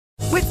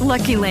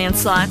Lucky Land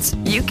Slots,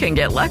 you can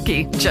get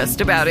lucky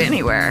just about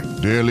anywhere.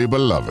 Dearly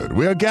beloved,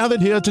 we are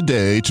gathered here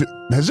today to...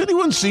 Has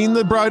anyone seen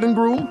the bride and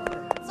groom?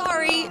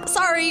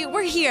 Sorry,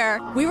 we're here.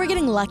 We were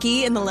getting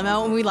lucky in the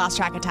limo and we lost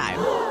track of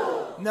time.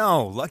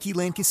 No, Lucky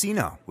Land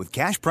Casino, with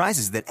cash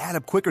prizes that add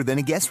up quicker than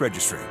a guest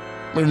registry.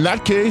 In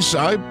that case,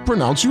 I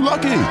pronounce you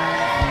lucky.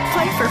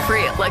 Play for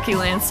free at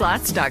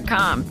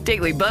LuckyLandSlots.com.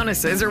 Daily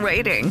bonuses are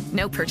waiting.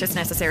 No purchase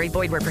necessary.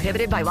 Void where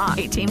prohibited by law.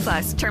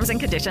 18+. Terms and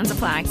conditions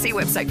apply. See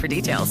website for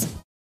details.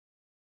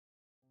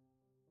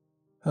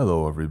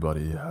 Hello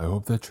everybody, I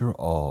hope that you're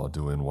all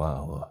doing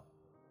well.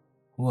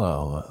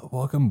 Well,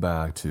 welcome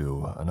back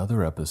to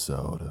another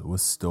episode with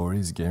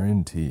stories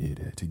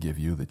guaranteed to give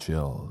you the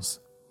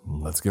chills.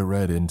 Let's get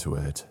right into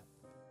it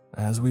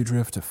as we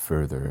drift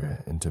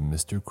further into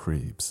Mr.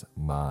 Creep's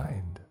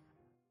mind.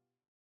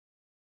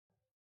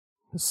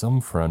 Some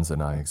friends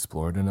and I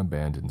explored an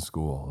abandoned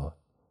school.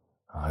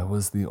 I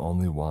was the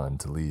only one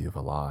to leave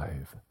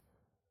alive.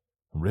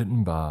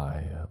 Written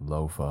by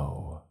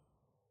Lofo.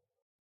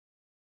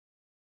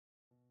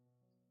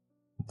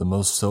 The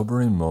most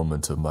sobering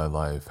moment of my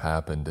life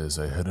happened as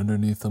I hid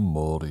underneath a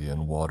moldy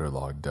and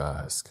waterlogged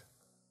desk.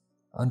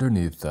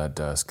 Underneath that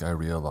desk, I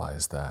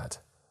realized that,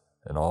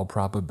 in all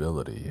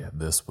probability,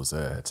 this was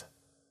it.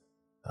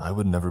 I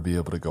would never be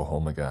able to go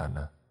home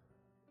again.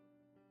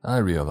 I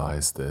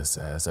realized this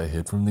as I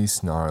hid from the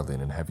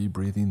snarling and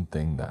heavy-breathing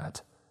thing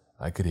that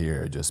I could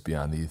hear just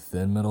beyond the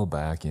thin metal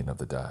backing of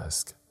the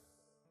desk.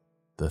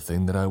 The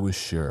thing that I was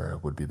sure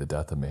would be the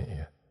death of me.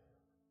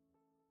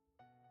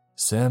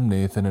 Sam,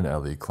 Nathan, and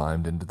Ellie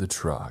climbed into the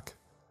truck,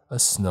 a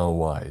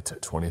snow-white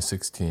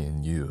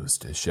 2016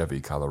 used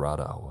Chevy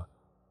Colorado.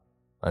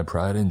 My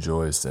pride and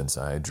joy since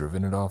I had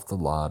driven it off the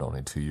lot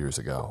only 2 years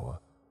ago.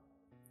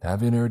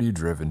 Having already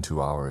driven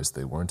 2 hours,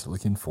 they weren't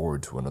looking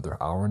forward to another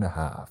hour and a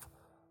half,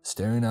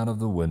 staring out of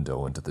the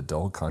window into the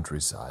dull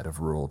countryside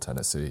of rural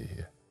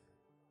Tennessee.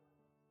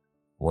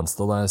 Once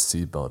the last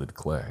seatbelt had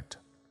clicked,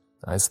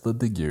 I slid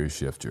the gear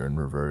shifter in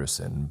reverse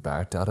and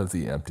backed out of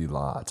the empty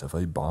lot of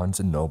a Barnes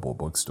 & Noble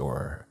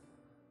bookstore.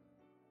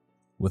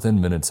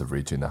 Within minutes of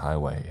reaching the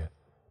highway,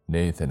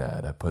 Nathan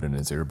had put in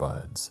his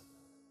earbuds.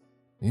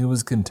 He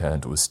was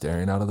content with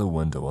staring out of the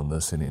window and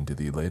listening to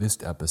the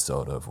latest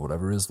episode of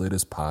whatever his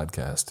latest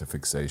podcast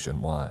fixation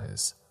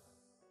was.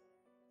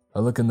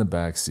 A look in the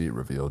back seat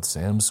revealed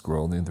Sam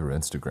scrolling through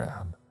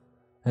Instagram,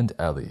 and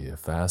Ellie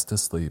fast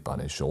asleep on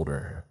his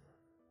shoulder.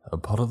 A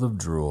puddle of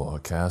drool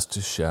cast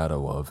a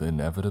shadow of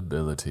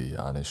inevitability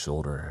on his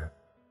shoulder.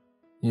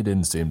 He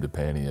didn't seem to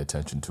pay any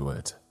attention to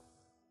it.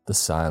 The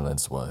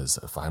silence was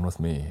fine with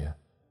me.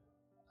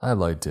 I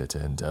liked it,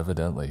 and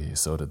evidently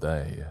so did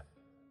they.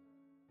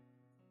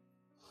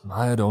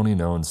 I had only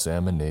known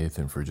Sam and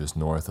Nathan for just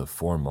north of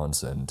 4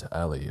 months and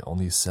Ellie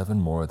only 7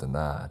 more than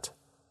that.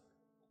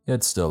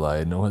 Yet still I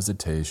had no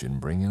hesitation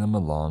bringing them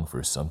along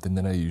for something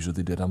that I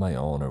usually did on my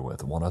own or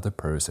with one other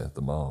person at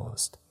the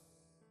most.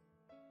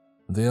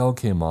 They all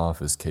came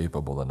off as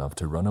capable enough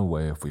to run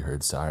away if we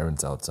heard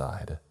sirens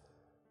outside,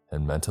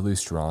 and mentally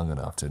strong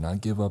enough to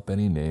not give up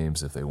any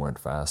names if they weren't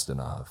fast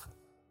enough.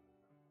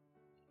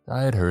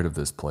 I had heard of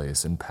this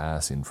place in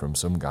passing from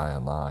some guy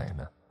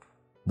online.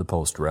 The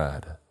post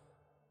read,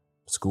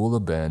 "School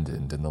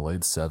abandoned in the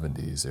late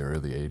 70s,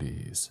 early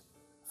 80s,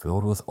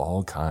 filled with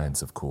all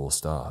kinds of cool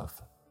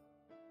stuff."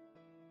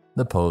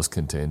 The post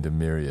contained a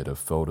myriad of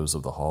photos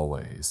of the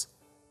hallways,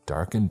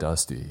 dark and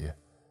dusty,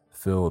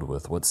 filled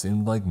with what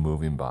seemed like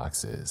moving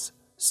boxes,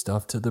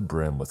 stuffed to the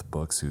brim with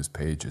books whose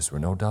pages were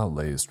no doubt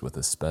laced with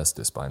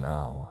asbestos by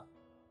now.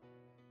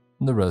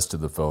 The rest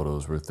of the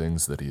photos were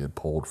things that he had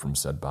pulled from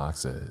said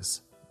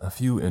boxes. A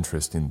few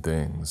interesting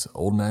things,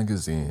 old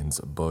magazines,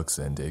 books,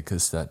 and a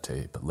cassette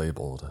tape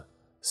labeled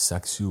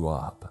 "Sex You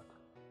Up,"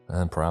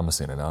 and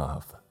promising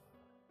enough.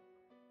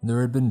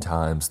 There had been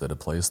times that a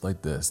place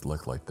like this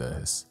looked like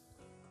this.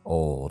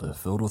 Old,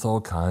 filled with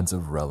all kinds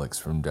of relics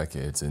from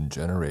decades and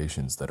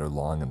generations that are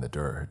long in the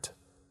dirt.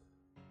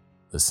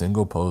 A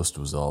single post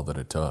was all that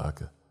it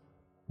took.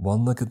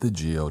 One look at the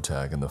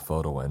geotag in the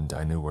photo and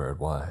I knew where it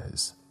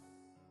was.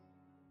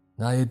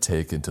 I had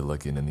taken to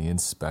looking in the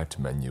inspect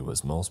menu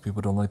as most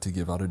people don't like to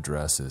give out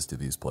addresses to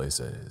these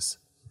places.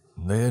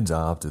 They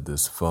adopted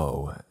this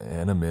faux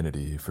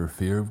anonymity for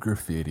fear of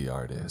graffiti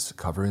artists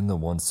covering the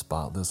once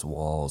spotless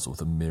walls with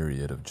a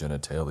myriad of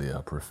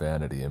genitalia,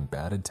 profanity, and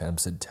bad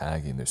attempts at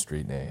tagging their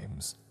street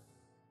names.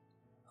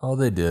 All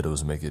they did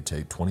was make it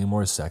take 20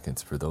 more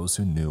seconds for those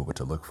who knew what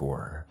to look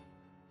for.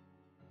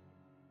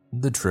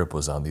 The trip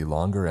was on the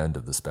longer end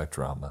of the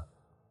spectrum.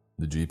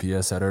 The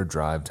GPS had our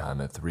drive time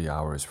at 3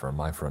 hours from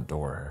my front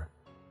door.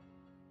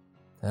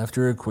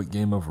 After a quick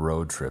game of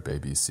road trip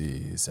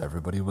ABCs,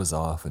 everybody was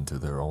off into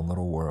their own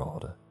little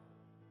world.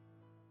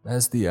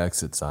 As the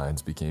exit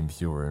signs became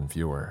fewer and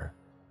fewer,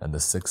 and the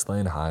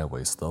 6-lane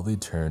highway slowly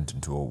turned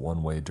into a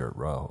one-way dirt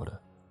road,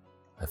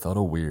 I felt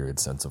a weird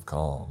sense of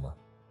calm.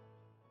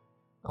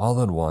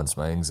 All at once,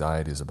 my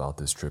anxieties about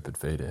this trip had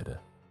faded.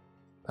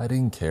 I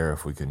didn't care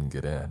if we couldn't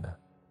get in.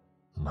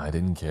 I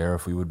didn't care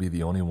if we would be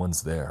the only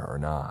ones there or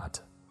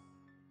not.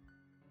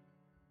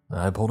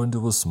 I pulled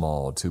into a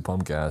small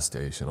 2-pump gas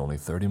station only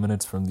 30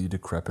 minutes from the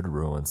decrepit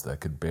ruins that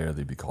could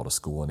barely be called a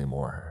school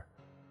anymore.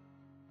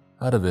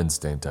 Out of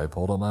instinct, I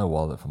pulled out my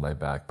wallet from my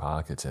back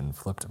pocket and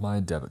flipped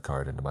my debit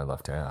card into my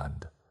left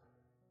hand.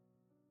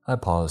 I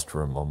paused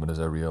for a moment as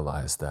I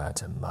realized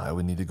that I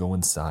would need to go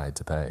inside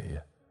to pay.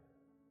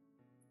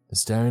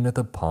 Staring at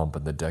the pump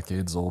and the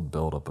decades-old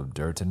buildup of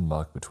dirt and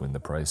muck between the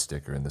price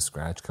sticker and the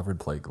scratch-covered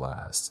plate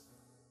glass.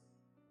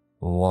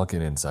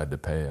 Walking inside to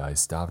pay, I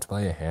stopped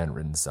by a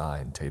handwritten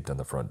sign taped on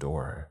the front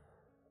door,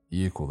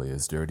 equally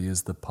as dirty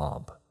as the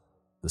pump.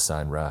 The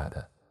sign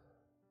read,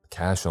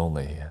 "Cash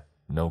only,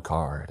 no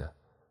card."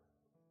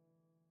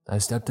 I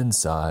stepped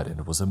inside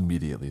and was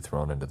immediately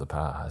thrown into the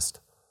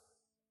past.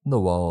 The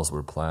walls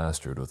were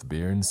plastered with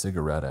beer and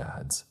cigarette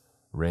ads,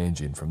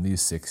 ranging from the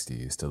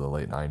 60s to the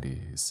late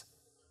 90s.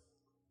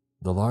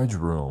 The large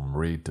room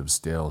reeked of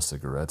stale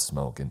cigarette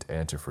smoke and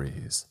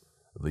antifreeze,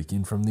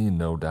 leaking from the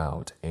no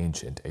doubt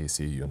ancient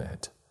AC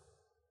unit.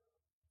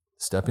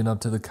 Stepping up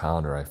to the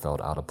counter, I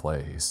felt out of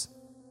place,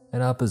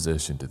 in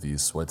opposition to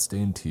these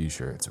sweat-stained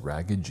t-shirts,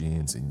 ragged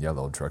jeans, and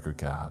yellow trucker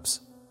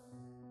caps.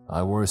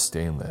 I wore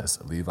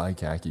stainless Levi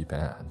khaki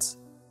pants,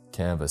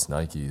 canvas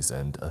Nikes,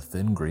 and a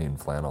thin green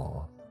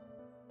flannel.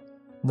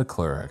 The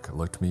clerk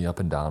looked me up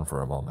and down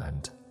for a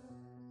moment.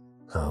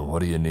 "What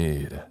do you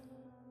need?"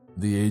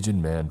 the aged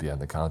man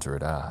behind the counter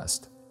had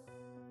asked.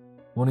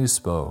 When he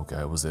spoke,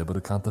 I was able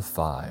to count the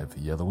 5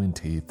 yellowing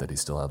teeth that he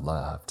still had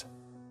left.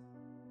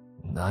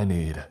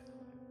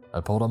 I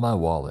pulled out my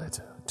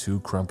wallet, 2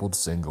 crumpled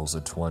singles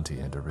of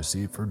 20 and a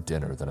receipt for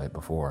dinner the night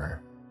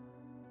before.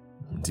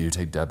 "Do you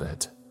take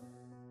debit?"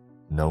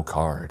 "No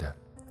card,"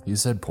 he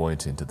said,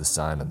 pointing to the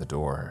sign on the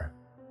door.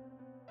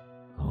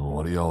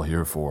 "What are y'all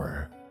here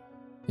for?"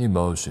 He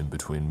motioned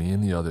between me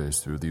and the others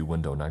through the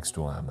window next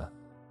to him.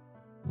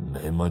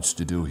 "Ain't much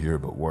to do here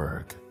but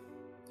work."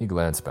 He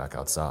glanced back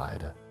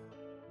outside.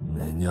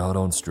 "And y'all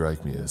don't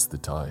strike me as the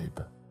type."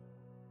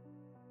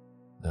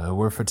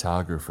 "We're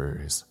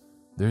photographers.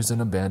 There's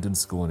an abandoned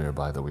school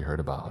nearby that we heard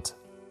about.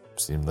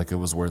 Seemed like it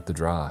was worth the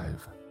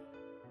drive."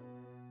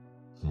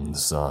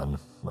 "Son,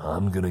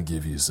 I'm gonna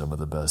give you some of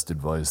the best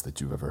advice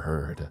that you've ever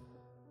heard."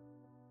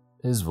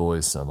 His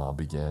voice somehow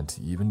began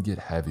to even get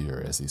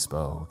heavier as he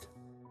spoke.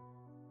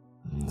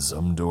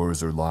 "Some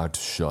doors are locked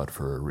shut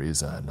for a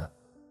reason,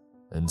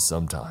 and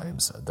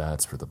sometimes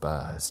that's for the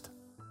best."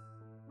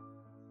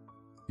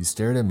 He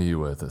stared at me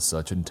with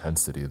such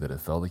intensity that it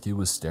felt like he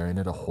was staring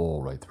at a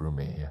hole right through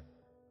me.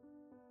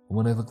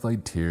 When it looked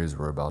like tears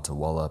were about to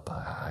well up,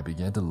 I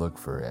began to look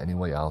for any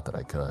way out that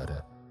I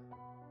could.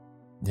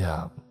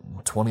 "Yeah,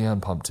 20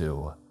 on pump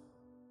 2.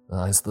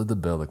 I slid the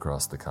bill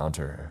across the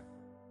counter.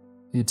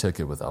 He took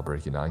it without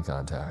breaking eye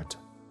contact.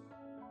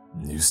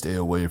 "You stay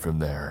away from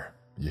there,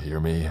 you hear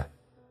me?"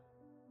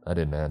 I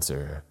didn't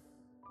answer.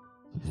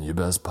 "You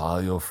best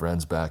pile your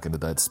friends back into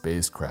that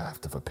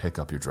spacecraft of a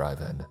pickup you're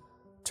driving.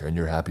 Turn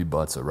your happy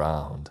butts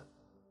around."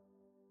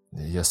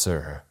 "Yes,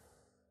 sir,"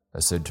 I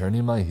said,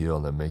 turning my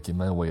heel and making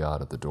my way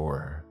out of the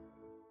door.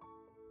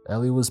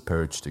 Ellie was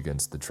perched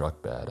against the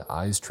truck bed,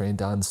 eyes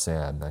trained on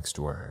Sam next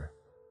to her.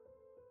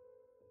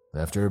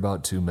 After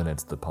about 2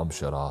 minutes, the pump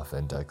shut off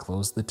and I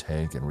closed the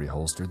tank and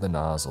reholstered the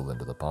nozzle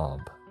into the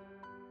pump.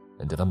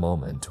 And in a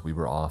moment, we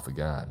were off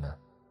again.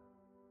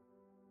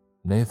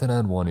 Nathan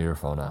had one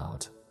earphone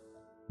out.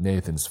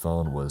 Nathan's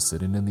phone was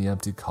sitting in the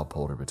empty cup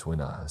holder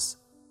between us.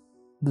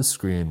 The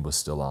screen was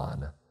still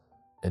on.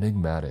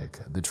 Enigmatic,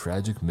 the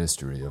tragic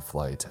mystery of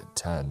Flight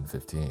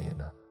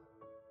 1015.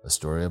 A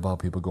story about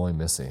people going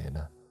missing.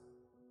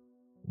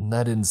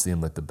 That didn't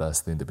seem like the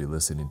best thing to be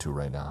listening to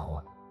right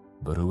now,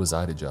 but who was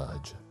I to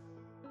judge?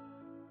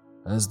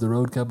 As the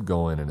road kept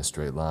going in a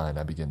straight line,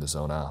 I began to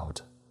zone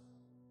out,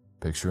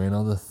 picturing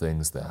all the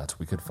things that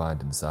we could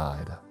find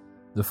inside,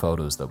 the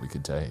photos that we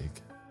could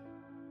take.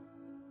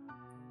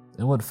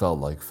 In what felt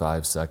like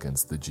 5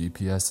 seconds, the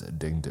GPS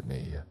dinged at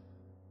me.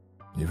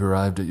 "You've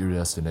arrived at your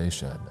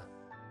destination."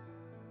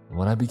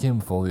 When I became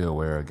fully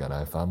aware again,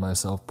 I found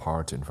myself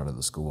parked in front of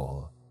the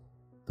school.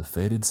 The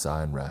faded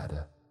sign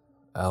read,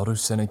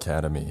 "Alderson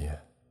Academy.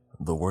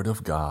 The Word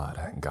of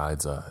God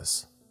guides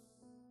us."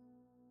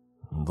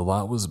 The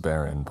lot was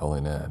barren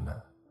pulling in.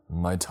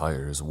 My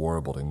tires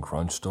warbled and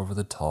crunched over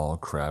the tall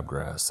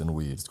crabgrass and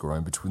weeds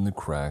growing between the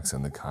cracks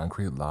in the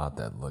concrete lot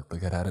that looked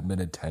like it hadn't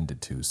been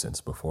attended to since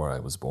before I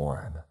was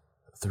born.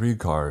 3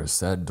 cars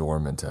sat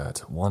dormant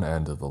at one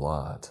end of the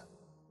lot.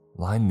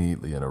 Lined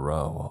neatly in a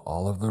row,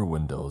 all of their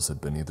windows had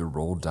been either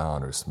rolled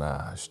down or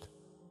smashed.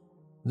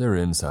 Their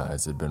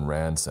insides had been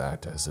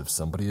ransacked as if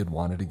somebody had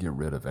wanted to get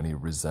rid of any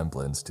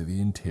resemblance to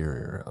the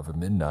interior of a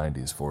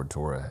mid-90s Ford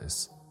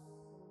Taurus.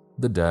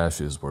 The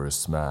dashes were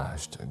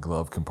smashed,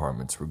 glove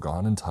compartments were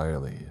gone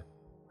entirely,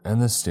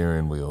 and the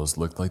steering wheels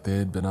looked like they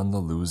had been on the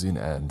losing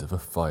end of a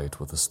fight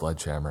with a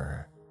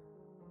sledgehammer.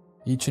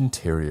 Each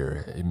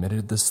interior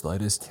emitted the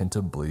slightest hint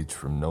of bleach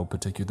from no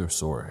particular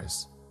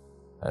source,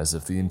 as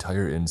if the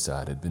entire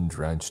inside had been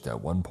drenched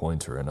at one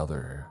point or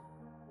another.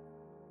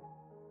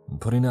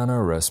 Putting on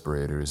our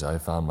respirators, I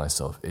found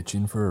myself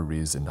itching for a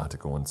reason not to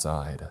go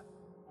inside.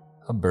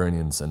 A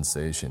burning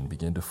sensation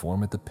began to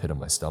form at the pit of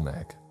my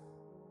stomach.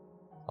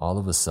 All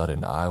of a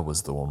sudden, I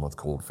was the one with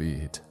cold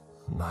feet.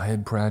 I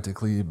had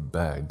practically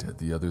begged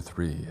the other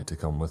three to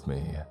come with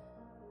me.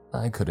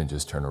 I couldn't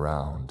just turn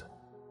around.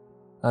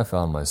 I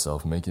found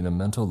myself making a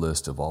mental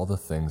list of all the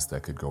things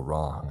that could go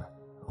wrong.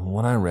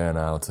 When I ran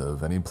out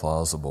of any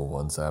plausible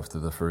ones after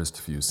the first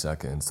few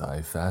seconds,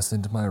 I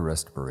fastened my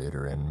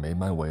respirator and made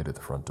my way to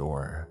the front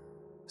door.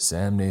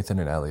 Sam, Nathan,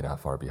 and Ellie not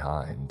far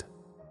behind.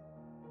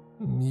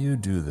 "You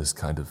do this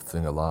kind of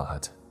thing a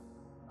lot,"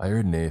 I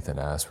heard Nathan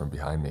ask from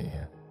behind me.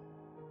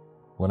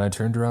 When I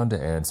turned around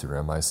to answer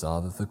him, I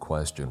saw that the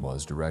question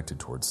was directed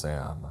towards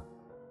Sam.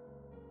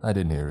 I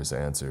didn't hear his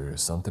answer,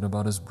 something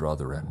about his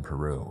brother in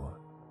Peru.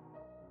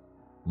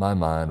 My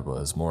mind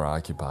was more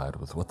occupied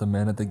with what the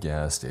man at the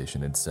gas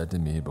station had said to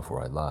me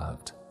before I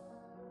left.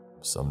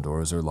 "Some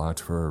doors are locked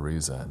for a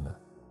reason."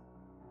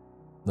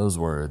 Those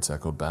words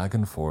echoed back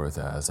and forth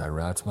as I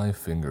wrapped my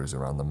fingers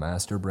around the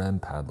master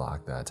brand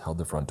padlock that held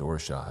the front door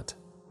shut.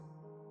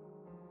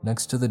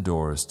 Next to the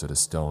door stood a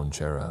stone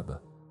cherub.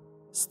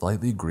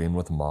 Slightly green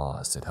with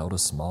moss, it held a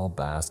small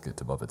basket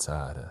above its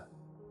head.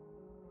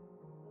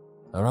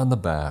 Around the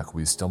back,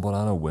 we stumbled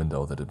on a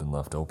window that had been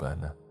left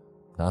open.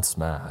 Not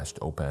smashed,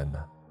 open.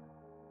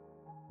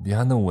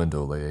 Behind the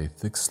window lay a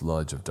thick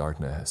sludge of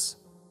darkness,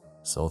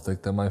 so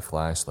thick that my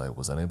flashlight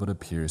was unable to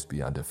pierce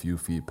beyond a few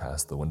feet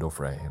past the window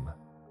frame.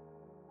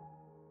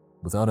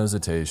 Without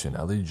hesitation,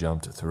 Ellie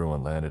jumped through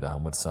and landed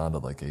on what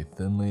sounded like a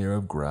thin layer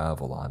of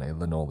gravel on a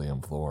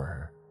linoleum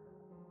floor.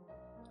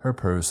 Her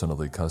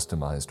personally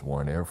customized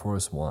worn Air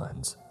Force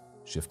Ones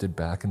shifted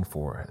back and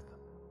forth,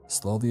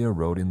 slowly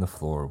eroding the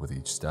floor with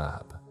each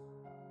step.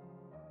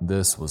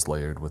 This was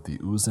layered with the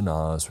oohs and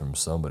ahs from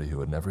somebody who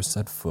had never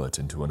set foot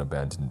into an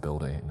abandoned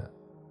building.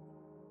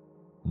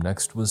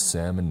 Next was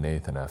Sam and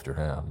Nathan after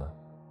him.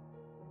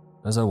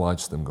 As I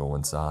watched them go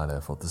inside, I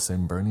felt the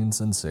same burning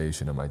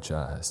sensation in my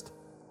chest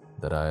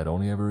that I had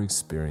only ever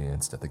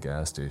experienced at the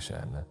gas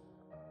station.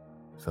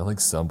 It felt like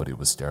somebody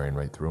was staring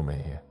right through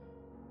me.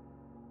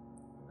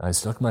 I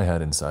stuck my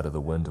head inside of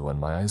the window and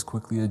my eyes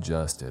quickly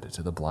adjusted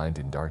to the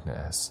blinding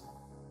darkness.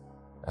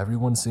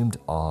 Everyone seemed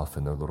off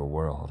in their little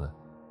world,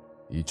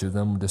 each of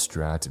them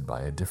distracted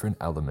by a different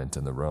element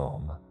in the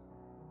room.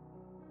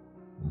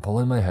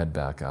 Pulling my head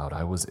back out,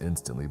 I was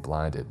instantly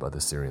blinded by the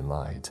searing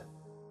light.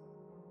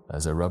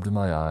 As I rubbed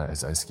my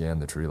eyes, I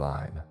scanned the tree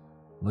line,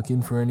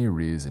 looking for any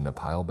reason to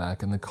pile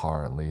back in the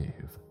car and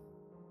leave.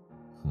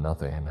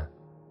 Nothing.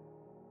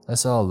 I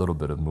saw a little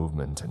bit of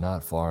movement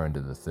not far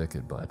into the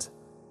thicket, but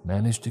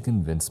managed to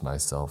convince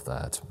myself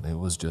that it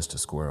was just a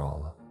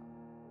squirrel.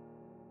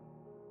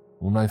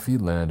 When my feet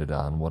landed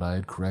on what I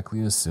had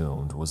correctly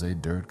assumed was a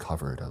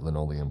dirt-covered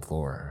linoleum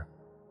floor,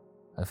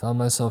 I found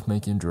myself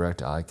making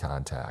direct eye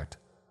contact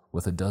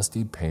with a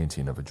dusty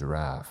painting of a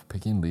giraffe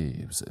picking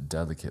leaves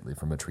delicately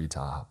from a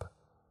treetop.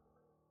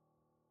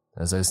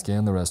 As I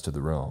scanned the rest of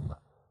the room,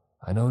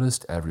 I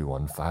noticed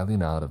everyone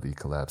filing out of the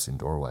collapsing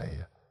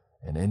doorway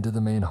and into the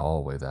main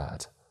hallway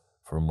that,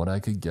 from what I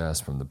could guess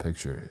from the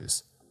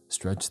pictures,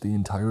 stretched the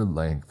entire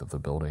length of the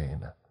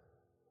building.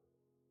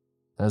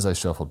 As I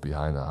shuffled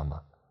behind them,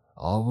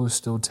 all was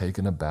still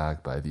taken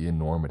aback by the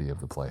enormity of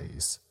the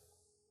place.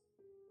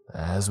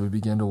 As we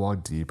began to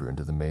walk deeper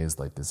into the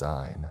maze-like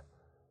design,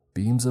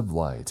 beams of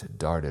light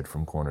darted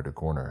from corner to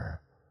corner,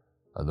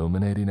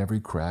 illuminating every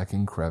crack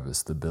and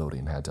crevice the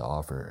building had to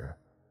offer.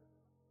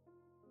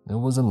 It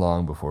wasn't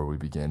long before we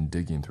began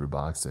digging through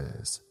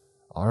boxes,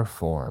 our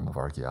form of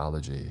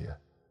archaeology.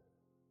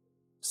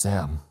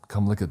 "Sam,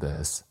 come look at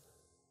this,"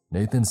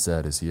 Nathan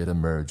said as he had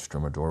emerged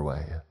from a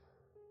doorway.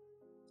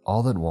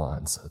 All at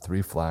once,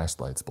 3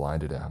 flashlights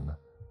blinded him.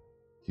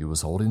 He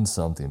was holding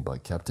something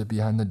but kept it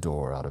behind the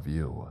door out of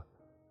view.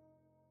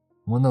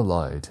 When the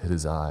light hit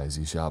his eyes,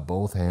 he shot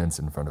both hands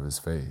in front of his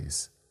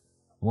face,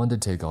 one to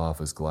take off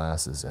his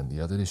glasses and the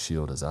other to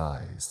shield his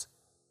eyes.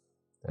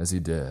 As he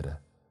did,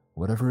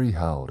 whatever he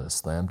held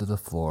slammed to the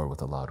floor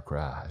with a loud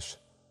crash.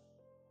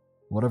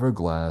 Whatever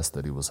glass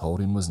that he was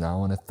holding was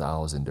now in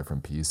 1,000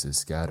 different pieces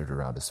scattered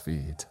around his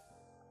feet.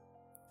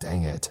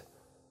 Dang it.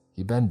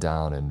 He bent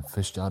down and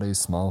fished out a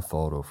small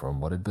photo from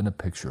what had been a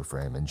picture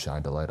frame and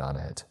shined a light on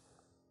it.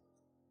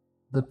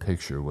 The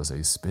picture was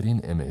a spitting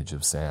image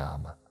of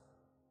Sam,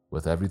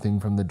 with everything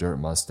from the dirt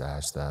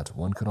mustache that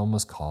one could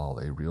almost call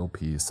a real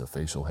piece of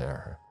facial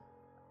hair,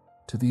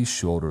 to the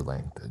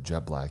shoulder-length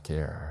jet black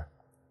hair.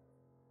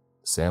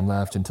 Sam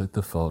laughed and took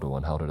the photo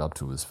and held it up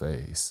to his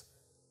face.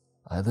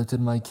 I lifted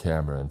my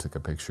camera and took a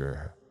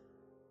picture.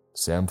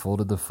 Sam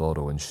folded the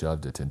photo and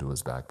shoved it into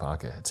his back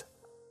pocket.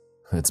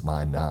 "It's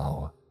mine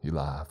now," he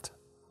laughed.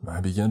 I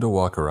began to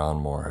walk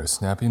around more,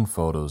 snapping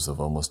photos of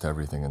almost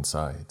everything in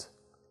sight.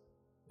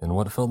 In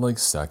what felt like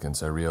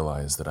seconds, I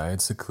realized that I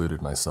had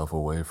secluded myself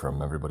away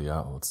from everybody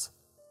else.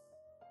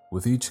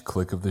 With each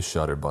click of the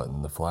shutter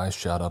button, the flash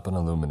shot up and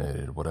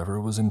illuminated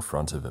whatever was in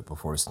front of it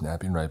before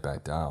snapping right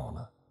back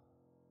down.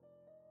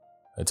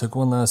 I took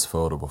one last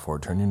photo before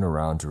turning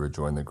around to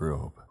rejoin the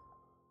group.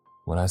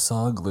 when I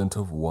saw a glint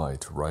of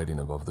white writing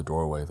above the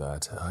doorway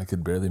that I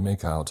could barely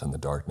make out in the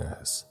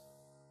darkness.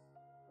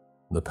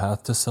 The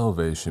path to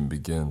salvation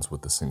begins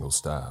with a single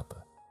step.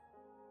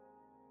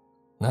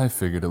 I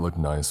figured it looked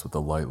nice with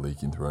the light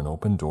leaking through an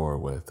open door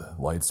with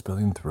light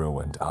spilling through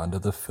and onto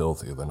the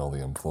filthy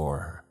linoleum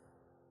floor.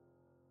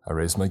 I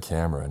raised my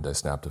camera and I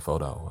snapped a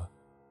photo.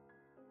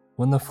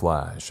 When the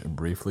flash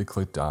briefly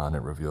clicked on,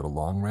 it revealed a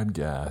long red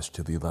gash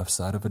to the left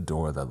side of a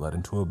door that led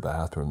into a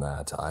bathroom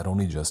that I'd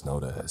only just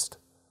noticed.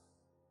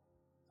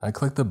 I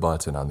clicked the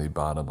button on the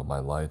bottom of my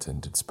light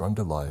and it sprung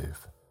to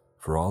life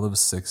for all of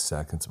 6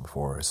 seconds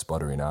before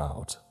sputtering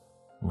out.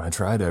 I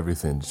tried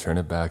everything to turn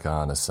it back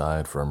on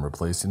aside from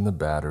replacing the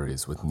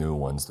batteries with new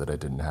ones that I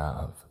didn't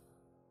have.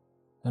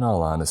 In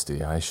all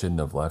honesty, I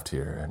shouldn't have left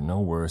here no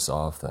worse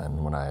off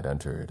than when I had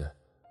entered,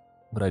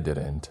 but I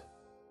didn't.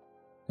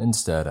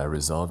 Instead, I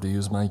resolved to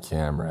use my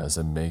camera as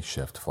a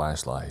makeshift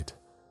flashlight,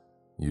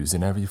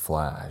 using every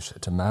flash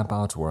to map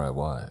out where I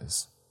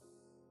was.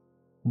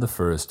 The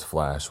first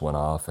flash went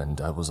off and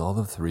I was all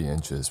of 3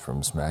 inches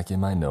from smacking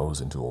my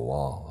nose into a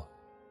wall.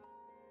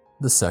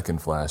 The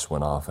second flash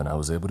went off and I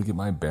was able to get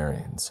my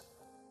bearings,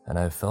 and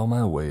I felt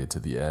my way to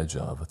the edge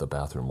of the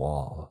bathroom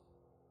wall.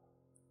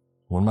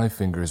 When my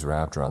fingers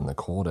wrapped around the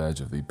cold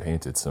edge of the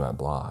painted cement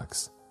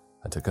blocks,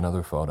 I took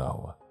another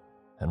photo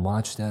and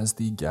watched as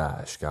the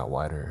gash got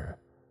wider,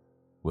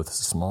 with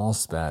small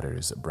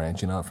spatters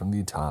branching out from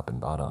the top and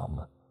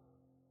bottom,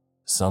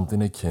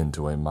 something akin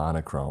to a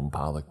monochrome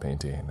Pollock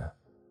painting.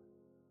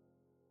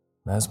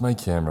 As my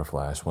camera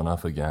flash went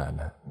off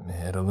again,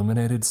 it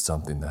illuminated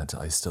something that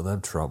I still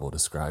have trouble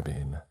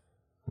describing.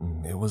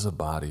 It was a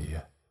body.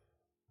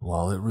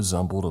 While it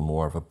resembled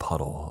more of a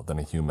puddle than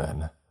a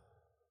human,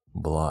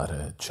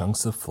 blood,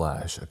 chunks of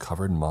flesh, a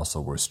covered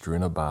muscle were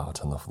strewn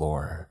about on the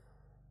floor,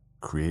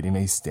 creating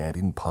a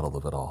standing puddle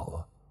of it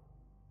all.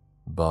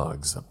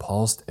 Bugs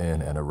pulsed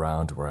in and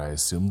around where I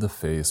assumed the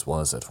face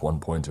was at one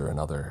point or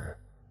another.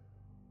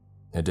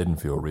 It didn't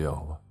feel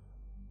real.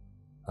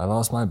 I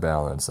lost my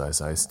balance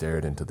as I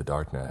stared into the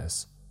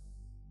darkness.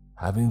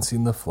 Having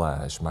seen the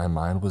flash, my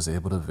mind was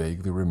able to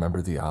vaguely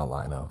remember the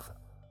outline of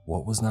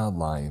what was now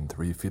lying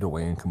 3 feet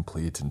away in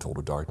complete and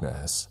total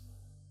darkness.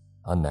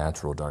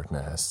 Unnatural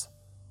darkness.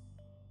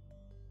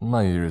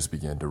 My ears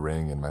began to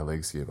ring and my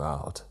legs gave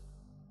out.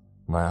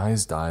 My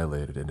eyes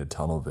dilated into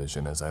tunnel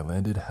vision as I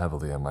landed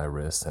heavily on my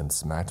wrist and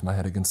smacked my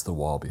head against the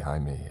wall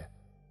behind me.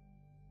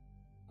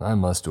 I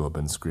must have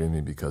been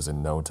screaming because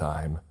in no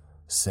time,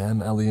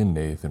 Sam, Ellie, and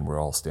Nathan were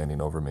all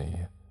standing over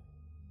me.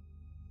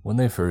 When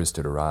they first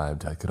had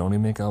arrived, I could only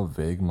make out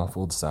vague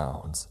muffled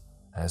sounds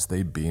as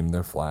they beamed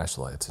their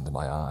flashlights into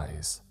my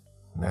eyes.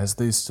 As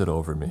they stood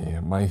over me,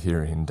 my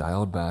hearing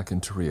dialed back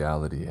into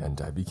reality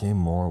and I became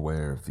more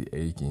aware of the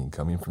aching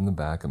coming from the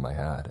back of my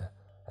head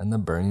and the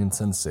burning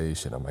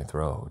sensation in my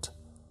throat.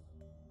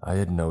 I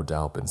had no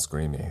doubt been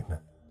screaming.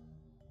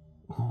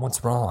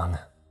 "What's wrong?"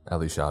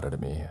 Ellie shouted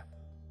at me.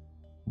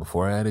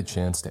 Before I had a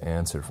chance to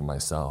answer for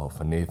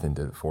myself, Nathan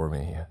did it for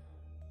me,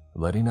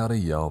 letting out a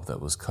yelp that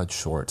was cut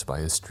short by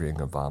a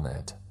string of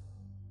vomit.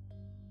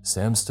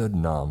 Sam stood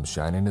numb,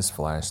 shining his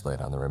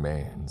flashlight on the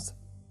remains.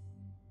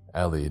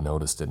 Ellie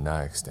noticed it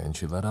next, and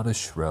she let out a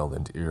shrill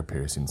and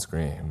ear-piercing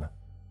scream.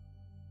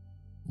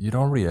 You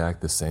don't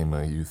react the same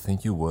way you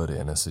think you would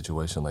in a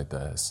situation like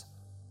this.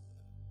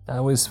 I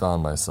always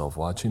found myself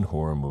watching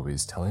horror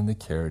movies telling the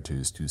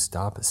characters to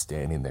stop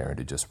standing there and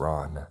to just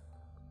run.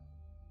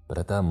 But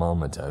at that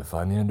moment, I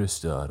finally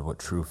understood what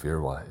true fear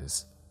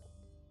was.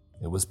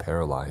 It was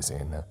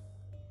paralyzing.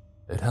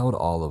 It held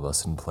all of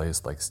us in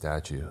place like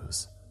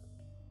statues.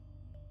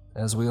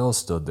 As we all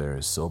stood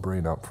there,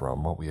 sobering up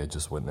from what we had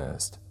just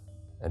witnessed,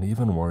 an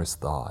even worse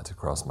thought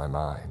crossed my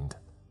mind.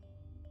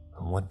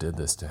 What did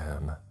this to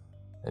him?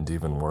 And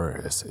even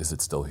worse, is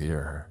it still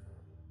here?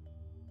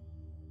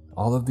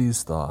 All of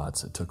these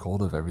thoughts took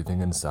hold of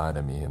everything inside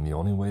of me, and the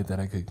only way that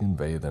I could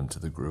convey them to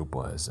the group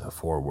was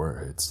 4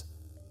 words.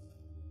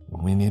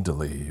 We need to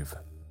leave.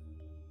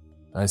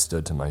 I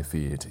stood to my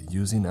feet,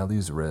 using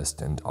Ellie's wrist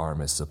and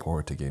arm as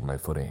support to gain my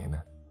footing.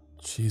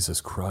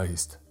 Jesus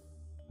Christ,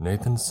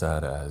 Nathan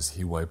said as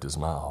he wiped his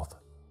mouth.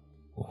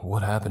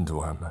 What happened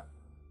to him?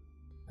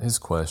 His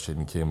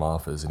question came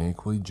off as an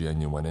equally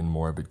genuine and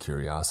morbid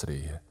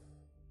curiosity.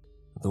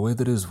 The way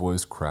that his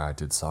voice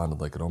cracked, it sounded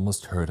like it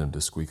almost hurt him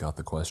to squeak out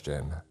the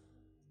question.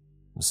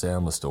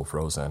 Sam was still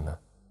frozen,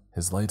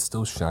 his light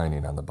still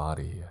shining on the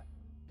body.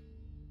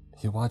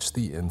 He watched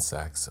the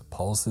insects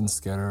pulse and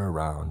scatter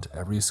around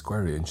every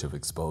square inch of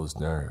exposed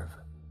nerve.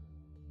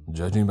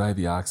 Judging by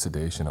the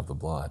oxidation of the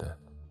blood,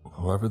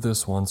 whoever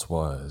this once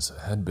was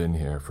had been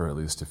here for at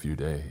least a few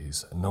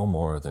days, no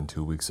more than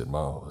 2 weeks at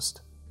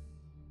most.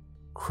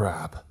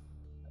 Crap.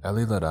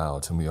 Ellie let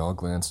out and we all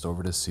glanced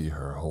over to see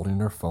her holding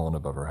her phone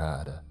above her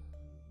head.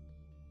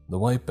 The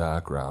white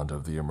background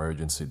of the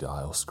emergency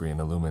dial screen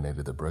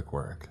illuminated the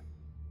brickwork.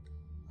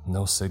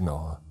 No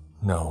signal.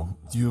 No,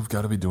 you've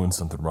got to be doing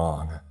something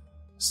wrong,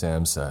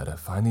 Sam said,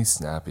 finally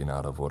snapping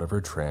out of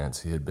whatever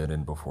trance he had been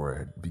in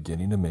before,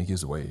 beginning to make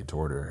his way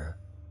toward her.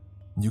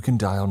 You can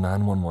dial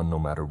 911 no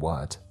matter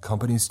what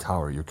company's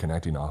tower you're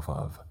connecting off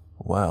of.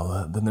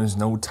 Well, then there's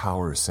no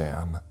tower,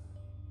 Sam.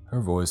 Her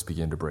voice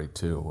began to break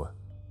too.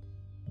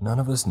 None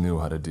of us knew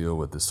how to deal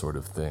with this sort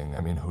of thing.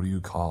 I mean, who do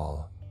you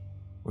call?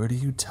 Where do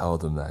you tell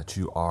them that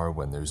you are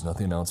when there's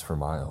nothing else for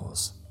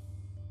miles?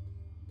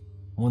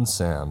 When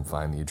Sam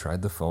finally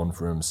tried the phone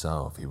for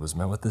himself, he was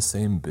met with the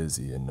same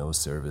busy and no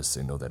service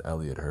signal that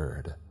Ellie had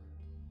heard.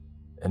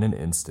 In an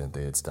instant,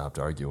 they had stopped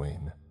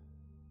arguing.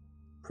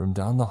 From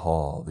down the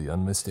hall, the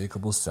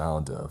unmistakable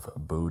sound of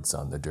boots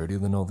on the dirty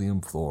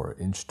linoleum floor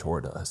inched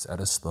toward us at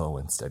a slow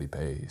and steady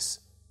pace.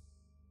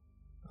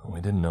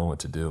 We didn't know what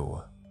to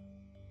do.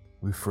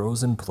 We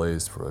froze in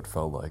place for what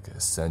felt like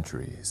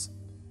centuries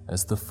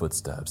as the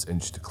footsteps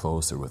inched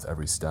closer with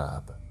every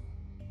step.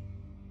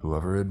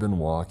 Whoever had been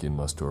walking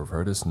must have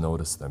heard us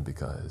notice them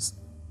because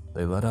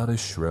they let out a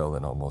shrill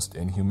and almost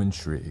inhuman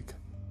shriek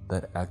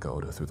that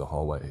echoed through the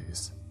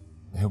hallways.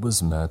 It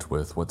was met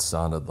with what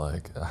sounded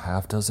like a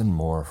half dozen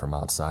more from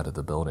outside of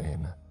the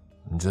building.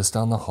 Just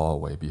down the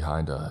hallway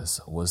behind us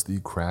was the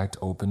cracked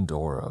open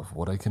door of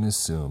what I can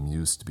assume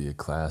used to be a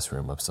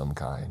classroom of some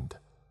kind.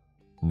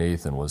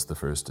 Nathan was the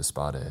first to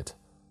spot it,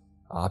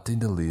 opting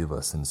to leave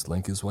us and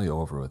slink his way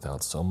over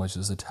without so much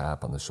as a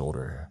tap on the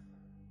shoulder.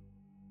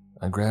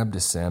 I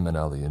grabbed Sam and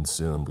Ellie and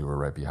soon we were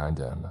right behind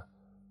him.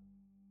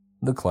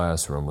 The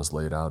classroom was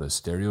laid out as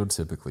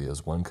stereotypically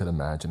as one could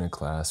imagine a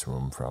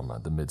classroom from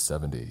the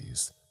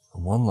mid-70s.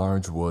 One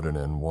large wooden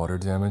and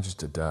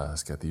water-damaged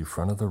desk at the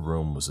front of the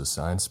room was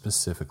assigned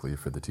specifically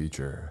for the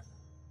teacher,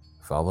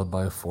 followed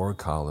by 4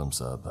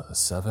 columns of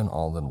 7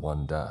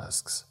 all-in-one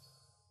desks.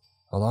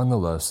 Along the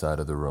left side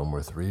of the room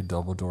were 3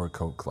 double-door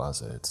coat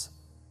closets.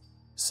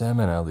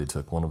 Sam and Ellie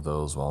took one of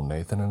those while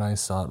Nathan and I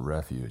sought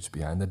refuge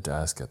behind the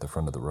desk at the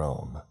front of the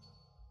room.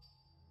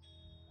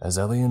 As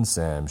Ellie and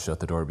Sam shut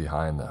the door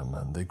behind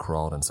them, they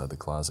crawled inside the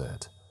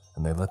closet,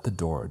 and they let the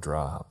door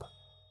drop,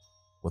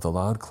 with a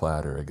loud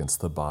clatter against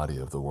the body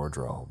of the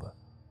wardrobe.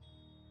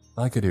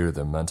 I could hear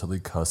them mentally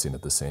cussing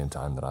at the same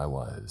time that I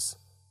was.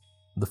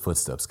 The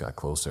footsteps got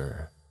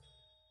closer.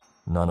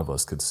 None of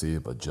us could see,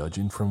 but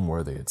judging from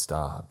where they had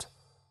stopped,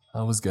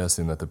 I was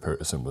guessing that the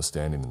person was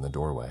standing in the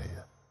doorway.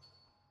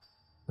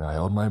 I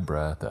held my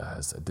breath,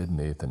 as did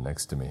Nathan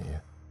next to me.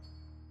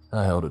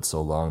 I held it so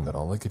long that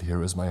all I could hear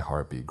was my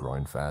heartbeat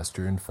growing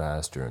faster and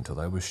faster until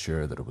I was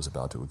sure that it was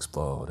about to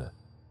explode.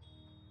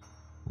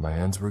 My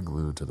hands were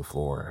glued to the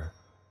floor,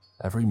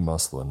 every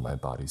muscle in my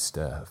body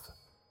stiff.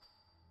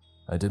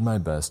 I did my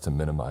best to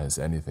minimize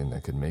anything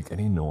that could make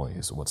any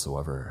noise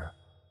whatsoever.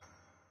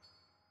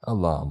 A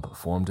lump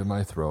formed in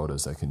my throat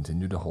as I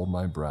continued to hold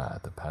my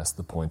breath past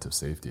the point of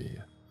safety.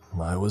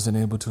 I wasn't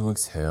able to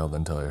exhale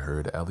until I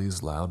heard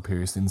Ellie's loud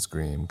piercing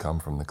scream come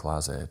from the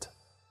closet.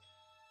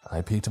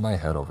 I peeked my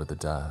head over the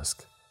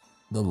desk.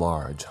 The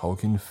large,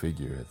 hulking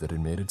figure that had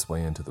made its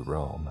way into the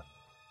room.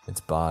 Its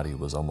body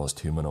was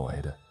almost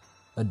humanoid.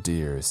 A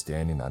deer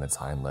standing on its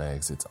hind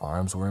legs, its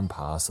arms were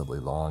impossibly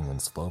long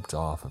and sloped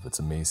off of its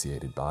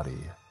emaciated body.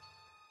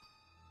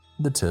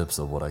 The tips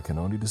of what I can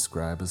only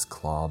describe as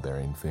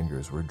claw-bearing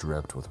fingers were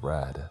dripped with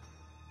red.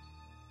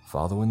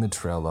 Following the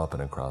trail up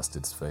and across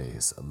its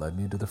face led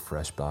me to the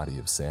fresh body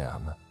of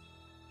Sam.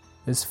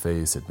 His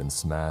face had been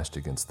smashed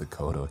against the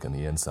coat hook in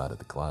the inside of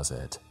the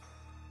closet.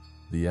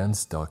 The end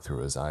stuck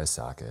through his eye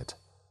socket,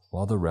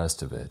 while the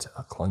rest of it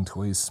clung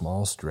to a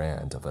small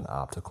strand of an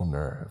optical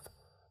nerve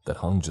that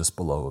hung just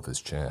below of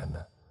his chin.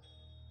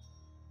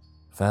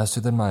 Faster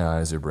than my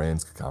eyes or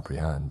brains could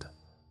comprehend,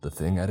 the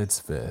thing at its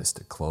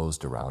fist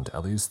closed around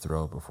Ellie's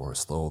throat before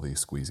slowly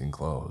squeezing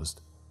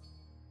closed.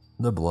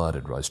 The blood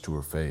had rushed to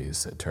her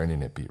face,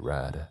 turning it beet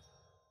red.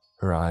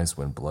 Her eyes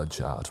went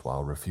bloodshot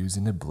while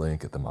refusing to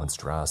blink at the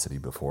monstrosity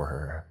before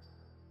her,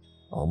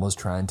 almost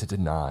trying to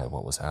deny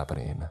what was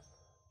happening,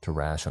 to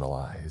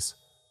rationalize.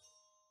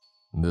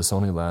 This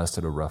only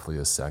lasted roughly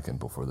a second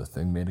before the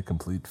thing made a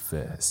complete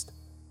fist,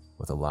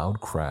 with a loud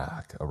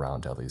crack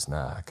around Ellie's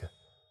neck.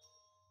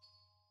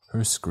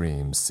 Her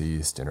scream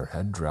ceased and her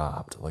head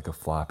dropped like a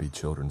floppy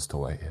children's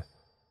toy.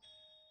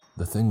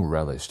 The thing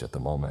relished at the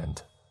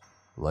moment,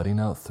 letting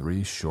out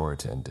 3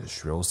 short and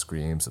shrill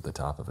screams at the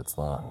top of its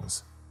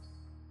lungs,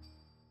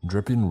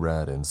 dripping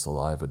red and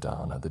saliva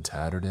down the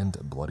tattered and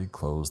bloody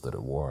clothes that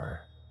it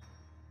wore.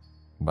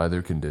 By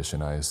their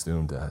condition, I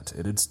assumed that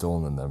it had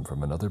stolen them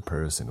from another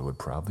person who had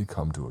probably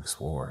come to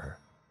explore.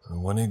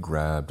 When it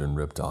grabbed and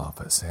ripped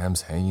off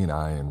Sam's hanging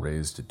eye and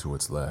raised it to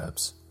its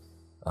lips,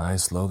 I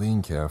slowly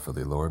and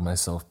carefully lowered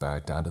myself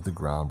back down to the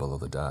ground below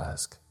the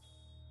desk.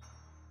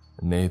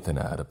 Nathan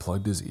had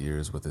plugged his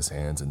ears with his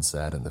hands and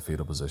sat in the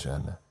fetal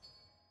position.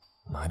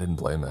 I didn't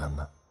blame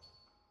him.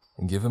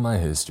 Given my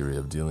history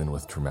of dealing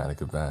with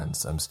traumatic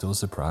events, I'm still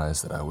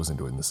surprised that I wasn't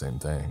doing the same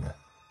thing.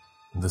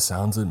 The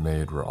sounds it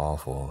made were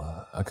awful.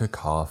 A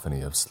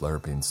cacophony of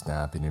slurping,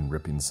 snapping, and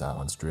ripping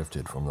sounds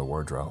drifted from the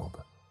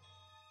wardrobe.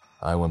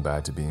 I went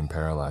back to being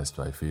paralyzed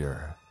by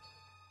fear.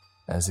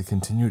 As it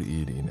continued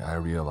eating, I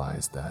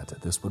realized that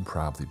this would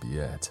probably be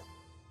it.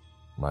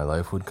 My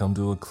life would come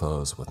to a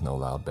close with no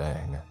loud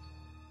bang.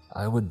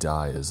 I would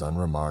die as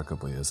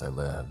unremarkably as I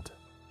lived.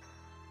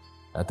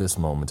 At this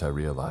moment, I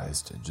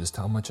realized just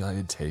how much I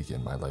had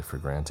taken my life for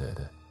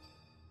granted.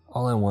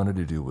 All I wanted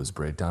to do was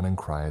break down and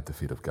cry at the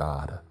feet of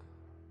God,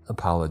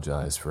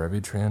 apologize for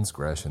every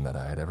transgression that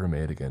I had ever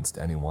made against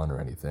anyone or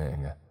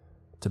anything,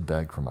 to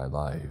beg for my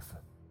life.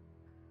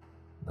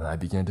 I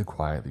began to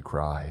quietly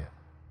cry.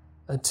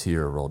 A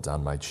tear rolled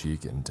down my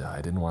cheek, and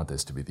I didn't want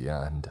this to be the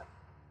end.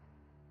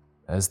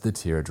 As the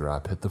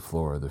teardrop hit the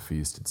floor, the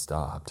feast had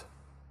stopped.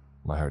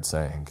 My heart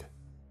sank.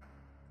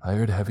 I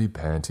heard heavy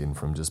panting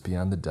from just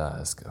beyond the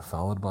desk,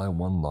 followed by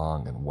one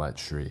long and wet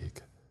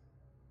shriek.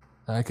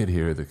 I could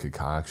hear the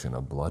concoction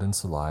of blood and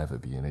saliva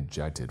being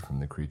ejected from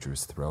the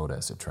creature's throat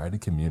as it tried to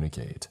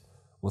communicate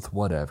with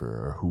whatever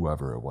or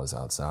whoever it was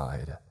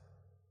outside.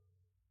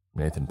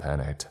 Nathan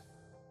panicked.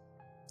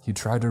 He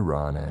tried to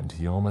run, and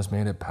he almost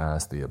made it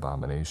past the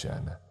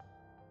abomination,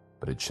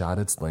 but it shot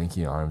its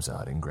lanky arms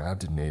out and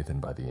grabbed Nathan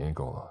by the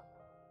ankle,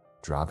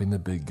 dropping the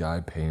big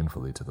guy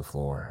painfully to the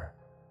floor,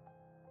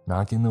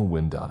 knocking the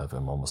wind out of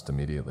him almost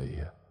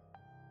immediately.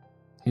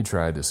 He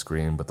tried to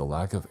scream, but the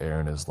lack of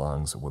air in his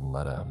lungs wouldn't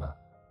let him.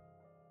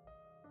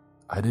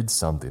 I did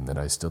something that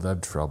I still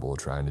have trouble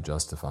trying to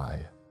justify.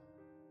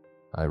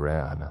 I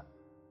ran.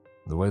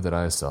 The way that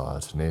I saw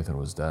it, Nathan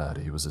was dead.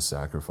 He was a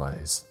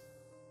sacrifice.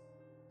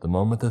 The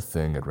moment the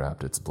thing had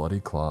wrapped its bloody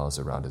claws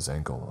around his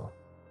ankle,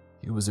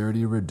 he was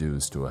already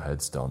reduced to a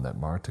headstone that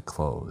marked a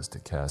closed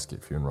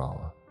casket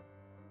funeral.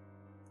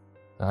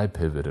 I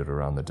pivoted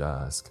around the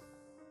desk,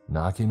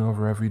 knocking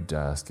over every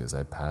desk as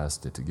I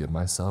passed it to give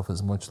myself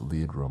as much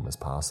lead room as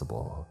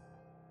possible.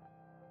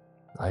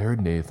 I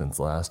heard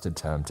Nathan's last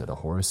attempt at a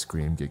hoarse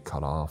scream get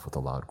cut off with a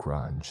loud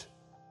crunch.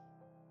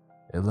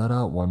 It let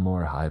out one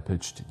more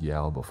high-pitched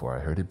yell before I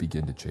heard it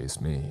begin to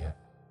chase me.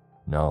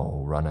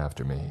 No, run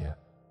after me.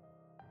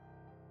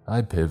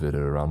 I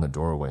pivoted around the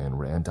doorway and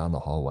ran down the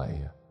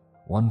hallway,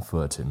 one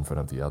foot in front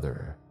of the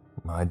other.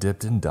 I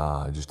dipped and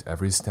dodged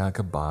every stack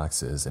of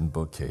boxes and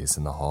bookcase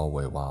in the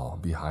hallway while,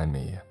 behind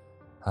me,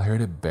 I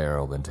heard it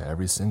barrel into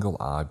every single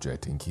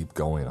object and keep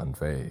going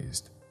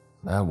unfazed.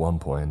 At one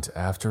point,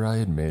 after I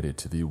had made it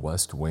to the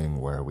west wing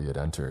where we had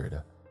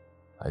entered,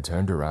 I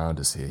turned around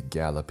to see it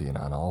galloping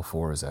on all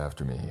fours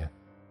after me.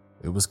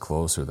 It was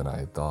closer than I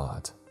had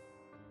thought,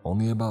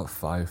 only about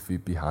 5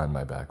 feet behind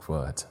my back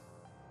foot.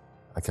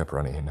 I kept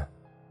running.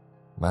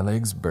 My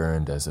legs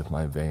burned as if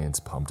my veins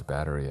pumped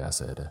battery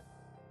acid.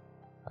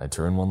 I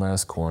turned one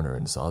last corner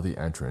and saw the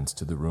entrance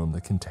to the room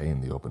that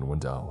contained the open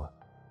window.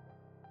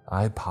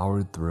 I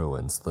powered through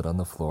and slid on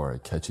the floor,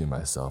 catching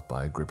myself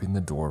by gripping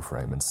the door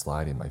frame and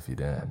sliding my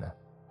feet in.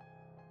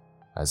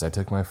 As I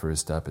took my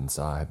first step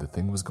inside, the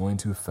thing was going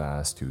too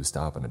fast to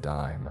stop on a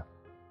dime.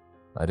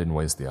 I didn't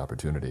waste the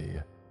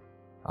opportunity.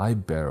 I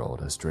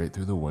barreled straight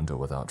through the window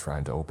without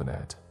trying to open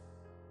it.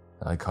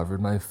 I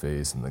covered my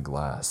face in the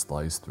glass,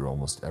 sliced through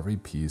almost every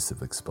piece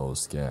of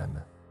exposed skin.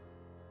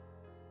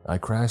 I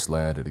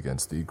crash-landed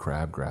against the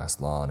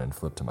crabgrass lawn and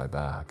flipped to my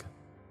back.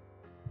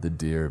 The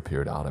deer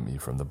peered out at me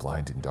from the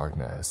blinding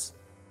darkness.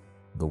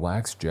 The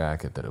wax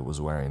jacket that it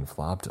was wearing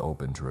flopped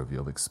open to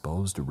reveal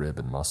exposed rib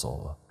and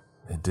muscle.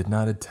 It did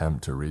not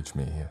attempt to reach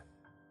me,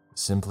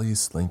 simply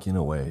slinking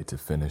away to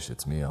finish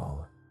its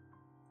meal.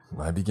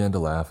 I began to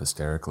laugh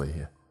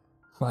hysterically.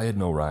 I had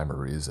no rhyme or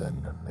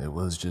reason. It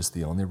was just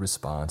the only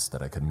response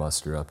that I could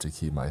muster up to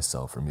keep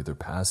myself from either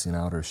passing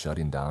out or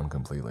shutting down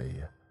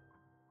completely.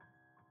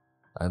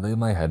 I laid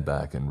my head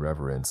back in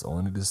reverence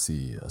only to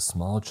see a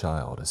small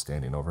child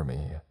standing over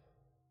me.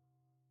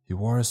 He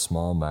wore a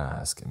small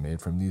mask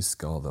made from the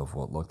skull of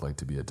what looked like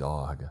to be a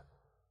dog.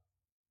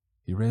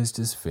 He raised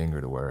his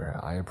finger to where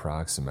I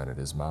approximated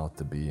his mouth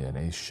to be in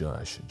a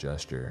shush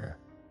gesture.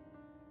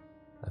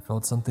 I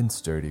felt something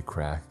sturdy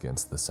crack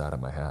against the side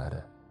of my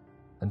head,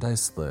 and I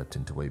slipped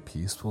into a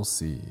peaceful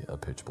sea of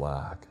pitch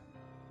black.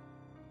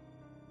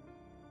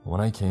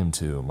 When I came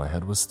to, my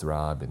head was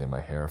throbbing and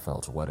my hair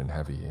felt wet and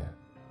heavy.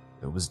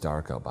 It was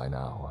dark out by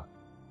now.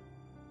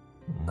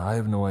 I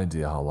have no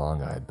idea how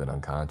long I had been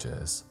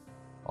unconscious.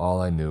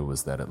 All I knew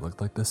was that it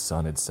looked like the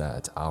sun had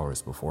set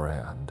hours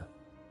beforehand.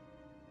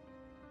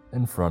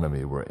 In front of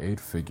me were 8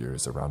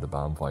 figures around a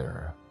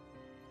bonfire.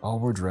 All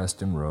were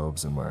dressed in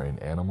robes and wearing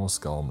animal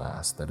skull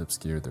masks that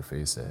obscured their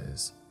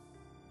faces.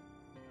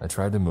 I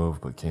tried to move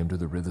but came to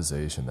the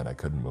realization that I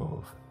couldn't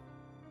move.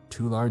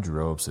 2 large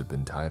ropes had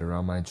been tied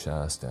around my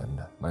chest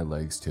and my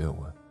legs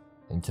too,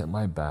 and kept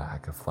my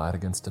back flat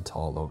against a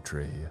tall oak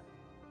tree.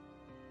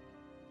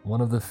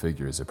 One of the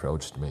figures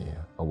approached me,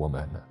 a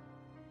woman.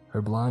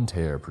 Her blonde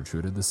hair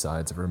protruded the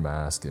sides of her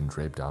mask and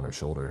draped down her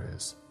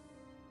shoulders.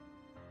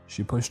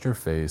 She pushed her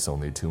face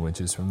only 2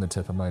 inches from the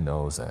tip of my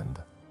nose, and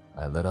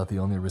I let out the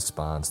only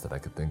response that I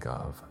could think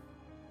of.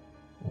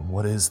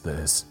 "What is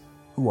this?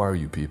 Who are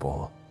you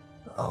people?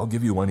 I'll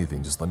give you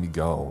anything, just let me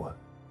go."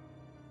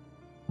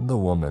 The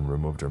woman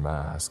removed her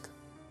mask.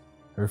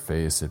 Her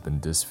face had been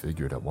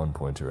disfigured at one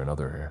point or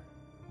another.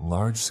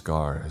 Large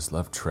scars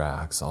left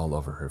tracks all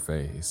over her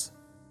face.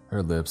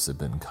 Her lips had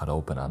been cut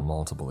open on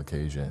multiple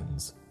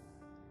occasions.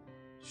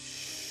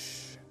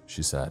 "Shh,"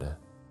 she said.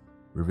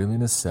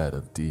 revealing a set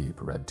of deep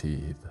red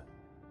teeth.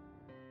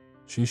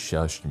 She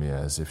shushed me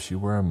as if she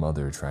were a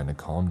mother trying to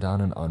calm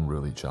down an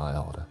unruly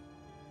child.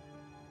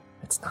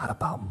 "It's not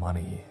about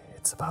money,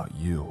 it's about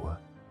you,"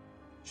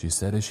 she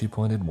said as she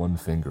pointed one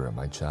finger at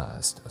my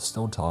chest,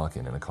 still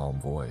talking in a calm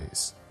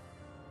voice.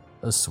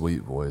 A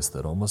sweet voice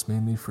that almost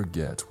made me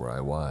forget where I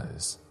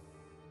was.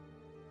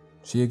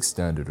 She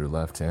extended her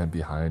left hand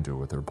behind her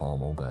with her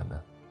palm open,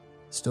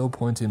 still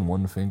pointing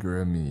one finger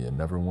at me and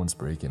never once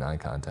breaking eye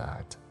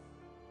contact.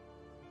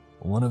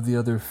 One of the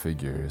other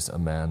figures, a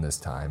man this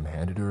time,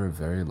 handed her a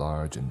very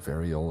large and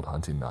very old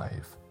hunting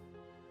knife.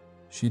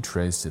 She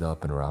traced it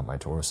up and around my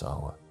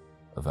torso,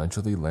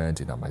 eventually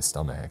landing on my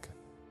stomach.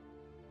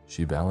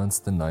 She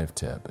balanced the knife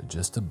tip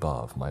just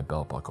above my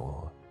belt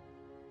buckle.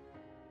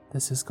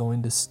 "This is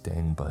going to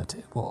sting, but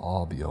it will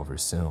all be over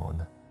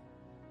soon,"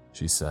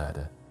 she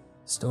said,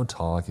 still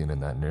talking in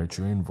that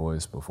nurturing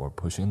voice before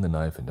pushing the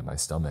knife into my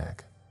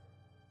stomach.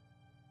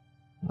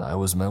 I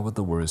was met with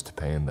the worst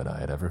pain that I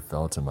had ever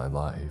felt in my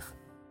life.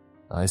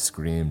 I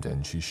screamed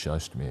and she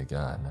shushed me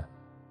again.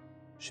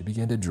 She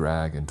began to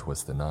drag and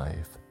twist the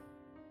knife.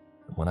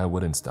 When I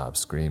wouldn't stop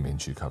screaming,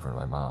 she covered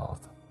my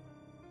mouth.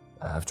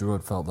 After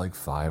what felt like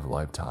 5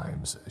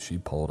 lifetimes, she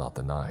pulled out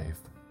the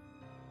knife.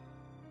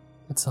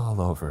 "It's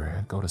all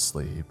over, go to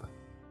sleep,"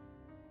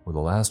 were the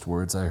last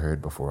words I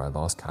heard before I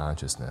lost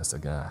consciousness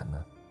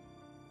again.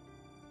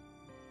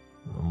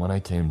 When I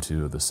came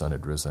to, the sun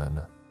had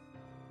risen.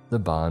 The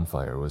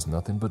bonfire was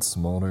nothing but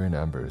smoldering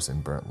embers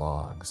and burnt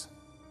logs.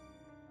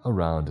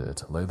 Around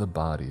it lay the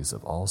bodies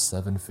of all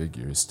 7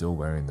 figures still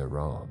wearing their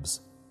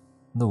robes.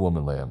 The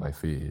woman lay at my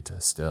feet,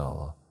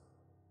 still.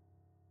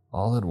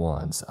 All at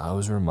once, I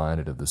was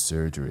reminded of the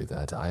surgery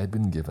that I had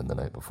been given the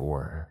night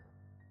before.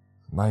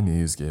 My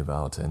knees gave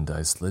out and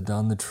I slid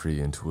down the tree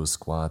into a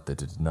squat that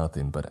did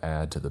nothing but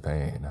add to the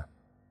pain.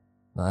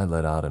 I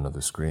let out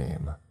another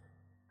scream.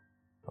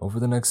 Over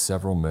the next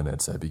several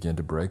minutes, I began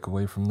to break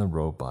away from the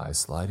rope by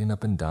sliding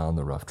up and down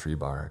the rough tree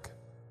bark.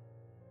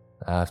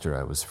 After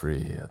I was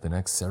free, the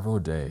next several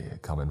days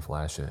come in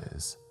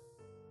flashes.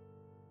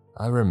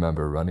 I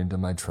remember running to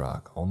my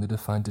truck only to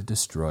find it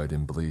destroyed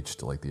and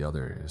bleached like the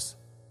others.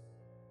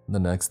 The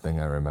next thing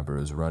I remember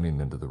is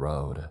running into the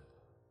road,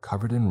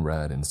 covered in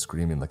red and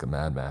screaming like a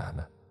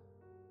madman.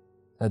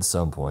 At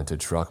some point, a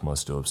truck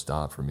must have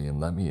stopped for me and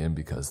let me in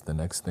because the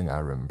next thing I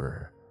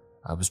remember,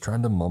 I was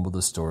trying to mumble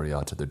the story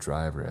out to the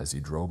driver as he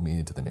drove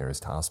me to the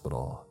nearest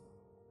hospital.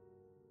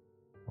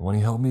 When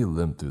he helped me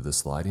limp through the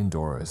sliding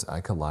doors,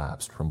 I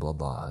collapsed from blood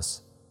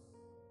loss.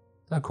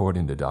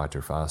 According to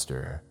Dr.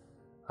 Foster,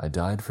 I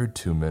died for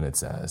 2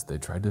 minutes as they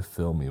tried to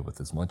fill me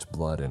with as much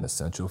blood and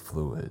essential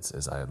fluids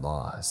as I had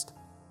lost.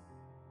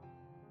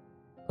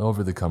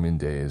 Over the coming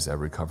days, I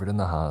recovered in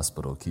the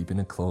hospital, keeping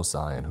a close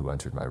eye on who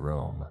entered my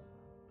room.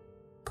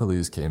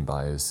 Police came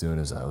by as soon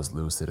as I was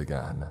lucid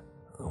again.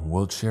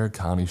 Wiltshire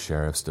County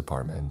Sheriff's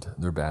Department,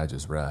 their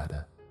badges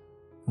red.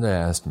 They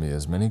asked me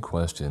as many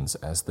questions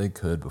as they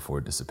could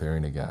before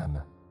disappearing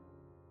again.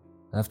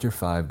 After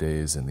 5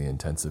 days in the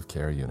intensive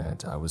care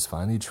unit, I was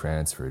finally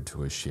transferred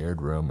to a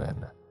shared room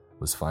and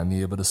was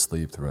finally able to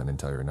sleep through an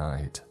entire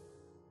night.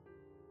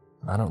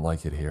 I don't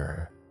like it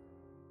here.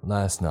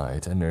 Last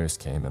night, a nurse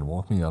came and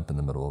woke me up in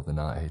the middle of the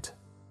night.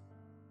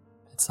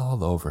 "It's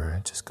all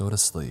over, just go to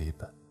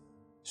sleep,"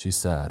 she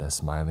said,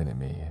 smiling at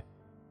me,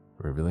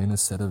 revealing a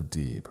set of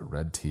deep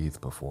red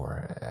teeth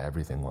before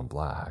everything went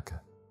black.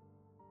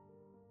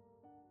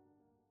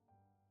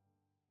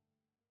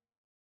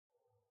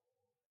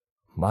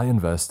 I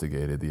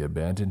investigated the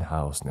abandoned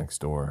house next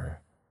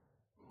door.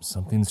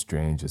 Something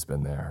strange has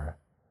been there.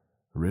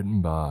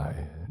 Written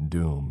by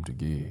Doomed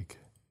Geek.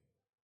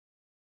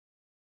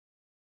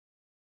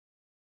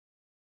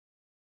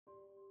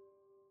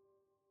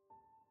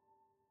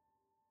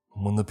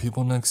 When the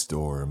people next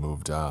door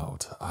moved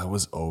out, I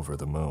was over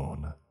the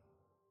moon.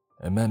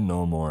 It meant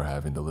no more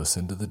having to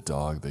listen to the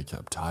dog they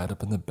kept tied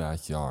up in the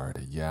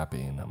backyard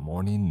yapping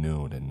morning,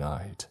 noon, and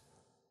night.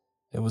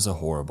 It was a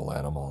horrible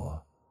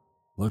animal.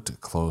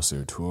 Looked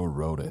closer to a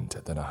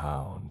rodent than a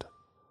hound.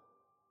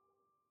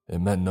 It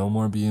meant no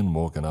more being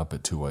woken up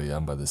at 2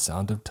 a.m. by the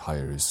sound of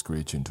tires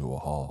screeching to a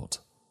halt.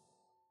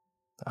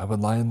 I would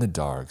lie in the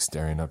dark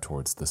staring up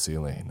towards the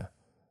ceiling,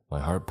 my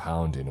heart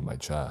pounding in my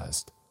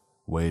chest,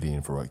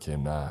 waiting for what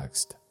came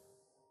next.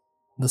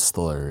 The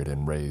slurred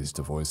and raised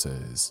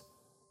voices,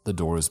 the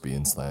doors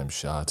being slammed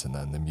shut, and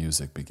then the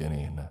music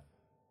beginning.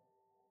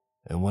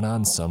 It went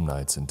on some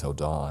nights until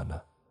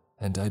dawn,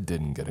 and I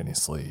didn't get any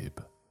sleep.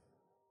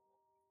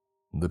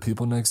 The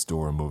people next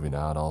door moving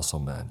out also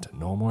meant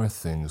no more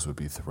things would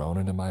be thrown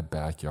into my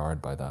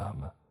backyard by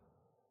them.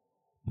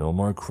 No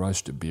more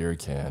crushed beer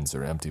cans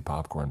or empty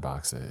popcorn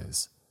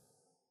boxes.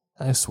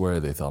 I swear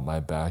they thought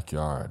my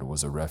backyard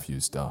was a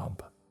refuse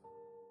dump.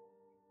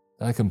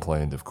 I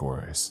complained, of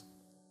course.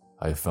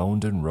 I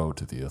phoned and wrote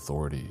to the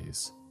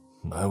authorities.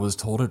 I was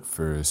told at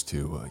first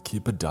to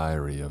keep a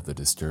diary of the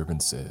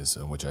disturbances,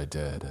 which I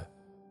did,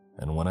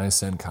 and when I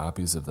sent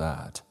copies of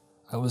that,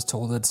 I was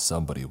told that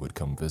somebody would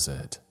come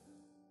visit.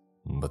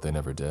 But they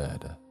never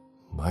did.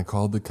 I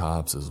called the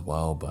cops as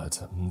well,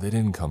 but they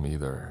didn't come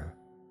either.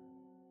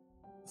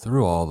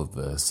 Through all of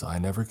this, I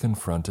never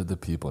confronted the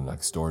people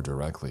next door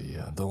directly,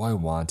 though I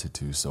wanted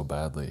to so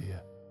badly.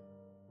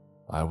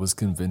 I was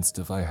convinced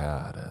if I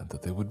had,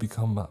 that they would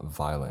become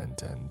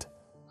violent, and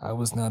I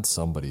was not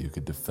somebody who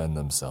could defend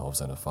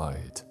themselves in a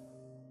fight.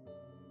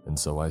 And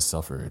so I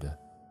suffered,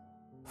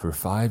 for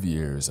 5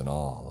 years in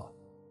all,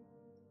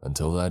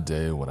 until that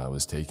day when I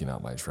was taking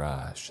out my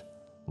trash,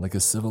 like a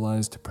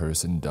civilized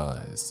person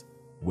does,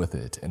 with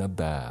it in a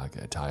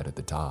bag tied at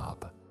the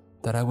top,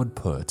 that I would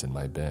put in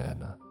my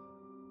bin.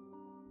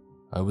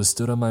 I was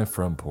stood on my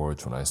front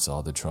porch when I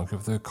saw the trunk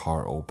of their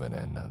car open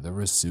and there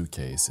were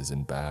suitcases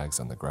and bags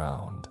on the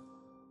ground.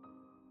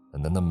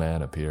 And then the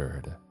man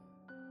appeared.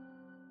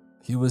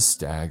 He was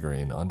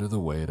staggering under the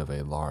weight of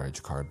a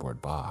large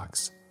cardboard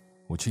box,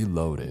 which he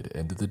loaded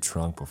into the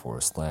trunk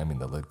before slamming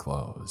the lid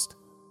closed.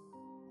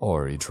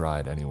 Or he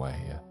tried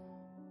anyway,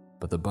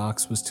 but the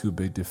box was too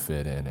big to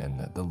fit in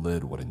and the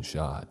lid wouldn't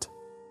shut.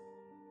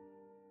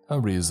 A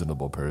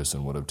reasonable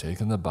person would have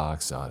taken the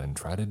box out and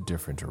tried a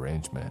different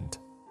arrangement.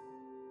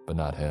 But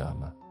not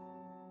him.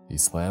 He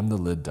slammed the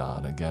lid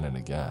down again and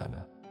again,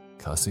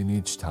 cussing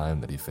each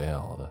time that he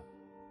failed.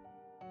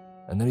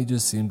 And then he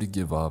just seemed to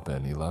give up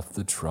and he left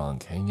the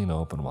trunk hanging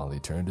open while he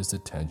turned his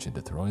attention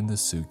to throwing the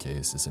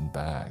suitcases and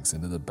bags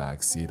into the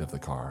back seat of the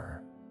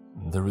car.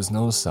 There was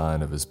no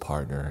sign of his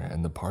partner,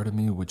 and the part of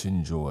me which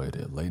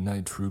enjoyed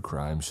late-night true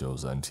crime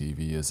shows on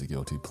TV as a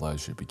guilty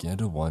pleasure began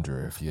to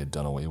wonder if he had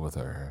done away with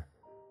her.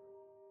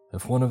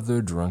 If one of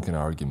their drunken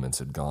arguments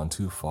had gone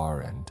too far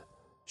and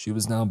she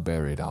was now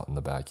buried out in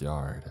the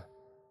backyard.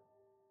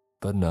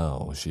 But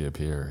no, she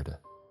appeared.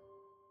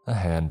 A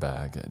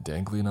handbag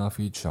dangling off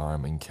each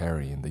arm and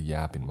carrying the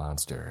yapping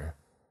monster.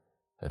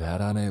 It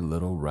had on a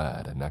little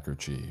red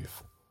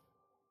neckerchief.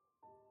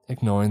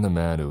 Ignoring the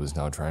man who was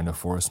now trying to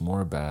force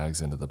more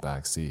bags into the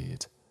back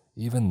seat,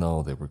 even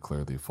though they were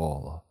clearly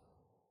full,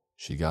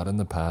 she got in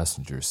the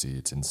passenger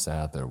seat and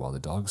sat there while the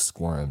dog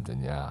squirmed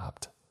and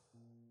yapped.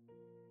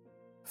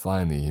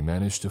 Finally, he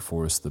managed to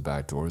force the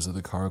back doors of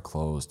the car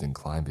closed and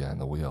climb behind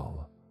the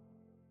wheel.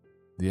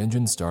 The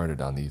engine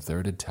started on the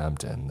third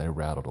attempt and they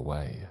rattled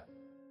away.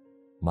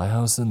 My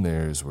house and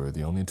theirs were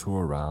the only two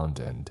around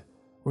and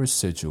were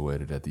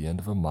situated at the end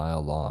of a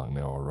mile-long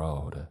narrow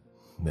road.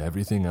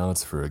 Everything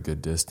else for a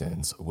good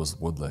distance was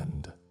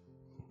woodland.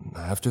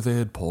 After they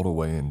had pulled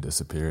away and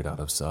disappeared out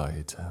of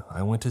sight,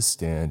 I went to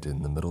stand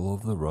in the middle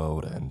of the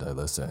road and I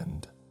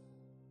listened.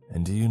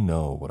 And do you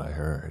know what I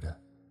heard?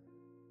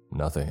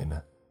 Nothing.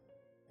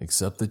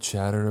 Except the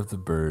chatter of the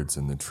birds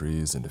in the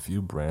trees and a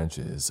few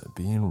branches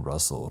being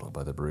rustled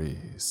by the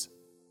breeze.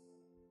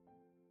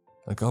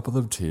 A couple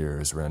of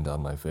tears ran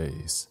down my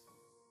face.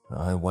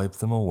 I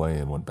wiped them away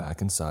and went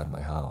back inside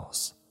my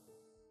house.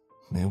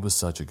 It was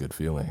such a good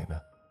feeling.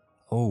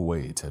 A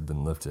weight had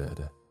been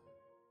lifted.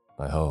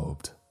 I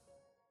hoped.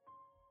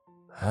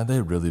 Had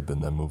they really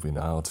been them moving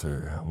out,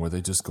 or were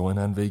they just going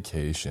on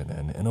vacation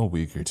and in a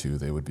week or two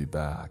they would be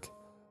back,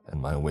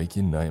 and my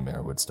waking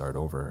nightmare would start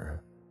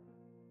over?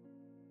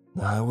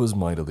 I was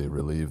mightily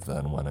relieved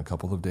then when a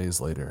couple of days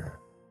later,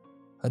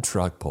 a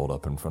truck pulled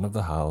up in front of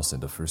the house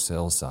and a for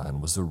sale sign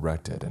was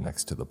erected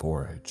next to the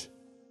porch.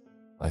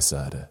 I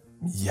said,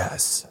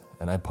 "Yes,"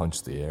 and I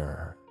punched the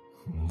air.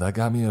 That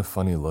got me a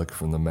funny look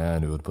from the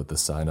man who had put the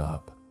sign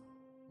up,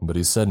 but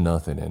he said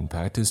nothing and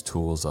packed his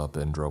tools up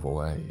and drove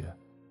away.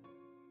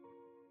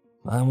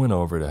 I went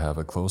over to have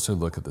a closer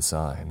look at the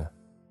sign.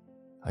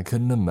 I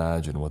couldn't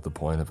imagine what the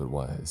point of it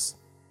was.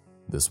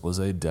 This was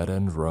a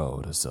dead-end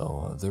road,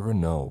 so there were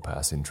no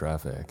passing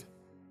traffic.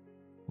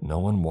 No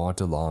one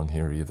walked along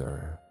here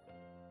either.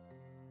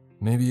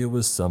 Maybe it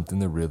was something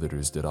the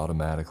realtors did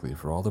automatically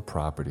for all the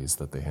properties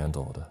that they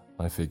handled,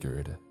 I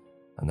figured,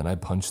 and then I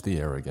punched the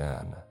air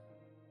again.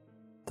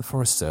 The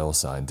for sale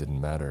sign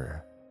didn't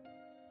matter.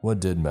 What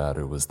did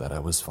matter was that I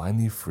was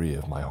finally free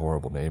of my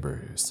horrible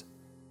neighbors,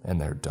 and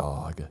their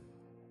dog,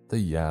 the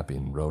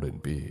yapping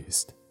rodent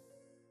beast.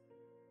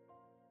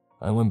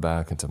 I went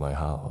back into my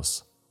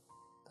house.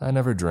 I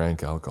never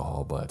drank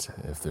alcohol, but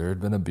if there had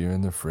been a beer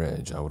in the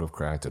fridge, I would have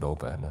cracked it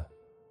open.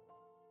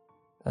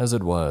 As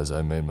it was,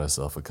 I made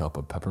myself a cup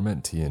of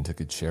peppermint tea and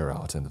took a chair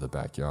out into the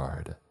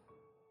backyard,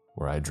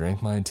 where I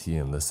drank my tea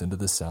and listened to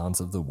the sounds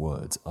of the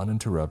woods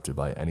uninterrupted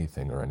by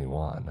anything or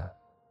anyone.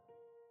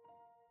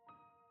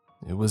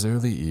 It was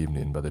early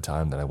evening by the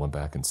time that I went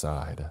back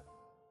inside.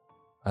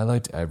 I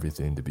liked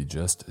everything to be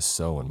just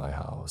so in my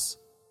house.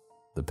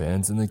 The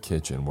pans in the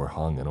kitchen were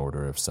hung in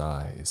order of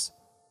size.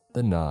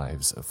 The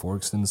knives,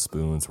 forks, and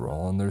spoons were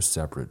all in their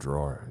separate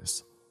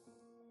drawers,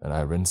 and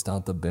I rinsed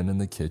out the bin in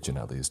the kitchen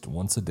at least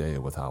once a day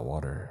with hot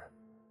water.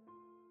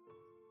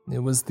 It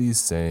was the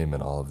same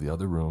in all of the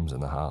other rooms in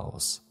the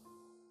house,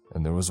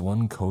 and there was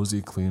one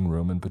cozy, clean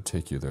room in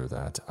particular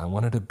that I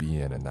wanted to be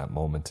in that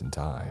moment in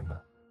time.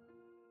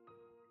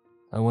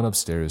 I went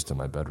upstairs to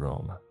my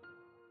bedroom.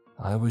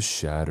 I was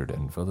shattered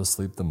and fell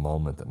asleep the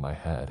moment that my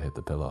head hit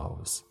the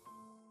pillows.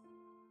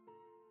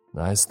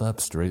 I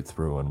slept straight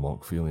through and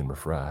woke feeling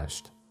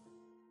refreshed.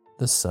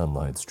 The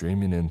sunlight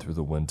streaming in through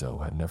the window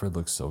had never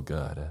looked so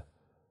good.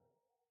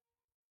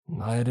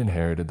 I had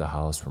inherited the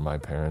house from my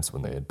parents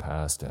when they had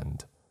passed,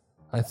 and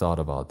I thought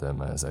about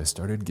them as I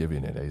started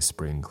giving it a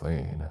spring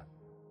clean.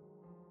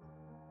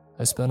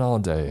 I spent all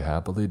day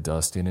happily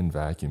dusting and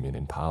vacuuming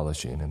and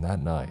polishing, and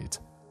that night,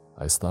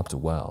 I slept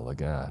well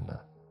again.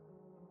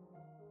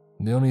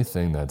 The only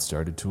thing that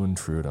started to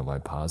intrude on my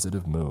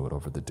positive mood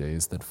over the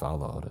days that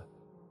followed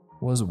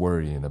was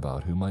worrying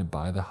about who might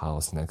buy the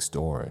house next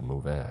door and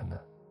move in.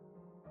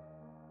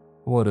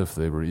 What if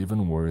they were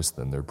even worse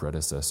than their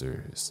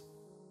predecessors?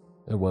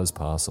 It was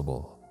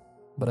possible,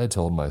 but I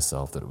told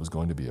myself that it was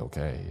going to be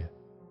okay.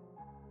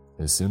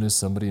 As soon as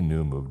somebody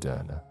new moved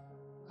in,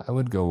 I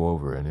would go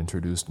over and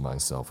introduce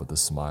myself with a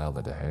smile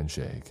and a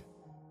handshake.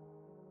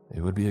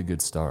 It would be a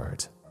good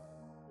start,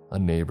 a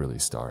neighborly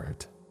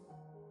start.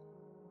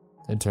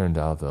 It turned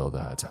out, though,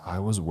 that I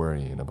was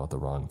worrying about the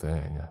wrong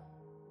thing.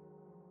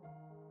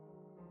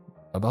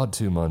 About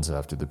 2 months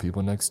after the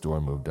people next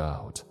door moved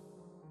out,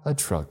 a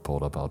truck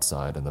pulled up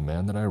outside and the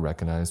man that I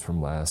recognized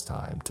from last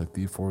time took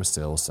the for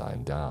sale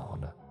sign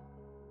down.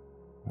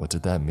 What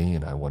did that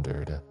mean, I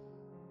wondered?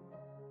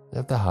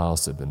 If the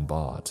house had been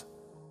bought,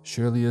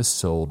 surely a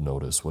sold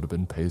notice would have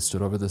been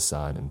pasted over the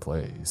sign in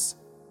place.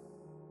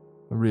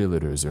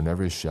 Realtors are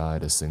never shy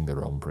to sing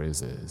their own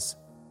praises,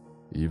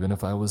 even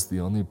if I was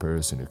the only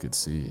person who could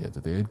see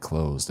that they had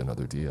closed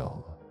another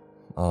deal.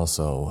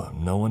 Also,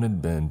 no one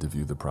had been to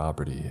view the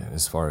property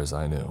as far as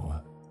I knew.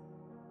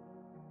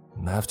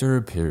 After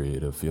a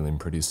period of feeling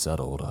pretty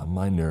settled,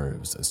 my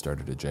nerves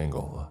started to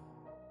jangle.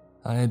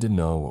 I had to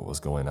know what was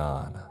going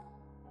on.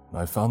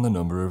 I found the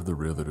number of the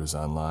realtors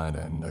online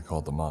and I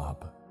called them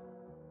up.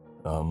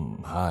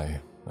 Hi,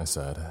 I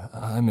said.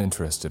 I'm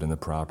interested in the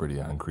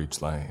property on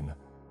Creech Lane.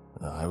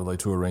 I would like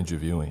to arrange a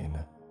viewing.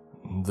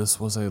 This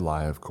was a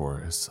lie, of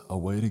course, a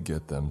way to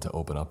get them to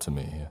open up to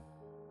me.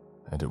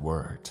 And it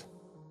worked.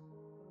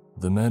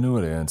 The man who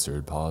had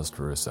answered paused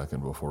for a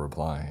second before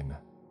replying.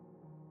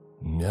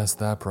 Yes,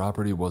 that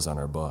property was on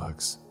our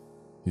books,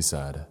 he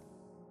said,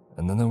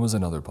 and then there was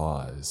another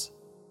pause.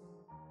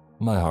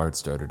 My heart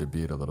started to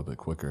beat a little bit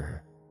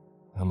quicker.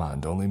 Come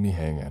on, don't leave me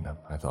hanging,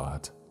 I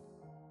thought.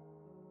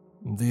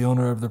 The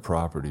owner of the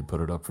property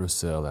put it up for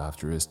sale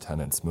after his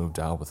tenants moved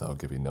out without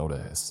giving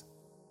notice,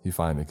 he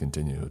finally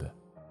continued.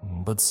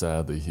 But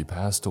sadly, he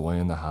passed away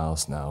and the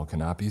house now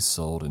cannot be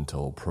sold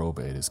until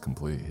probate is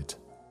complete.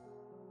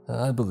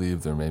 I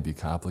believe there may be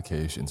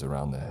complications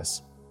around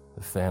this.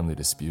 Family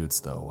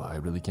disputes, though, I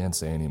really can't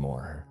say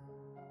anymore.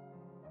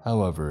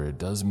 However, it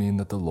does mean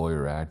that the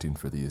lawyer acting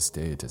for the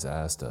estate has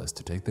asked us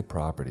to take the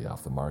property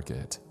off the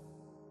market,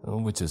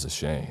 which is a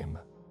shame,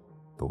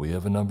 but we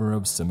have a number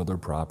of similar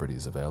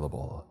properties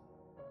available.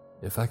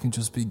 If I can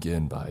just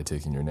begin by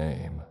taking your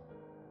name.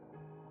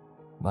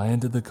 I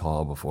ended the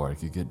call before I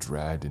could get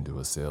dragged into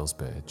a sales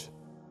pitch,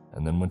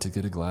 and then went to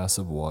get a glass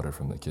of water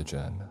from the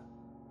kitchen.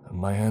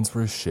 My hands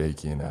were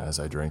shaking as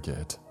I drank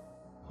it.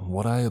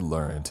 What I had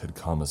learned had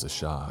come as a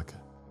shock.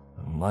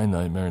 My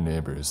nightmare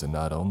neighbors had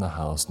not owned the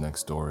house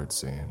next door, it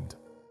seemed,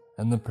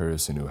 and the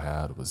person who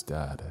had was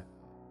dead,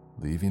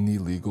 leaving the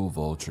legal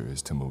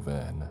vultures to move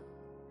in.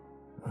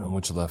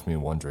 Which left me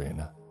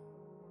wondering,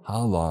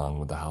 how long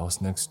would the house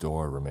next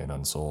door remain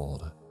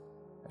unsold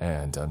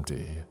and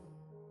empty?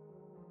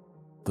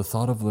 The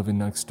thought of living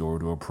next door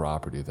to a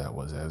property that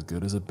was as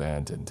good as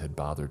abandoned had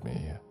bothered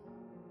me.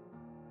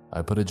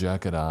 I put a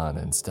jacket on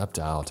and stepped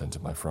out into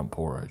my front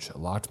porch,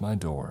 locked my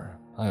door.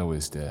 I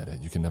always did,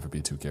 you can never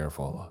be too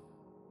careful.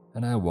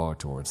 And I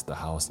walked towards the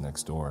house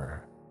next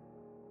door.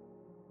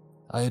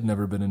 I had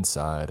never been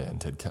inside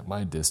and had kept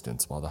my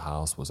distance while the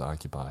house was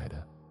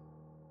occupied.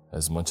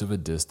 As much of a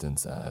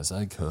distance as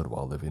I could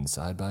while living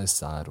side by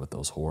side with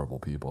those horrible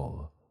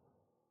people.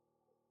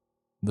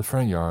 The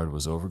front yard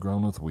was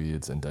overgrown with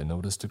weeds and I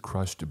noticed a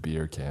crushed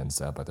beer can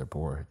sat by their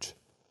porch.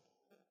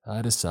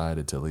 I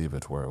decided to leave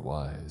it where it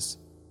was.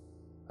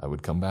 I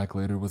would come back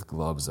later with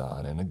gloves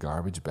on and a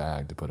garbage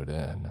bag to put it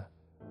in.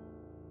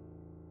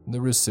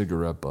 There were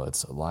cigarette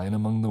butts lying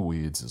among the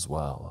weeds as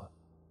well,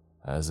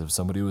 as if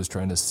somebody was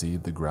trying to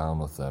seed the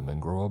ground with them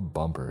and grow a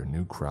bumper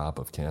new crop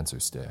of cancer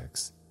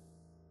sticks.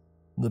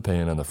 The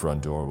pane on the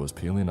front door was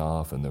peeling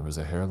off and there was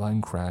a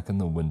hairline crack in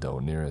the window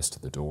nearest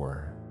to the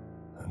door.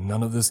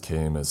 None of this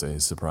came as a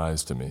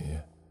surprise to me.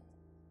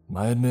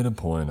 I had made a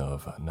point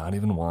of not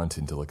even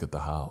wanting to look at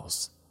the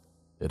house.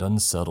 It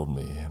unsettled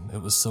me,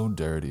 it was so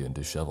dirty and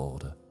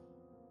disheveled.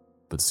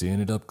 But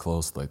seeing it up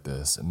close like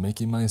this and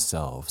making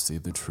myself see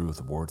the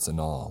truth warts and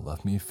all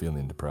left me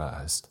feeling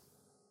depressed.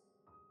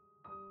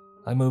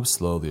 I moved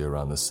slowly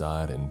around the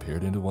side and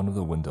peered into one of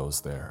the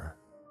windows there.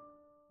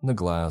 The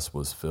glass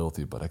was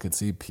filthy, but I could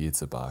see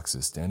pizza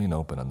boxes standing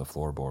open on the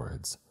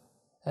floorboards,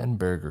 and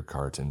burger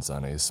cartons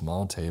on a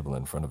small table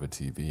in front of a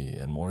TV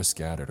and more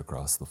scattered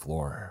across the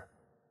floor.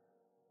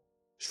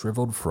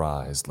 Shriveled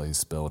fries lay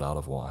spilled out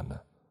of one.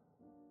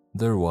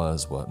 There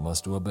was what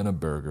must have been a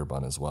burger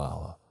bun as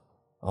well,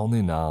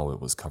 only now it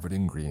was covered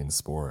in green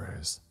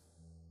spores.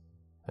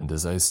 And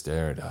as I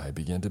stared, I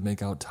began to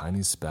make out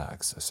tiny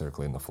specks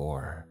circling the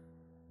floor.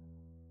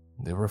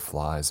 They were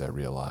flies, I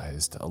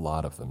realized, a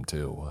lot of them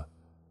too.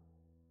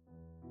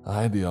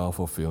 I had the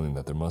awful feeling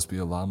that there must be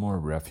a lot more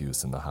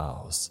refuse in the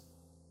house,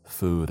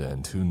 food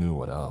and who knew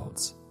what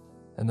else,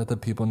 and that the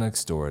people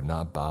next door had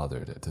not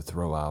bothered to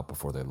throw out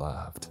before they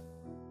left.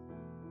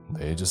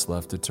 They just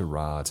left it to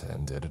rot,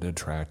 and it had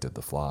attracted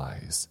the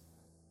flies.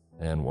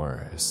 And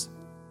worse.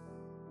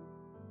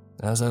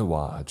 As I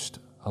watched,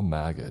 a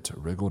maggot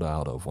wriggled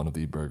out of one of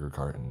the burger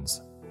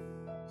cartons.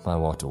 I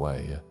walked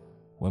away,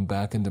 went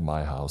back into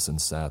my house,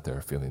 and sat there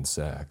feeling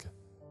sick.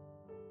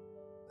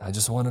 I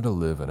just wanted to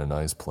live in a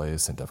nice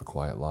place and have a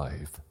quiet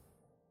life,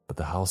 but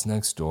the house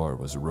next door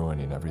was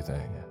ruining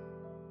everything.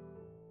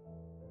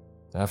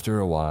 After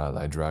a while,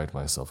 I dragged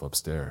myself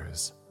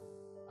upstairs.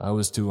 I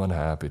was too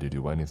unhappy to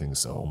do anything,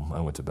 so I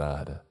went to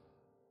bed.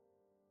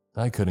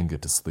 I couldn't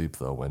get to sleep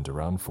though, and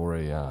around 4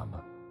 a.m.,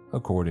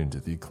 according to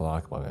the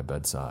clock by my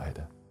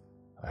bedside,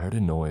 I heard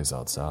a noise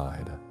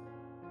outside.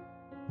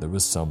 There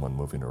was someone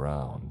moving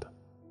around.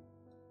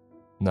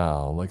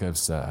 Now, like I've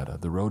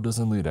said, the road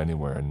doesn't lead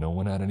anywhere and no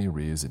one had any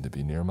reason to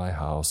be near my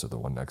house or the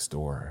one next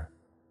door,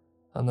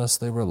 unless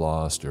they were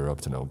lost or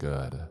up to no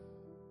good.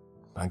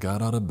 I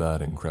got out of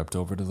bed and crept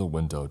over to the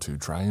window to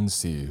try and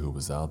see who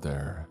was out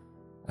there,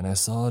 and I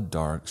saw a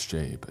dark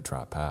shape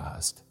trot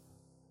past.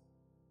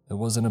 It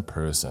wasn't a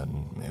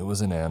person, it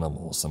was an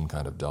animal, some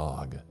kind of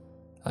dog,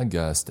 I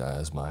guessed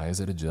as my eyes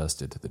had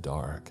adjusted to the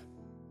dark.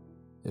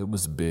 It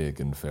was big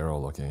and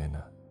feral looking.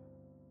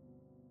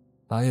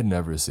 I had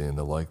never seen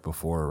the like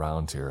before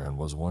around here and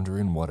was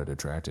wondering what had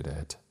attracted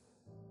it.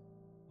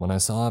 When I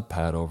saw it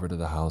pad over to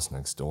the house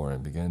next door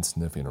and began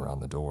sniffing around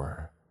the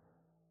door.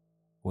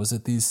 Was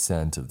it the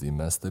scent of the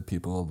mess that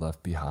people had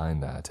left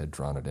behind that had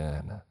drawn it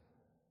in?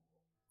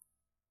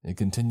 It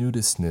continued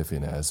its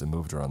sniffing as it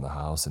moved around the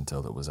house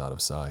until it was out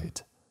of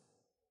sight.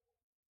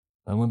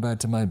 I went back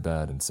to my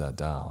bed and sat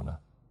down.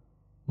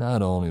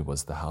 Not only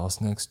was the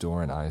house next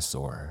door an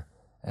eyesore,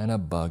 and a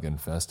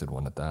bug-infested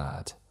one at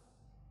that,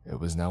 it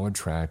was now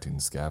attracting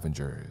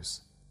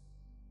scavengers.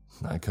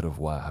 I could have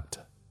wept.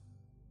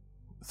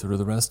 Through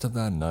the rest of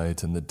that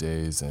night and the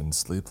days and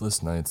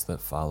sleepless nights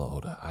that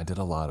followed, I did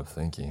a lot of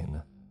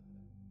thinking.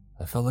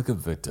 I felt like a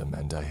victim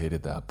and I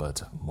hated that,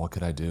 but what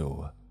could I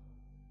do?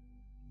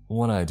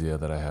 One idea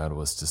that I had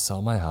was to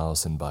sell my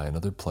house and buy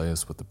another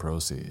place with the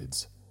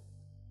proceeds.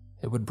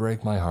 It would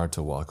break my heart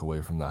to walk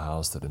away from the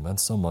house that had meant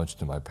so much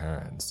to my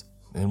parents,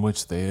 in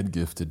which they had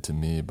gifted to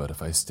me, but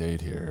if I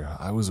stayed here,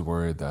 I was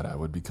worried that I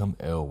would become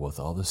ill with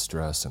all the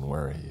stress and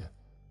worry.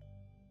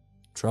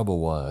 Trouble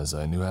was,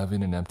 I knew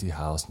having an empty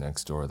house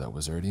next door that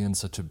was already in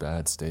such a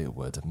bad state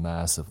would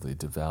massively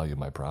devalue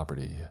my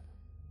property.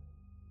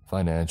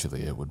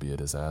 Financially, it would be a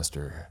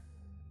disaster.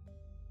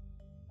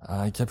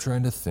 I kept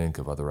trying to think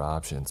of other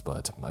options,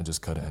 but I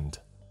just couldn't.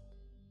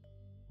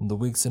 The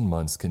weeks and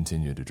months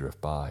continued to drift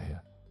by.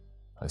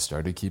 I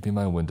started keeping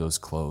my windows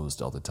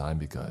closed all the time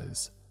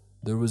because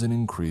there was an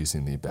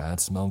increasingly bad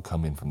smell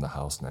coming from the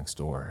house next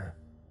door.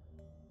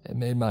 It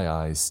made my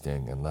eyes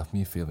sting and left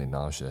me feeling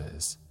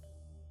nauseous.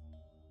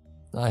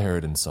 I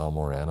heard and saw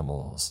more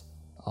animals,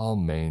 all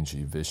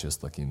mangy,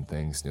 vicious-looking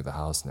things near the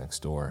house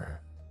next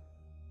door.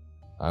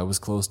 I was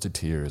close to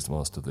tears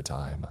most of the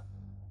time.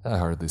 I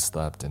hardly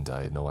slept and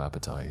I had no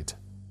appetite.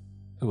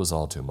 It was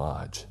all too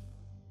much.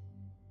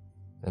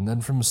 And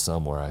then from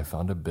somewhere I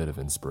found a bit of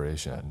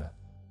inspiration.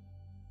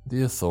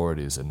 The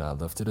authorities had not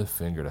lifted a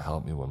finger to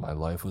help me when my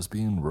life was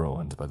being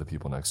ruined by the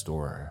people next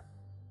door.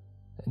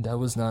 And I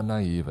was not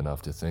naive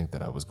enough to think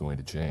that I was going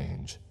to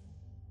change,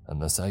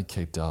 unless I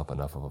kicked up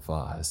enough of a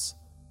fuss.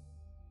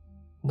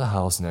 The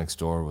house next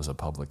door was a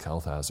public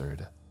health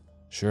hazard.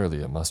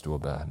 Surely it must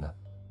have been.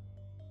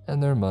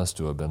 And there must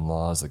have been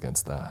laws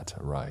against that,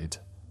 right?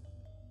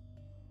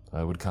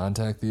 I would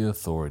contact the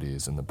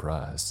authorities and the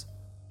press,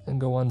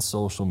 and go on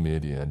social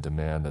media and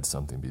demand that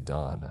something be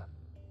done.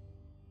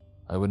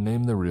 I would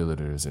name the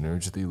realtors and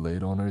urge the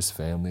late owner's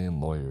family and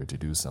lawyer to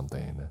do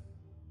something.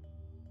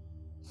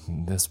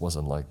 This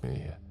wasn't like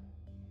me.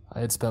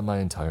 I had spent my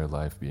entire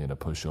life being a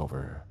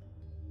pushover.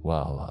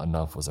 Well,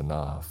 enough was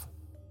enough.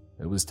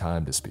 It was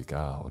time to speak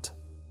out.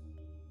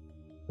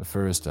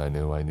 First, I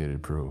knew I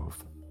needed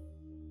proof.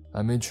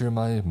 I made sure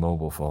my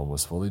mobile phone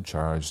was fully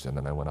charged and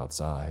then I went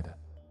outside.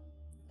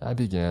 I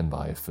began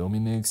by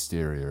filming the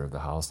exterior of the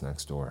house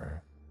next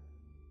door.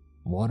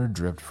 Water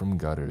dripped from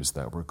gutters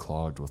that were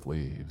clogged with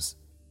leaves.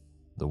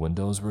 The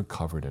windows were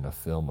covered in a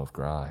film of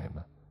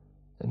grime,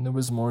 and there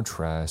was more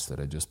trash that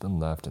had just been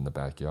left in the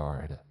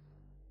backyard.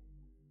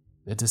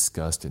 It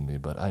disgusted me,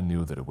 but I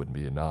knew that it wouldn't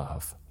be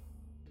enough.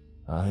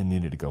 I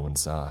needed to go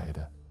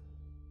inside.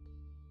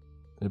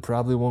 It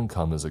probably won't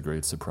come as a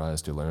great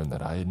surprise to learn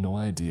that I had no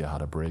idea how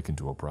to break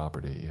into a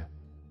property.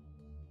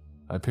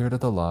 I peered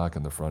at the lock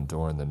on the front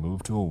door and then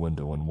moved to a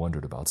window and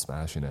wondered about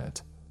smashing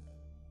it,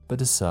 but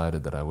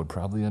decided that I would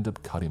probably end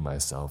up cutting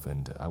myself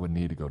and I would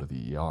need to go to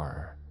the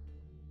ER.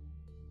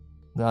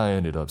 I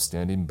ended up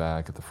standing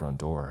back at the front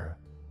door,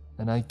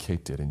 and I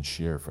kicked it in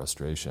sheer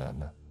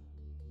frustration.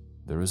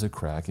 There was a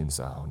cracking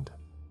sound.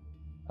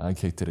 I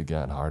kicked it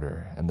again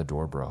harder, and the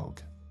door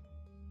broke.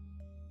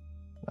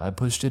 I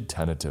pushed it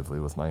tentatively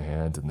with my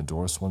hand and the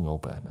door swung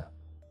open.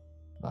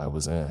 I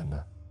was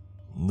in.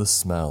 The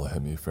smell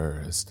hit me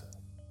first,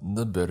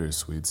 the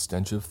bittersweet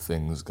stench of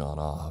things gone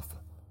off.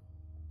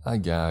 I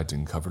gagged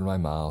and covered my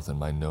mouth and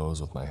my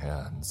nose with my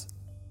hands.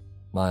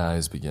 My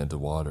eyes began to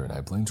water and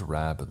I blinked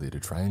rapidly to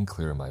try and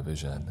clear my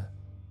vision.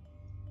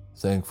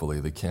 Thankfully,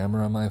 the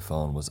camera on my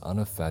phone was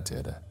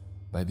unaffected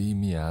by the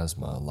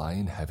miasma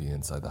lying heavy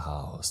inside the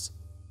house.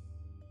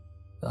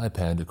 I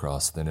panned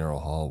across the narrow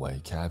hallway,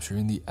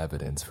 capturing the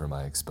evidence for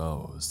my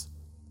expose.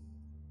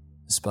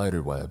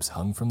 Spider webs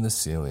hung from the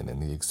ceiling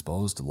and the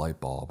exposed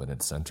light bulb in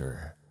its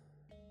center.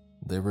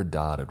 They were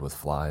dotted with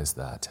flies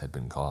that had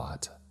been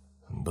caught,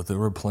 but there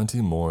were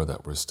plenty more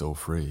that were still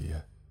free.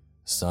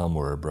 Some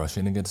were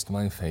brushing against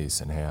my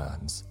face and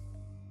hands.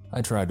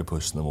 I tried to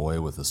push them away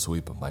with a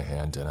sweep of my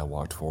hand and I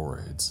walked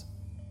forwards.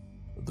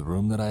 The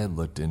room that I had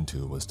looked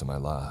into was to my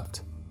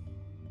left.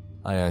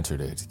 I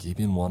entered it,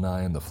 keeping one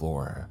eye on the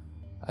floor.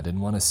 I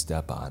didn't want to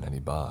step on any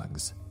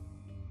bugs.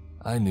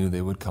 I knew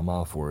they would come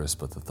off worse,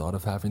 but the thought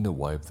of having to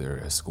wipe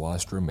their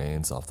squashed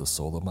remains off the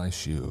sole of my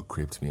shoe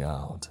creeped me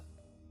out.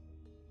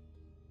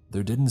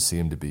 There didn't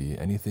seem to be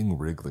anything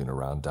wriggling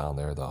around down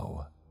there,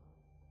 though.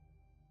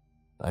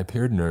 I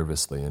peered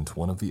nervously into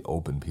one of the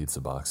open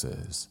pizza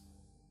boxes.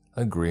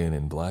 A green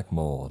and black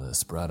mold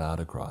spread out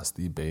across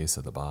the base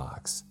of the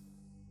box.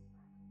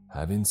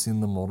 Having seen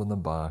the mold in the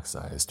box,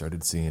 I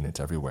started seeing it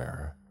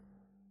everywhere.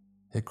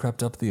 It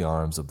crept up the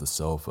arms of the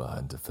sofa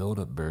and filled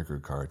up burger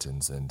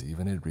cartons, and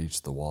even it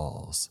reached the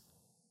walls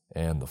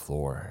and the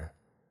floor.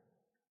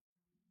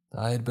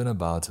 I had been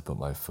about to put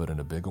my foot in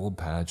a big old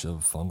patch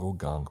of fungal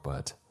gunk,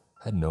 but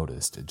had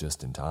noticed it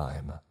just in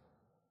time.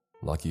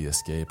 Lucky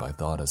escape, I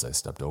thought as I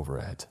stepped over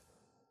it,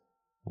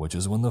 which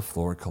is when the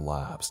floor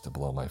collapsed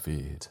below my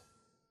feet.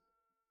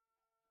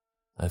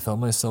 I felt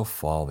myself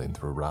falling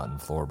through rotten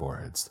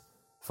floorboards,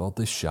 felt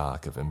the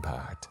shock of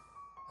impact,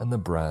 and the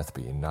breath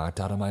being knocked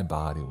out of my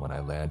body when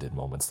I landed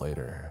moments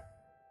later.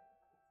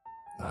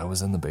 I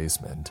was in the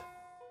basement.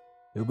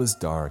 It was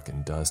dark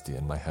and dusty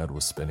and my head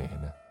was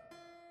spinning.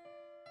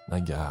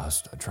 I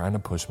gasped, trying to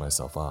push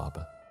myself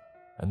up,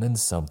 and then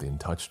something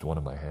touched one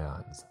of my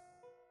hands.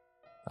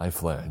 I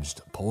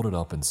flinched, pulled it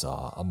up and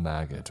saw a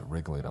maggot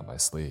wriggling on my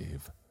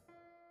sleeve.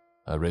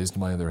 I raised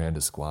my other hand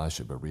to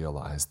squash it but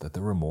realized that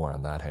there were more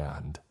on that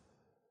hand,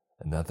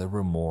 and that there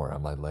were more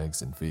on my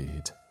legs and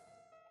feet,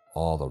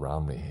 all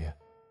around me.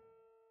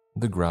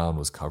 The ground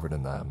was covered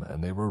in them,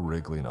 and they were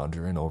wriggling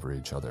under and over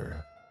each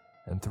other,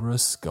 and through a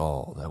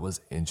skull that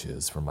was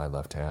inches from my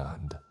left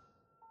hand.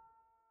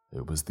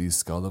 It was the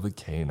skull of a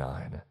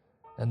canine,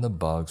 and the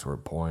bugs were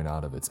pouring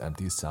out of its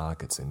empty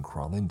sockets and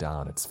crawling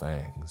down its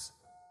fangs.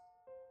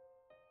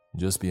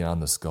 Just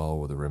beyond the skull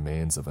were the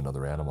remains of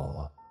another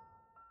animal.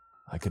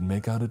 I could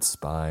make out its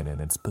spine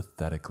and its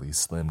pathetically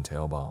slim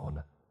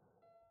tailbone.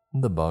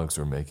 The bugs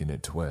were making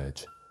it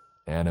twitch,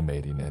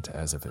 animating it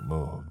as if it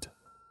moved.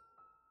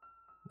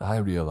 I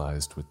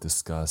realized with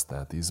disgust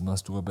that these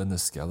must have been the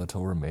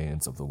skeletal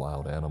remains of the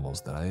wild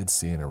animals that I had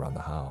seen around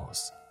the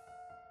house.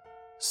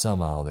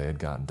 Somehow they had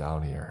gotten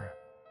down here,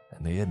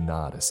 and they had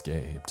not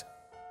escaped.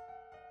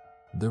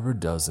 There were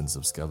dozens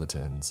of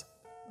skeletons.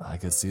 I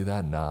could see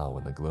that now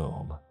in the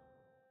gloom.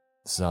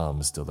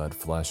 Some still had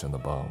flesh on the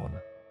bone.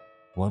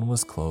 One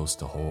was close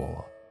to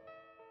whole.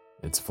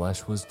 Its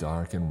flesh was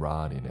dark and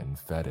rotting and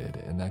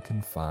fetid in that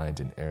confined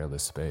and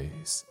airless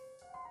space.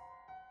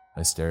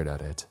 I stared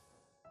at it,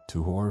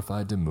 too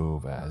horrified to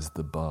move as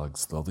the bugs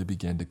slowly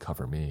began to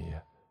cover me.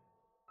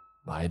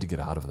 I had to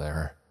get out of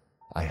there.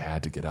 I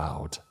had to get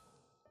out.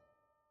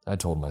 I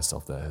told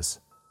myself this,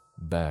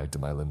 begged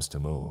my limbs to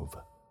move,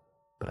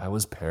 but I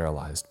was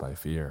paralyzed by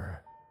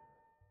fear.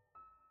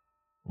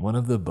 One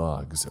of the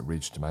bugs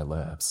reached my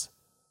lips.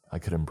 I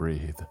couldn't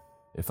breathe.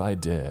 If I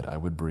did, I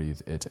would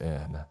breathe it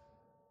in.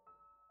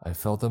 I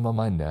felt them on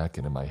my neck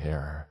and in my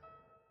hair.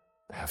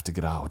 Have to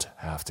get out,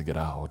 have to get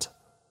out.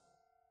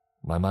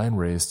 My mind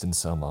raced and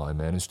somehow I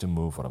managed to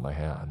move one of my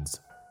hands.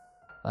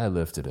 I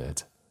lifted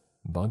it.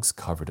 Bugs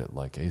covered it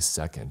like a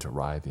second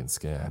writhing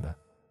skin.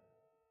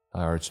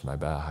 I arched my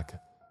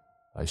back.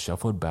 I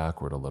shuffled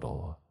backward a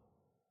little,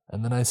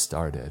 and then I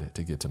started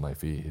to get to my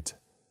feet.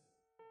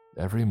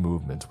 Every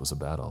movement was a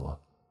battle.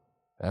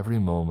 Every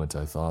moment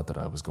I thought that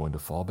I was going to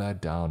fall back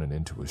down and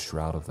into a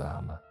shroud of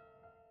them.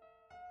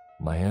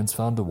 My hands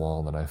found a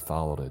wall and I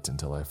followed it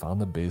until I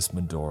found the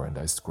basement door and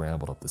I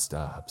scrambled up the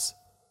steps.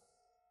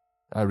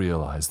 I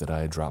realized that I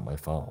had dropped my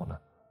phone,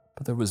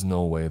 but there was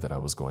no way that I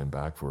was going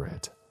back for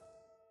it.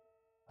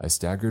 I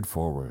staggered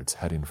forwards,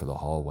 heading for the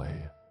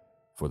hallway,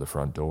 for the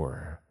front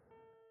door.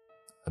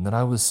 And then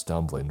I was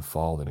stumbling,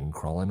 falling, and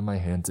crawling on my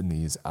hands and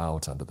knees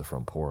out onto the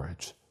front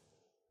porch.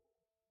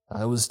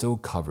 I was still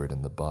covered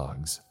in the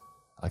bugs.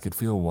 I could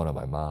feel one in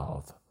my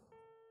mouth.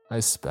 I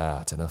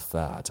spat and a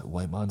fat,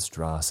 white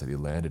monstrosity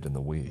landed in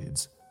the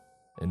weeds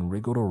and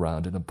wriggled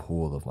around in a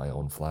pool of my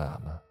own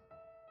phlegm.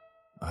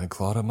 I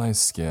clawed at my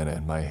skin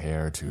and my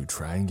hair to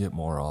try and get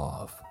more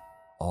off,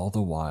 all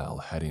the while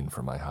heading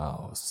for my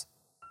house.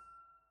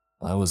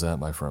 I was at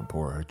my front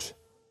porch.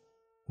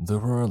 There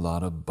were a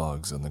lot of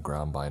bugs on the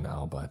ground by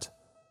now, but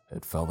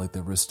it felt like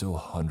there were still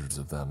hundreds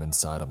of them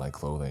inside of my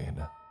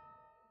clothing.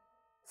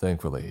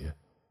 Thankfully,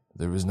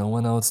 there was no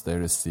one else there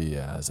to see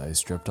as I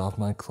stripped off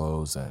my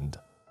clothes and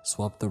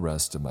swept the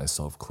rest of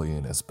myself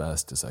clean as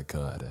best as I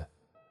could.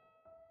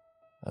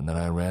 And then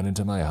I ran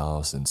into my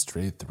house and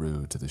straight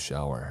through to the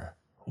shower,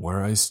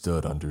 where I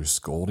stood under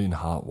scalding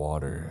hot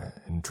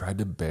water and tried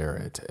to bear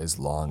it as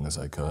long as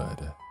I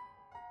could.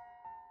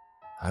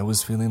 I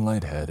was feeling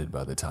lightheaded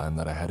by the time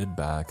that I headed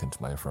back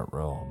into my front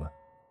room.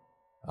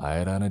 I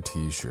had on a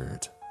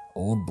t-shirt,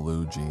 old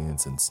blue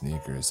jeans, and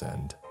sneakers,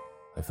 and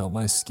I felt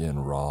my skin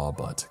raw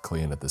but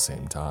clean at the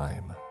same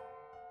time.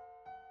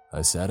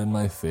 I sat in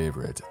my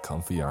favorite,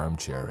 comfy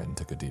armchair and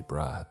took a deep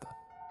breath.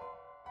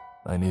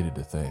 I needed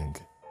to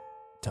think,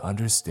 to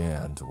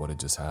understand what had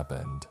just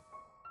happened,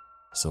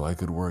 so I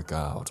could work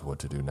out what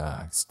to do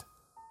next.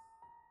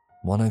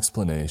 One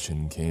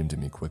explanation came to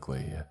me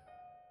quickly.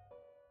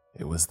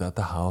 It was that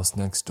the house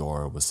next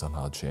door was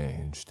somehow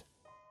changed.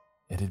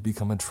 It had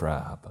become a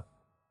trap,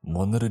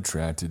 one that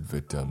attracted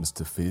victims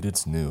to feed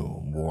its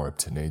new,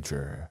 warped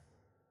nature.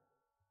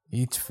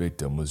 Each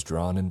victim was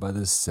drawn in by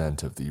the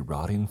scent of the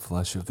rotting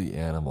flesh of the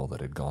animal that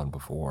had gone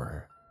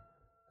before,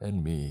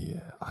 and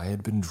me, I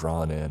had been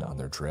drawn in on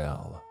their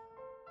trail.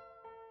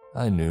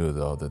 I knew,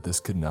 though, that this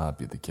could not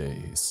be the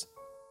case,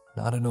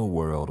 not in a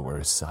world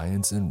where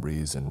science and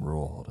reason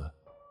ruled.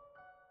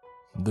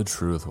 The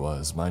truth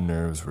was, my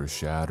nerves were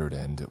shattered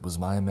and it was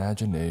my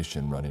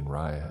imagination running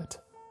riot.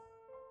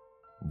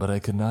 But I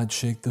could not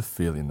shake the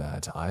feeling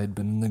that I had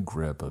been in the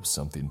grip of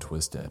something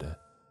twisted,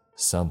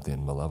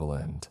 something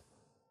malevolent,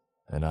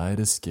 and I had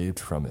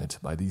escaped from it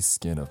by the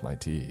skin of my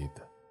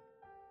teeth.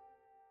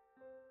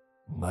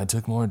 I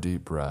took more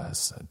deep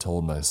breaths and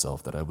told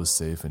myself that I was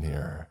safe in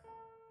here,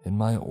 in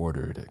my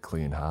ordered,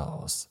 clean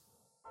house.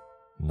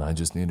 I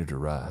just needed to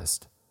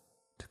rest,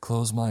 to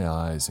close my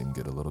eyes and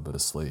get a little bit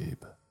of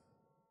sleep.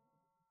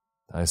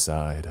 I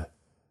sighed,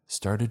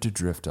 started to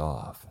drift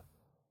off,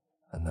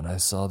 and then I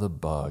saw the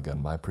bug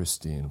on my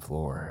pristine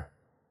floor.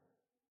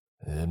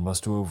 It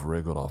must have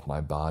wriggled off my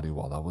body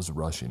while I was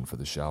rushing for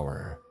the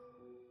shower.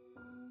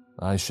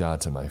 I shot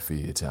to my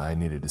feet. I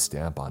needed to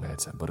stamp on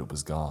it, but it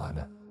was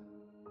gone.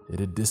 It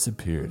had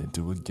disappeared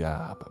into a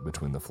gap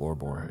between the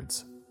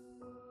floorboards.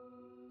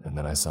 And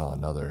then I saw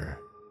another,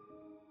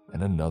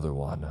 and another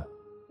one.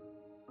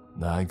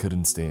 I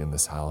couldn't stay in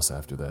this house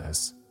after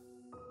this.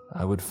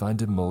 I would find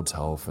a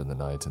motel for the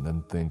night and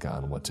then think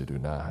on what to do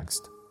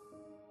next,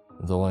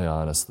 though I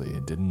honestly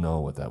didn't know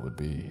what that would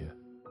be.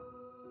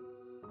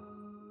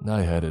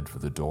 I headed for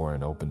the door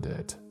and opened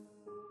it.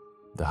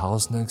 The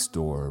house next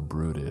door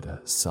brooded,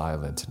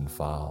 silent and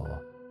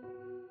foul.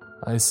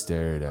 I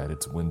stared at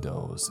its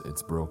windows,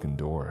 its broken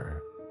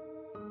door.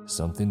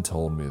 Something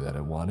told me that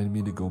it wanted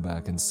me to go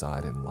back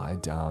inside and lie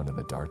down in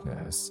the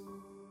darkness.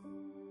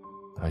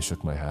 I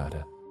shook my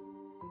head.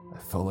 I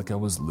felt like I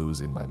was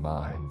losing my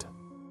mind.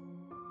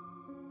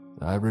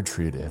 I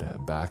retreated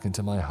back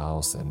into my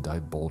house and I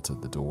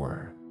bolted the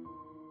door.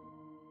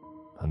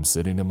 I'm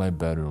sitting in my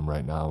bedroom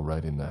right now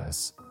writing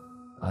this.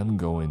 I'm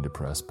going to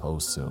press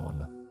post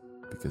soon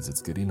because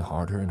it's getting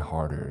harder and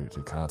harder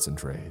to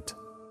concentrate.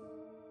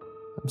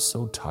 I'm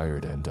so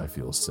tired and I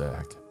feel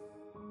sick,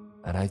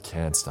 and I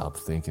can't stop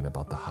thinking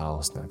about the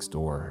house next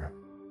door.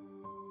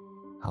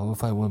 How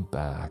if I went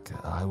back,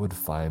 I would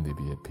finally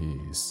be at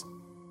peace.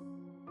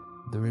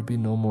 There would be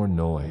no more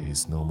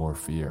noise, no more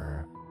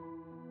fear.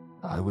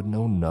 I would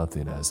know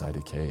nothing as I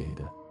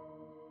decayed,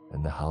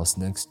 and the house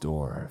next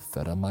door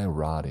fed on my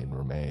rotting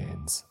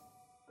remains.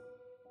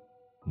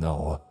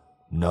 No,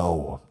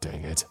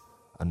 dang it.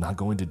 I'm not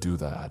going to do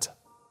that.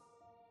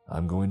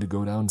 I'm going to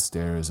go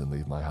downstairs and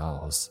leave my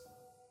house.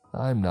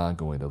 I'm not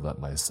going to let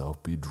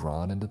myself be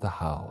drawn into the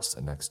house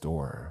next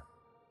door.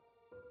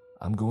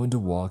 I'm going to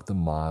walk the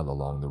mile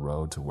along the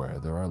road to where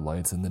there are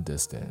lights in the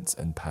distance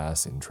and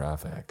passing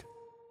traffic.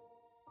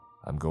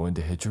 I'm going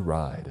to hitch a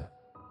ride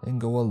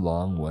and go a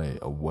long way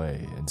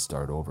away and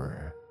start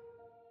over.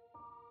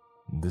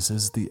 This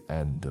is the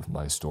end of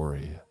my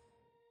story,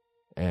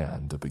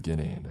 and a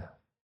beginning.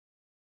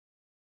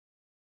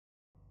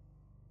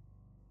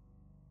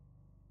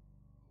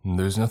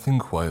 There's nothing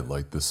quite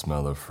like the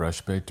smell of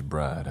fresh-baked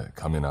bread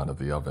coming out of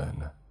the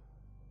oven.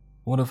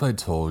 What if I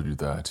told you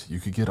that you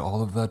could get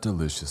all of that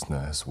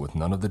deliciousness with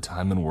none of the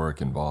time and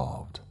work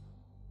involved?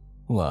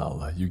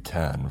 Well, you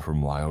can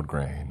from Wild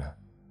Grain.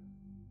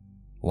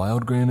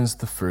 Wild Grain is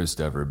the first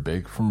ever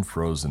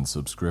bake-from-frozen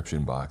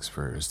subscription box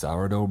for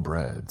sourdough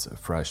breads,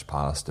 fresh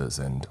pastas,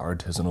 and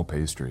artisanal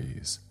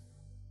pastries.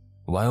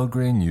 Wild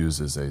Grain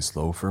uses a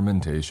slow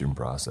fermentation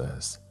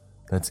process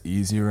that's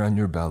easier on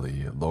your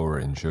belly, lower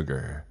in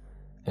sugar,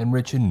 and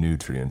rich in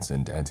nutrients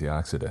and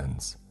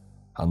antioxidants,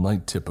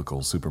 unlike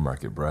typical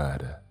supermarket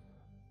bread.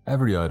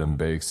 Every item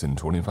bakes in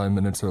 25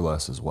 minutes or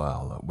less as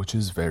well, which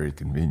is very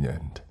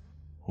convenient.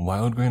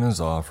 Wild Grain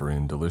is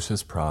offering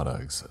delicious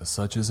products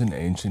such as an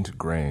ancient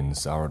grain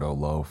sourdough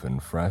loaf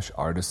and fresh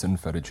artisan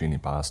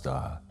fettuccine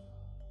pasta.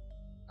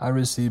 I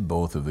received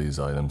both of these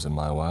items in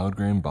my wild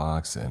grain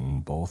box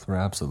and both were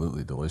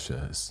absolutely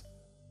delicious.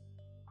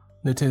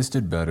 They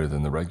tasted better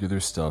than the regular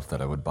stuff that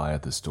I would buy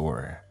at the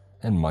store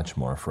and much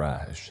more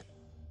fresh.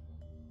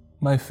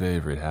 My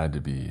favorite had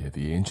to be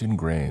the Ancient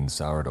Grain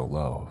sourdough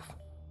loaf.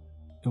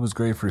 It was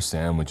great for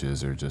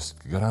sandwiches or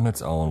just good on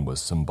its own with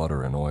some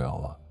butter and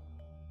oil.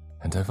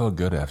 And I felt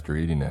good after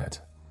eating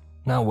it,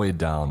 not weighed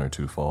down or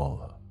too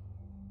full.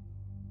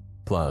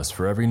 Plus,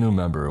 for every new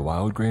member,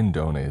 Wild Grain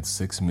donates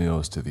 6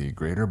 meals to the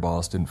Greater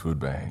Boston Food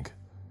Bank,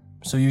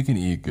 so you can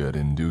eat good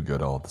and do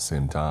good all at the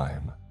same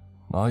time.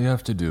 All you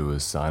have to do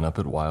is sign up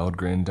at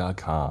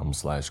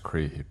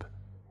wildgrain.com/creep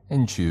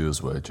and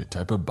choose which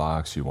type of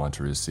box you want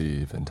to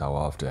receive and how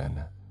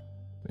often.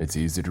 It's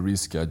easy to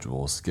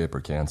reschedule, skip,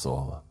 or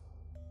cancel.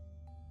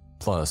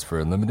 Plus, for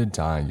a limited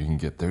time, you can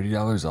get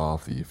 $30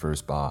 off the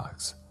first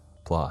box,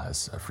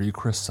 plus free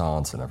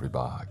croissants in every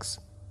box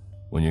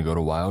when you go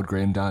to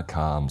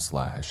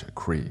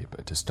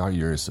wildgrain.com/creep to start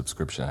your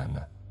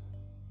subscription.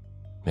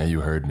 Yeah,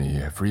 you heard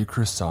me, free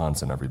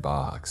croissants in every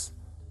box,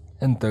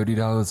 and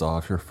 $30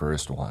 off your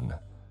first one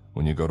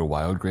when you go to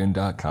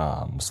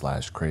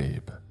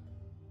wildgrain.com/creep.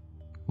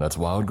 That's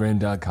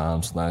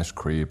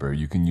wildgrain.com/creep, or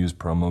you can use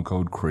promo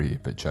code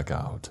CREEP at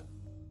checkout.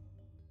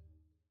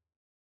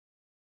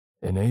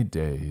 In 8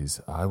 days,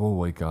 I will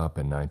wake up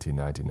in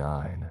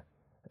 1999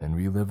 and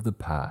relive the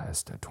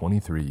past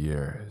 23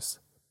 years.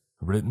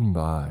 Written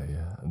by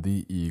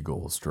The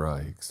Eagle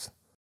Strikes.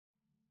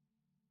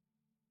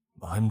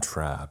 I'm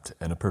trapped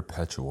in a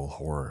perpetual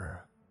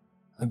horror,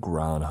 a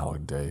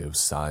Groundhog Day of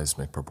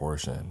seismic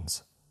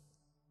proportions.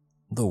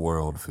 The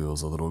world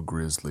feels a little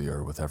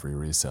grislier with every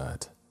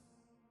reset.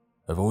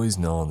 I've always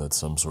known that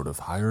some sort of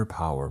higher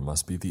power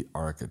must be the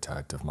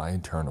architect of my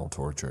eternal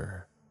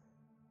torture.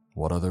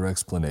 What other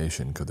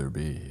explanation could there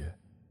be?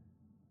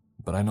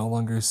 But I no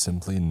longer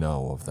simply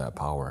know of that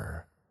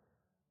power.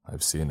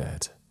 I've seen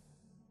it.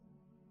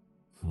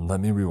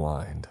 Let me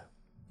rewind.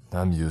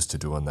 I'm used to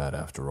doing that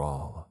after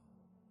all.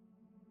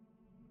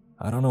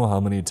 I don't know how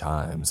many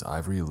times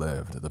I've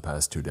relived the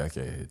past 2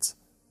 decades.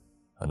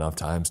 Enough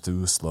times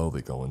to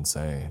slowly go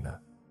insane.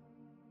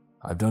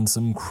 I've done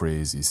some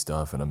crazy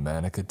stuff in a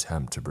manic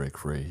attempt to break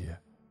free.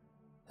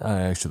 I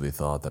actually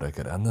thought that I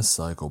could end the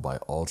cycle by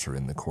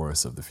altering the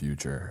course of the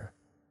future.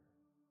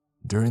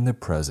 During the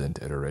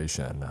present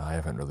iteration, I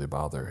haven't really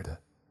bothered.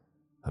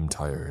 I'm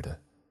tired.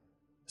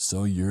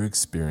 So you're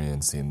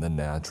experiencing the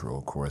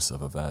natural course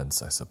of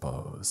events, I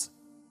suppose.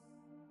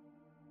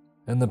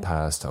 In the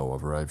past,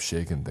 however, I've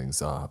shaken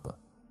things up.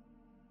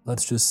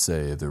 Let's just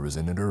say there was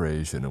an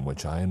iteration in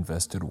which I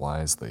invested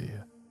wisely,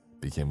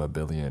 became a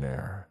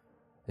billionaire,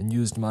 and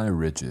used my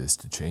riches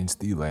to change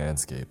the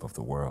landscape of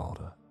the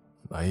world.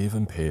 I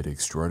even paid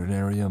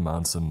extraordinary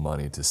amounts of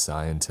money to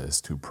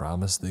scientists who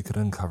promised they could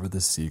uncover the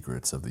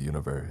secrets of the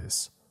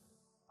universe.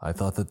 I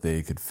thought that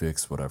they could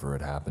fix whatever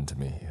had happened to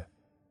me.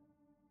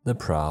 The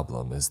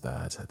problem is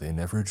that they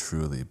never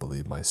truly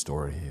believed my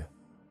story.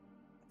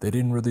 They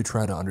didn't really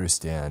try to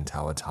understand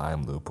how a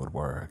time loop would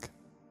work,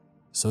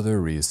 so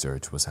their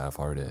research was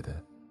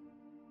half-hearted.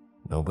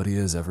 Nobody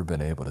has ever been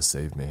able to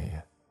save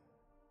me.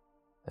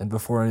 And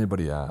before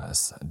anybody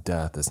asks,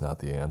 death is not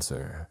the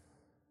answer.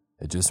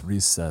 It just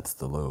resets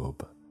the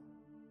loop.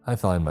 I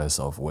find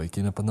myself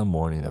waking up on the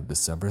morning of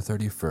December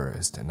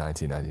 31st,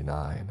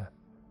 1999.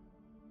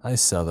 I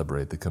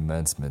celebrate the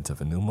commencement of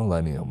a new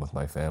millennium with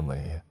my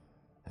family,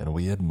 and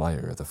we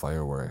admire the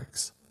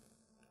fireworks.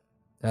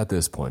 At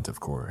this point, of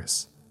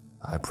course,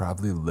 I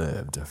probably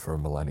lived for a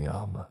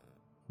millennium.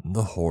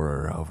 The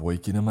horror of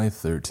waking in my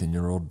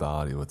 13-year-old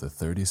body with a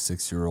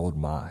 36-year-old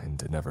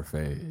mind never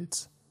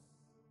fades.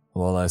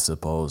 Well, I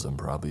suppose I'm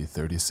probably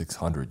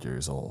 3,600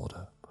 years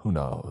old. Who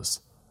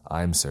knows?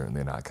 I'm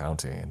certainly not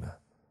counting.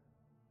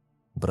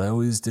 But I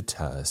always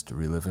detest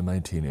reliving my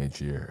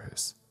teenage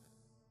years.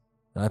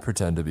 I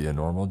pretend to be a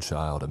normal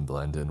child and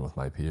blend in with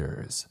my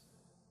peers.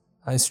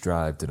 I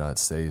strive to not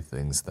say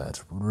things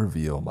that would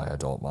reveal my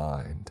adult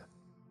mind.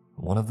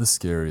 One of the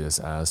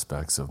scariest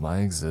aspects of my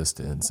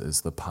existence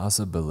is the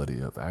possibility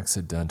of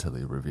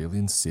accidentally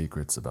revealing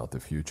secrets about the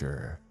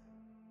future.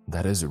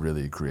 That has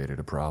really created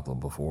a problem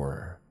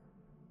before.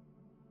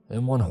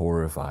 In one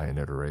horrifying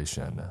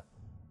iteration,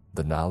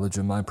 the knowledge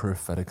of my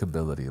prophetic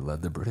ability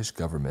led the British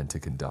government to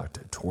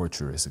conduct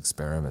torturous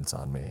experiments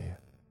on me.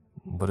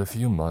 But a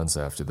few months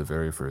after the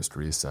very first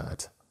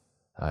reset,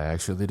 I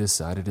actually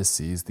decided to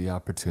seize the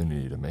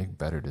opportunity to make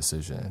better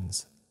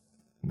decisions.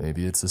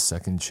 Maybe it's a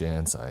second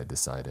chance, I had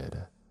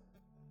decided.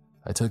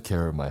 I took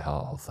care of my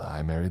health,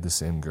 I married the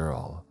same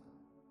girl,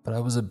 but I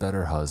was a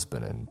better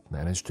husband and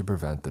managed to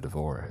prevent the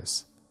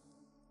divorce.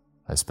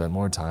 I spent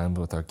more time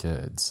with our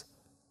kids.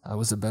 I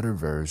was a better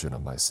version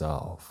of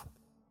myself.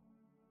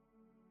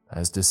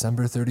 As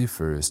December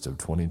 31st of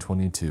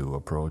 2022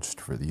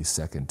 approached for the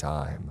second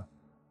time,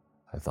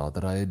 I thought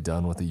that I had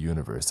done what the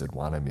universe had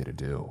wanted me to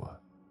do.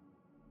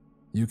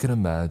 You can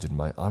imagine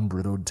my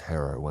unbridled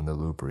terror when the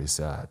loop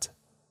reset,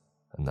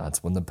 and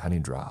that's when the penny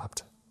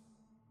dropped.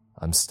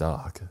 I'm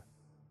stuck.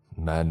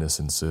 Madness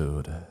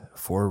ensued.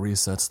 4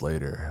 resets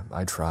later,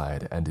 I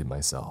tried ending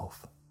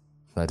myself.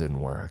 That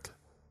didn't work.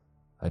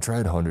 I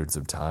tried hundreds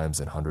of times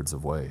in hundreds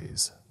of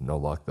ways, no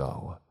luck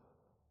though.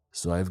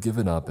 So I've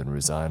given up and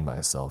resigned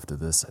myself to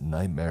this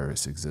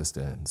nightmarish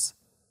existence.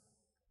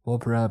 Well,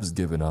 perhaps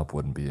given up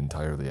wouldn't be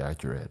entirely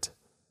accurate.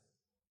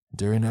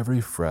 During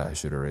every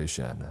fresh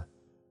iteration,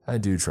 I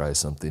do try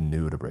something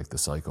new to break the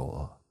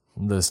cycle.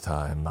 This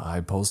time,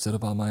 I posted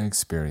about my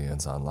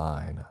experience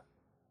online.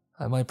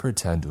 I might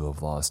pretend to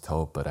have lost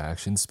hope, but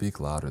actions speak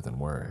louder than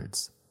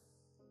words.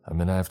 I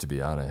have to be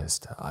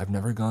honest, I've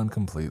never gone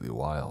completely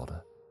wild.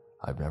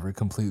 I've never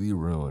completely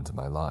ruined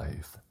my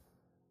life.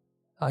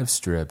 I've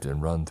stripped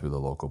and run through the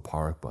local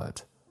park,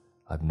 but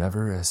I've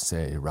never,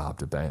 say,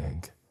 robbed a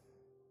bank.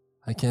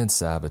 I can't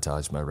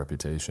sabotage my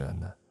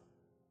reputation.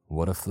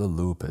 What if the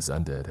loop has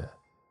ended?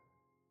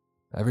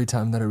 Every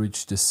time that I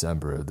reach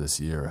December of this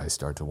year, I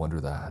start to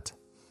wonder that.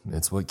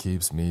 It's what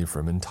keeps me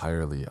from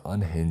entirely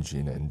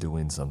unhinging and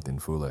doing something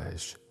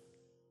foolish.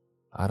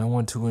 I don't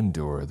want to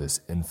endure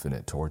this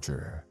infinite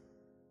torture.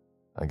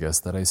 I guess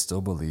that I still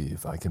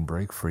believe I can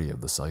break free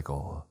of the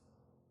cycle.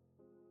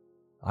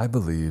 I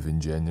believe in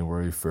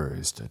January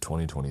 1st,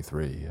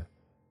 2023.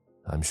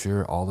 I'm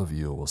sure all of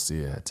you will see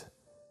it.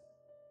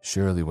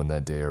 Surely when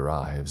that day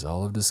arrives,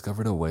 I'll have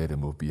discovered a way to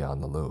move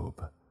beyond the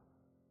loop.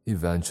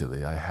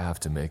 Eventually, I have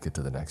to make it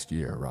to the next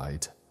year,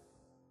 right?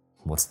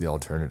 What's the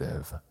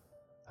alternative?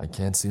 I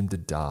can't seem to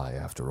die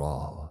after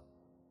all.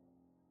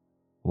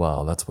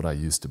 Well, that's what I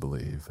used to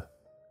believe.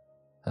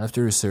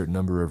 After a certain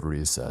number of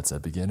resets, I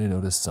began to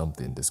notice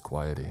something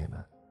disquieting.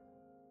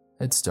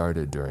 It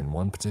started during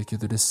one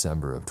particular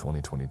December of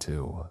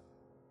 2022,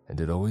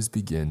 and it always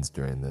begins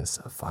during this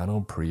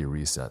final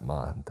pre-reset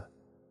month.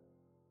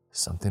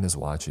 Something is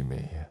watching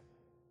me.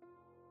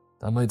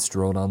 I might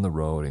stroll down the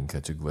road and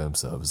catch a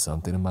glimpse of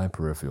something in my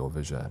peripheral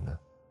vision.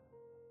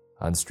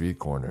 On street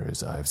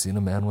corners, I've seen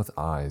a man with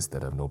eyes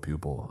that have no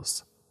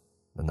pupils.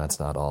 And that's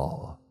not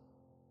all.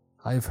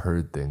 I've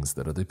heard things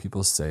that other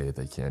people say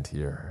they can't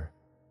hear.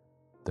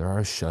 There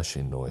are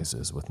shushing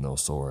noises with no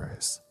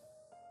source.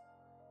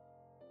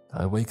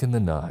 I wake in the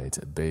night,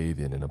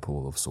 bathing in a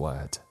pool of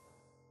sweat,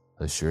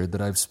 assured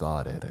that I've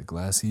spotted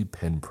glassy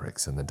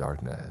pinpricks in the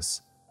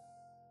darkness.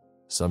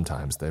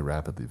 Sometimes they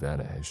rapidly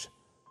vanish,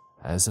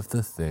 as if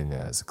the thing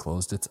has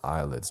closed its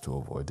eyelids to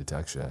avoid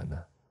detection.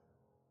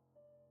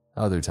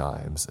 Other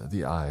times,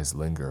 the eyes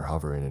linger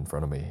hovering in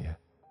front of me.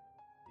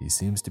 He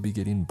seems to be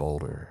getting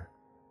bolder,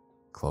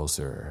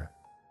 closer.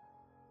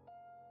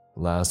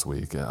 Last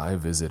week, I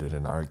visited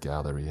an art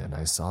gallery and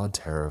I saw a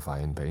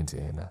terrifying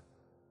painting.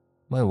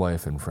 My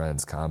wife and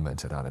friends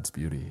commented on its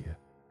beauty.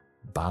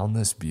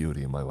 Boundless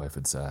beauty, my wife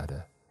had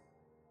said.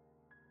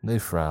 They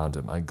frowned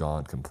at my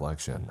gaunt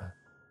complexion,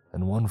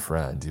 and one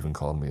friend even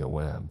called me a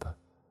wimp.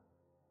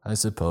 I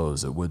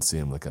suppose it would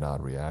seem like an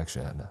odd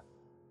reaction.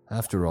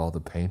 After all, the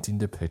painting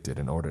depicted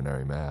an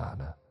ordinary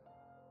man.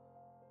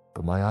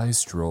 But my eyes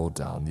strolled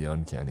down the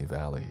uncanny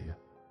valley,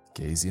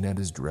 gazing at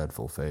his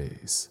dreadful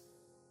face.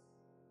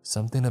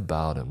 Something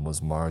about him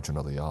was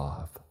marginally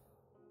off,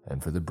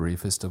 and for the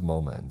briefest of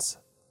moments,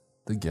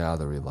 the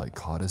gallery light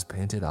caught his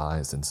painted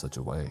eyes in such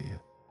a way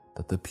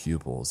that the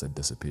pupils had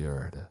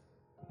disappeared.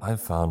 I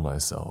found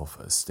myself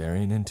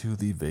staring into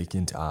the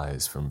vacant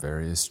eyes from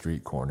various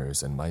street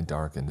corners in my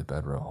darkened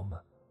bedroom.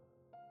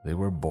 They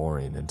were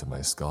boring into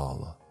my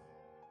skull.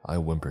 I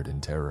whimpered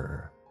in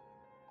terror.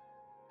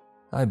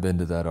 I've been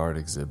to that art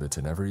exhibit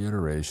in every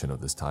iteration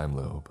of this time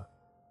loop.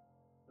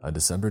 On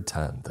December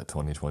 10th,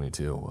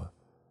 2022,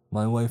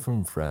 my wife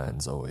and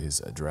friends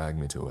always drag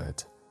me to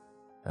it,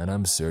 and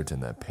I'm certain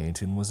that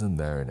painting wasn't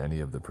there in any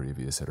of the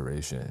previous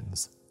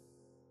iterations.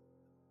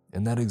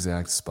 In that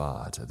exact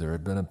spot, there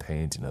had been a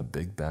painting of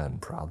Big Ben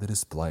proudly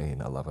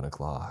displaying 11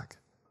 o'clock.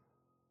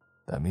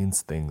 That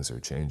means things are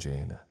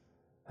changing,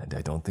 and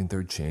I don't think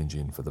they're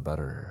changing for the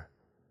better.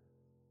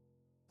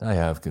 I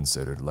have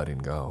considered letting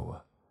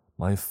go.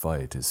 My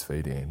fight is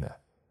fading.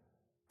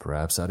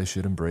 Perhaps I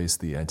should embrace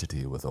the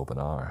entity with open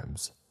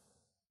arms.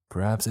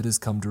 Perhaps it has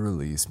come to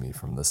release me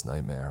from this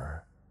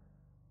nightmare.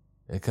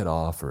 It could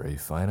offer a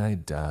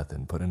finite death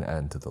and put an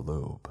end to the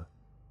loop.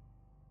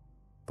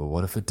 But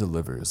what if it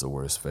delivers a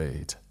worse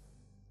fate?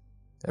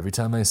 Every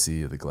time I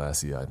see the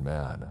glassy-eyed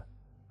man,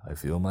 I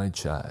feel my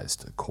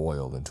chest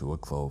coil into a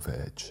clove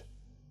hitch.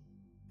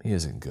 He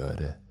isn't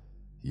good.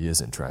 He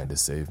isn't trying to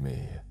save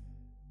me.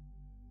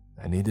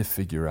 I need to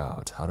figure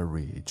out how to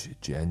reach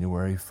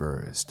January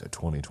 1st,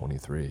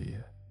 2023.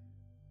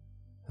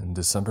 And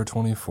December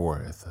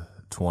 24th,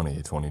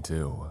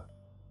 2022.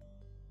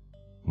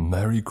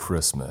 Merry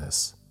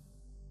Christmas.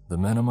 The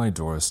man on my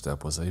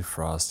doorstep was a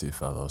frosty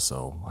fellow,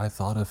 so I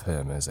thought of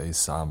him as a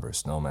somber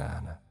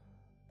snowman.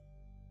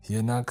 He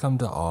had not come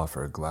to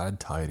offer glad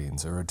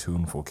tidings or a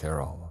tuneful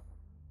carol.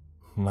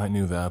 I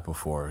knew that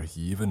before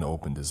he even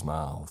opened his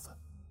mouth.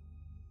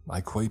 I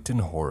quaked in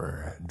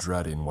horror,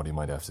 dreading what he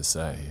might have to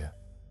say.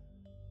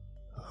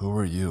 "Who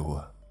are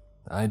you?"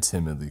 I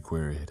timidly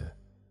queried.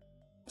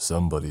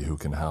 "Somebody who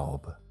can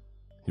help,"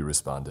 he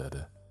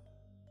responded.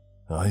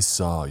 I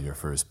saw your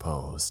first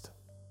post.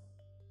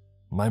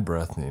 My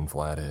breath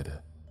inflated.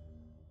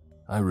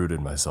 I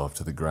rooted myself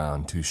to the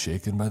ground, too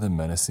shaken by the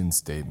menacing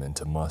statement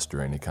to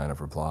muster any kind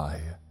of reply.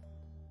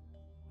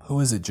 Who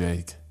is it,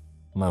 Jake?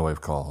 My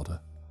wife called.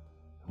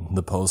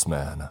 The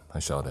postman, I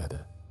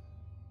shouted.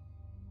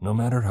 No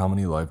matter how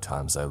many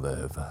lifetimes I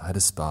live, I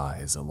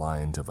despise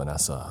lying to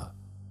Vanessa.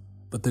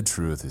 But the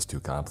truth is too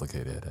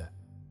complicated.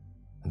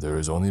 There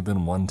has only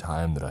been one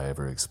time that I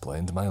ever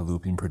explained my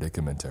looping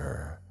predicament to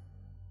her.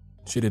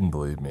 She didn't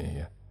believe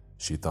me.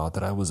 She thought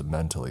that I was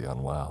mentally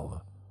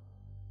unwell.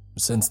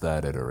 Since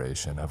that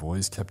iteration, I've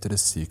always kept it a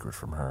secret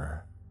from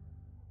her.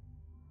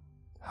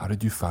 How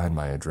did you find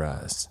my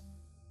address?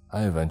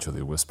 I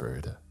eventually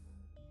whispered.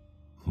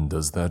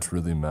 Does that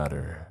really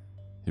matter?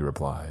 He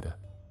replied.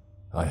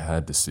 I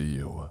had to see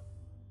you.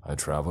 I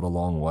traveled a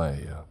long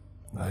way.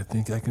 I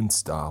think I can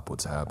stop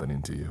what's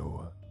happening to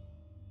you.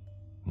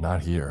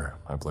 Not here,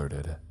 I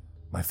blurted.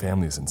 My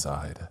family's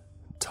inside.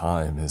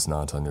 Time is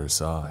not on your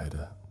side,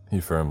 he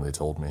firmly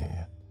told me.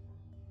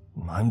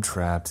 I'm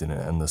trapped in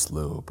an endless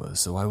loop,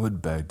 so I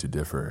would beg to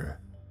differ,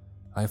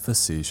 I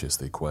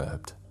facetiously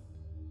quipped.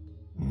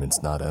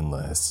 It's not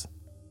endless,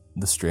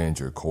 the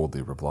stranger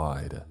coldly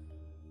replied.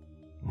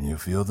 You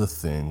feel the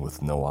thing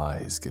with no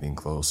eyes getting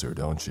closer,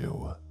 don't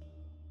you?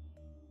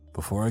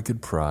 Before I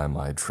could pry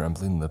my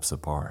trembling lips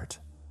apart,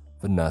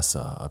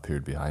 Vanessa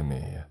appeared behind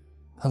me.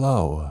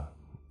 Hello,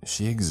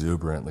 she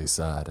exuberantly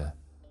said.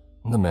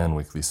 The man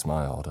weakly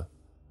smiled.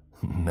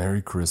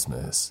 Merry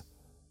Christmas.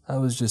 I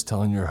was just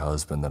telling your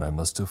husband that I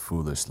must have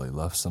foolishly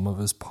left some of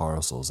his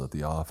parcels at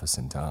the office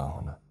in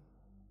town.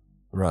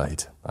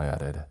 Right, I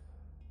added.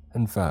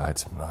 In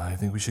fact, I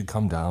think we should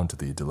come down to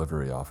the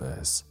delivery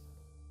office.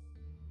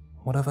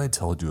 What have I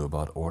told you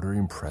about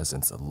ordering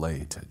presents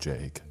late,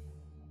 Jake?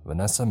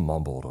 Vanessa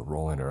mumbled,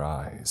 rolling her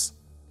eyes.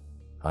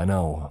 I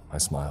know, I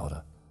smiled.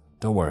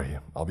 Don't worry,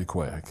 I'll be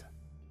quick.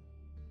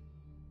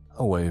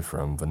 Away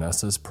from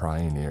Vanessa's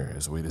prying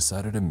ears, we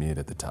decided to meet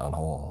at the town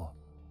hall,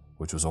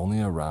 which was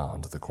only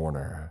around the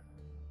corner.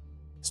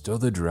 Still,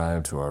 the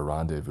drive to our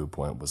rendezvous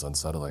point was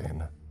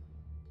unsettling.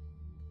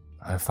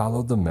 I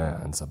followed the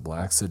man's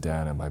black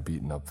sedan in my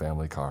beaten-up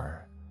family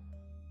car.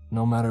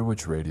 No matter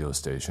which radio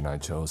station I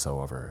chose,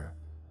 however,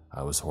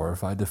 I was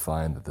horrified to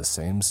find that the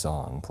same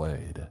song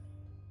played.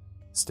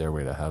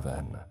 Stairway to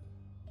Heaven.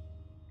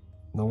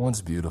 The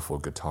once beautiful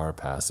guitar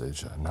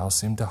passage now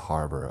seemed to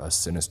harbor a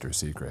sinister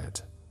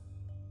secret.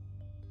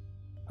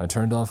 I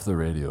turned off the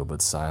radio,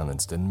 but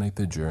silence didn't make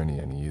the journey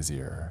any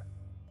easier.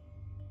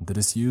 The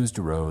disused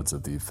roads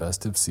of the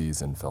festive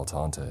season felt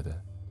haunted.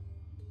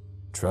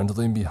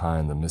 Trundling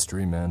behind the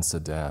mystery man's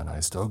sedan, I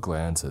stole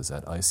glances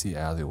at icy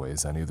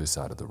alleyways on either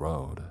side of the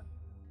road.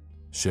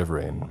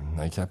 Shivering,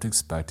 I kept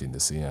expecting to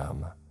see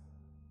him.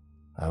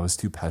 I was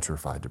too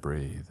petrified to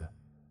breathe,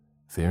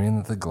 fearing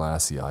that the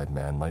glassy-eyed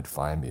man might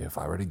find me if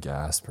I were to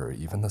gasp for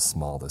even the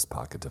smallest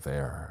pocket of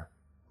air.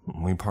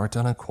 We parked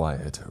on a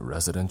quiet,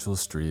 residential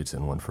street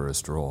and went for a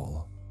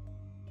stroll.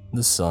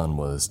 The sun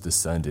was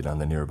descending on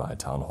the nearby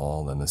town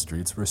hall and the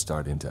streets were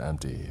starting to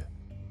empty,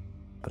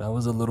 but I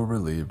was a little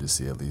relieved to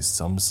see at least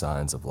some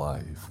signs of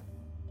life.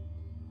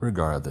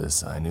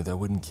 Regardless, I knew that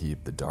wouldn't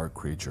keep the dark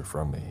creature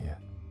from me.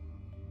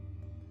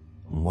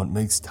 What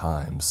makes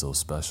time so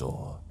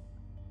special?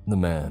 The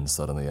man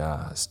suddenly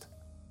asked.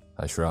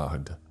 I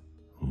shrugged.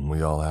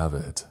 We all have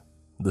it,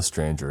 the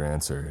stranger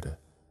answered.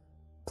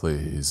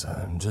 Please,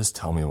 just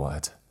tell me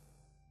what.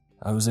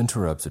 I was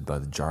interrupted by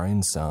the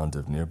jarring sound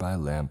of nearby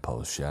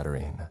lampposts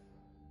shattering.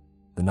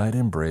 The night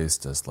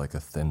embraced us like a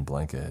thin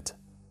blanket.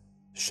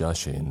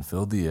 Shushing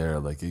filled the air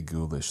like a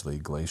ghoulishly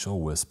glacial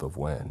wisp of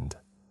wind.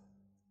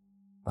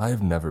 I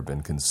have never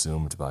been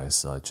consumed by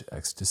such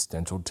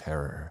existential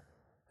terror,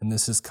 and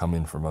this is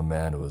coming from a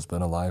man who has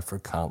been alive for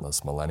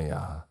countless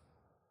millennia.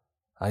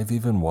 I've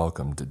even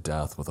welcomed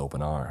death with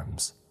open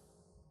arms.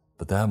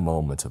 But that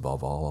moment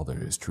above all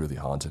others truly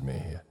haunted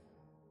me.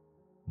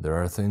 There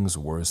are things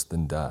worse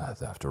than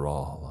death, after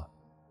all.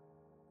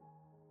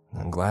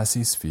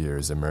 Glassy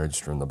spheres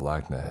emerged from the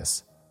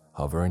blackness,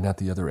 hovering at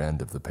the other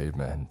end of the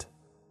pavement,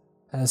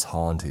 as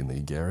hauntingly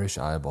garish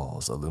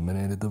eyeballs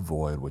illuminated the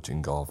void which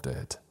engulfed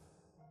it.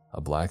 A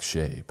black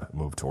shape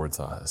moved towards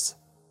us.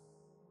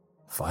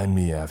 Find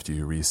me after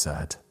you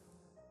reset,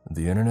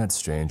 the internet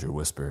stranger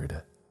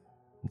whispered.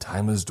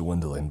 Time is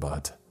dwindling,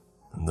 but...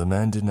 The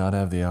man did not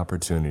have the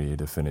opportunity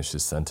to finish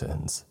his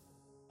sentence.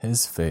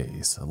 His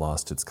face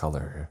lost its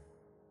color.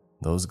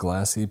 Those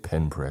glassy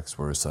pinpricks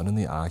were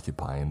suddenly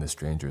occupying the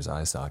stranger's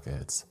eye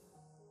sockets.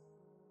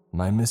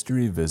 My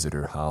mystery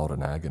visitor howled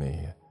in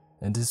agony,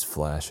 and his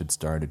flesh had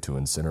started to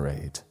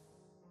incinerate.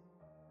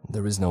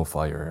 There was no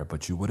fire,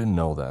 but you wouldn't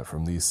know that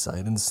from the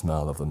sight and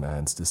smell of the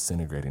man's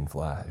disintegrating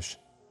flesh.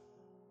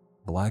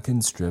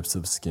 Blackened strips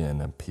of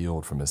skin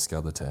peeled from his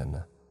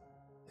skeleton.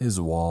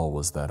 His wall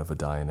was that of a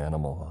dying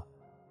animal,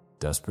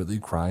 desperately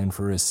crying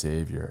for a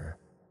savior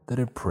that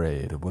it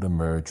prayed would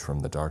emerge from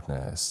the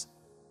darkness.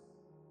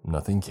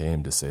 Nothing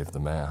came to save the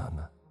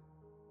man.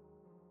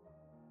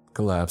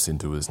 Collapsing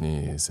to his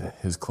knees,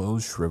 his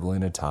clothes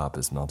shriveling atop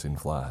his melting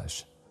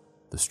flesh,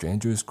 the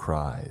stranger's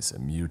cries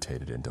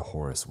mutated into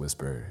hoarse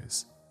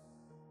whispers.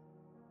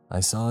 I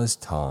saw his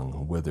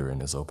tongue wither in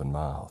his open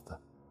mouth.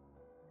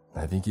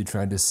 I think he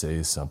tried to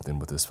say something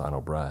with his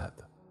final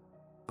breath,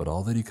 but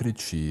all that he could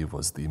achieve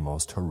was the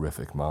most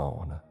horrific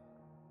moan.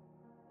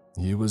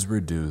 He was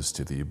reduced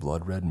to the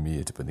blood-red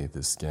meat beneath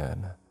his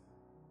skin.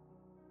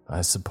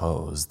 I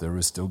suppose there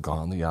were still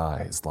gauntly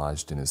eyes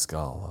lodged in his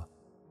skull.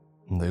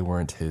 They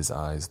weren't his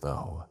eyes,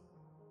 though.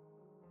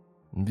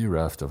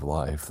 Bereft of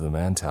life, the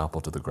man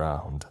toppled to the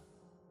ground.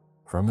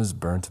 From his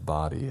burnt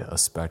body, a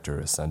specter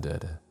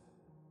ascended.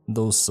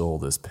 Those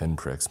soulless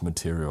pinpricks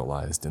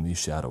materialized in the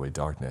shadowy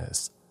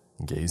darkness,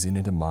 gazing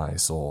into my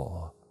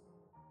soul.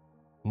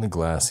 The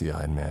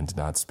glassy-eyed man did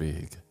not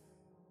speak.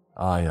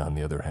 I, on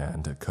the other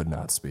hand, could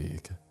not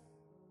speak.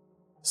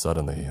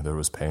 Suddenly, there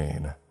was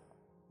pain.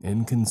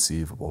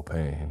 Inconceivable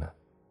pain.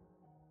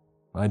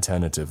 I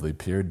tentatively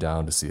peered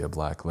down to see a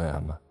black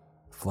limb,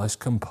 flesh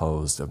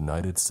composed of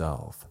night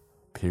itself,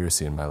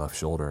 piercing my left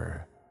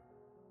shoulder.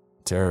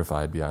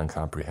 Terrified beyond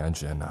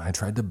comprehension, I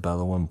tried to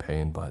bellow in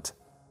pain, but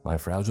my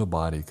fragile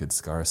body could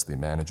scarcely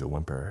manage a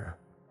whimper.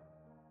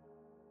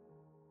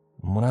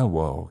 When I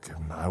woke,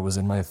 I was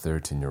in my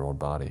 13-year-old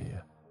body.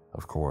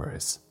 Of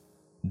course,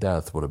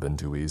 death would have been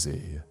too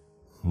easy.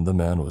 The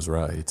man was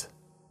right.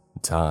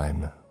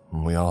 Time,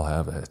 we all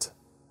have it.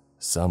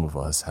 Some of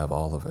us have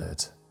all of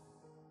it.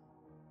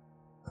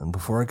 And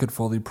before I could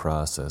fully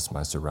process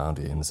my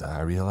surroundings,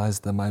 I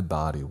realized that my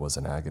body was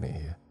in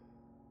agony.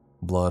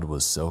 Blood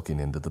was soaking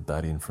into the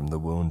bedding from the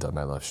wound on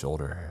my left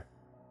shoulder.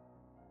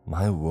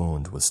 My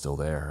wound was still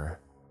there.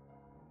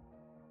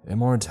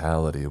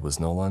 Immortality was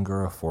no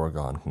longer a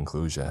foregone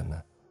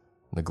conclusion.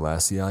 The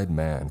glassy-eyed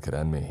man could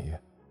end me.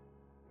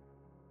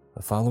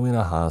 Following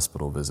a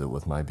hospital visit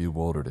with my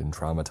bewildered and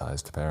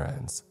traumatized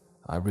parents,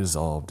 I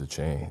resolved to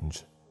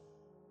change.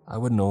 I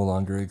would no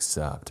longer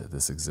accept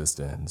this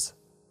existence.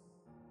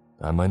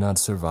 I might not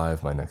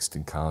survive my next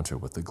encounter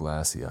with the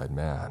glassy-eyed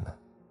man,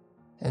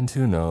 and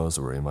who knows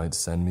where he might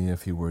send me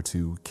if he were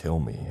to kill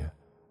me.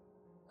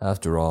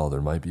 After all,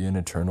 there might be an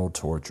eternal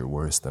torture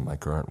worse than my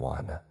current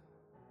one.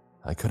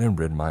 I couldn't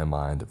rid my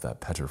mind of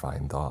that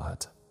petrifying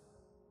thought.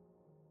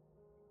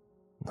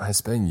 I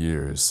spent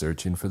years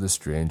searching for the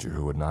stranger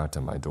who had knocked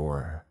on my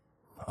door.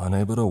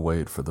 Unable to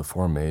wait for the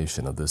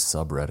formation of this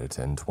subreddit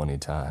in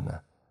 2010,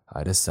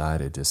 I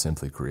decided to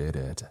simply create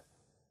it.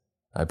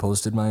 I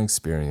posted my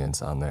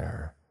experience on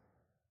there.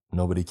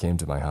 Nobody came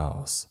to my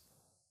house.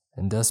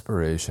 In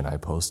desperation, I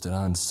posted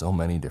on so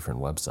many different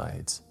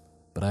websites,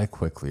 but I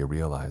quickly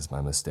realized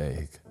my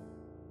mistake.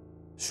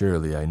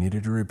 Surely I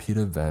needed to repeat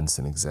events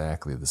in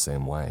exactly the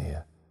same way.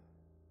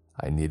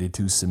 I needed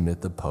to submit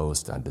the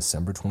post on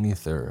December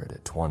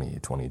 23rd,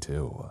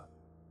 2022.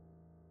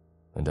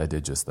 And I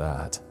did just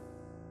that.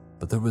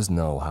 But there was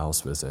no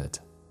house visit.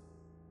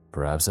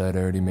 Perhaps I had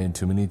already made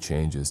too many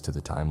changes to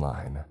the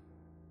timeline.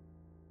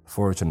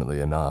 Fortunately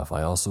enough,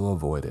 I also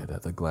avoided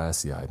the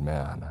glassy-eyed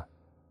man.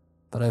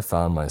 But I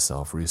found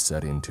myself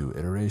resetting to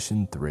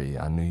iteration 3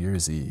 on New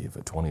Year's Eve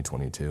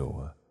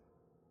 2022.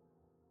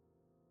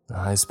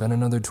 I spent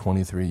another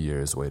 23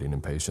 years waiting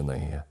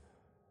impatiently,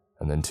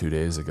 and then 2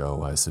 days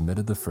ago I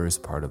submitted the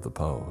first part of the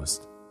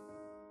post.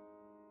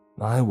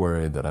 I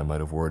worried that I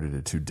might have worded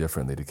it too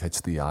differently to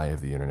catch the eye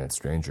of the internet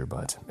stranger,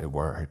 but it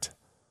worked.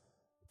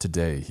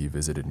 Today he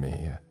visited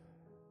me.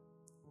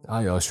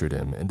 I ushered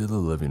him into the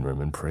living room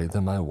and prayed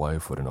that my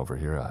wife wouldn't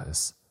overhear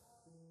us.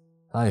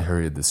 I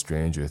hurried the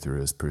stranger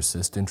through his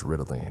persistent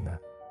riddling.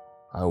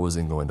 I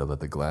wasn't going to let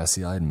the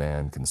glassy-eyed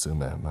man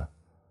consume him.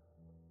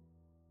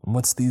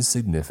 What's the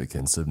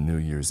significance of New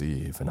Year's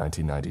Eve in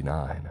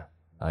 1999?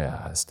 I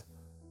asked.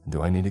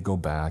 Do I need to go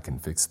back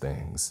and fix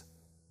things?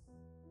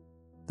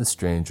 The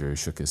stranger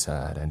shook his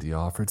head and he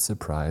offered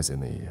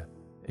surprisingly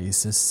a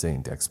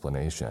succinct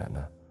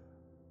explanation.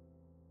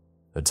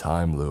 A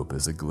time loop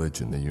is a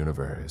glitch in the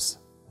universe,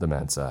 the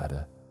man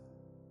said.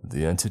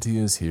 The entity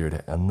is here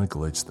to end the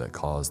glitch that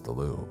caused the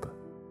loop,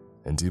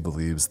 and he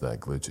believes that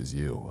glitch is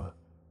you.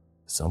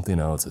 Something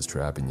else is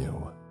trapping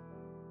you.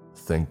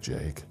 Think,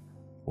 Jake.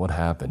 What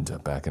happened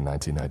back in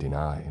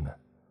 1999?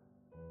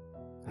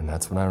 And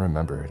that's when I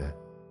remembered.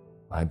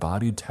 My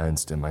body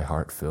tensed and my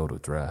heart filled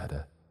with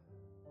dread.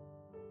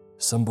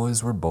 Some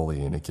boys were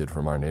bullying a kid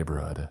from our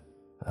neighborhood,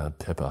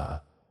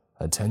 Pippa,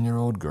 a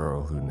 10-year-old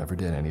girl who never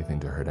did anything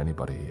to hurt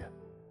anybody.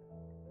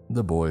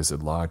 The boys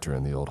had locked her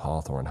in the old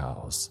Hawthorne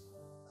house,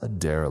 a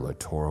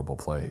derelict, horrible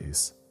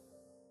place.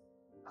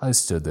 I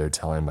stood there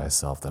telling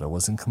myself that I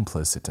wasn't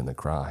complicit in the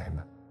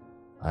crime.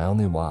 I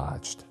only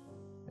watched.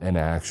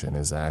 Inaction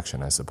is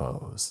action, I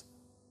suppose.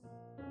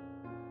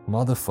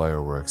 While the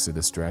fireworks had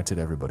distracted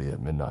everybody at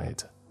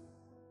midnight,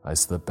 I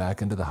slipped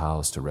back into the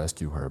house to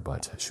rescue her,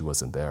 but she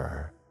wasn't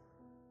there.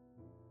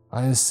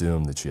 I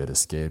assumed that she had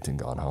escaped and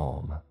gone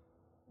home.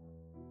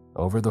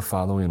 Over the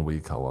following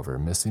week, however,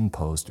 missing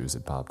posters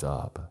had popped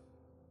up.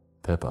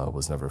 Pippa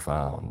was never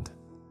found.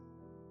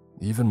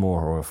 Even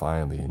more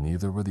horrifyingly,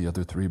 neither were the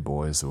other 3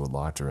 boys who had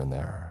locked her in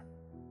there.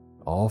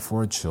 All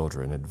 4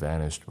 children had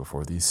vanished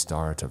before the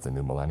start of the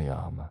new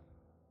millennium.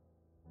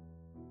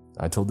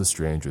 I told the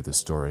stranger the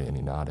story and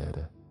he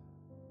nodded.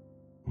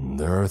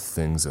 There are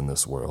things in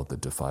this world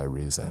that defy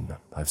reason.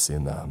 I've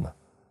seen them,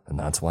 and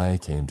that's why I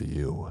came to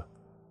you.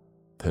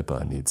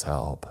 Pippa needs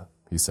help,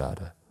 he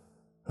said.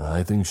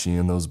 I think she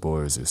and those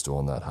boys who stole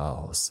in that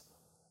house.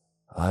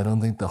 I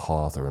don't think the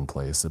Hawthorne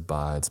place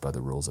abides by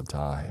the rules of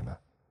time.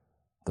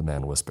 The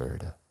man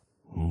whispered.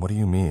 What do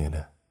you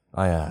mean?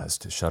 I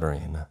asked,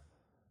 shuddering.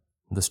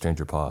 The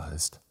stranger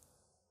paused.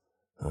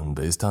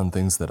 Based on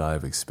things that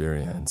I've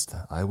experienced,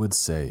 I would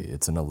say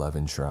it's an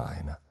 11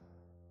 shrine.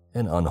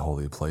 An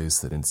unholy place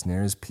that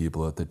ensnares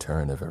people at the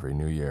turn of every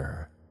new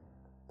year.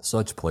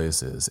 Such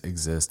places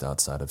exist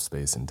outside of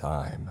space and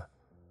time.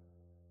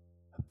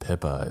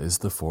 Pippa is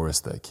the force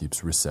that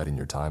keeps resetting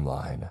your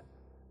timeline.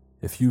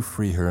 If you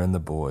free her and the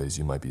boys,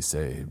 you might be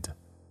saved.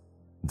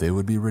 They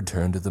would be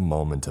returned to the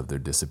moment of their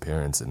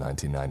disappearance in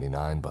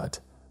 1999, but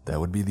that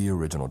would be the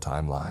original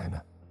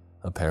timeline,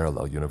 a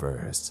parallel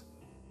universe.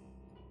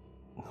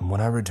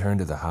 When I returned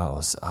to the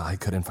house, I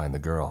couldn't find the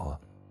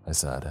girl, I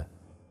said.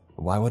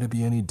 Why would it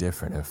be any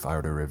different if I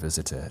were to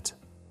revisit it?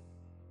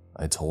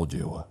 I told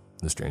you,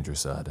 the stranger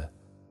said.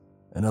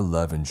 An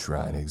 11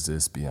 shrine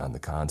exists beyond the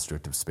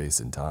construct of space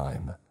and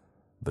time,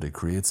 but it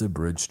creates a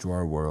bridge to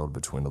our world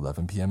between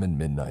 11 p.m. and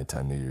midnight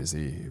on New Year's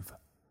Eve.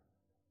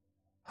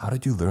 How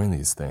did you learn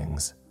these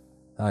things?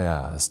 I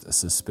asked,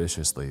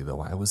 suspiciously,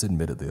 though I was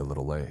admittedly a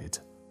little late.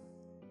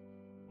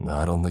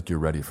 I don't think you're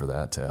ready for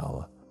that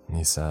tale,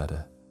 he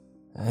said.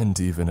 And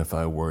even if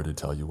I were to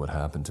tell you what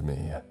happened to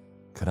me,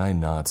 could I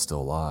not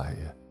still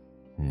lie?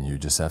 You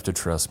just have to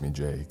trust me,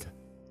 Jake.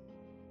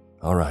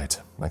 All right,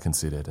 I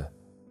conceded.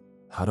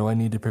 How do I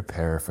need to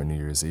prepare for New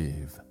Year's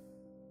Eve?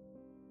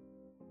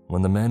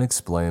 When the man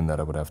explained that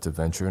I would have to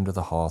venture into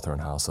the Hawthorne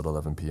house at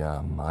 11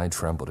 p.m., I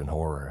trembled in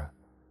horror.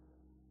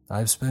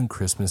 I've spent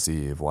Christmas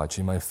Eve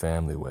watching my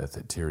family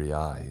with teary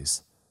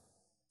eyes.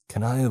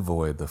 Can I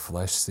avoid the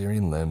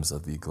flesh-searing limbs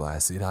of the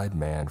glassy-eyed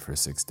man for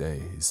 6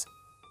 days?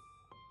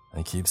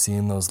 I keep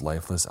seeing those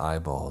lifeless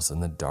eyeballs in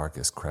the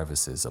darkest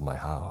crevices of my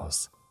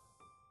house.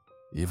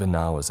 Even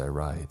now as I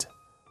write,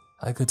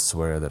 I could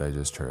swear that I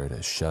just heard a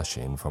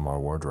shushing from our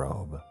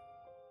wardrobe.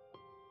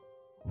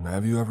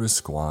 Have you ever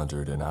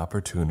squandered an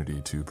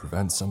opportunity to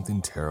prevent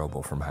something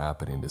terrible from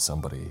happening to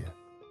somebody?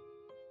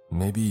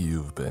 Maybe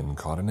you've been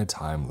caught in a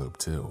time loop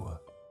too.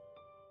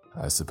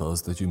 I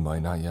suppose that you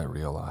might not yet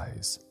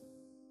realize.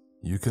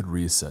 You could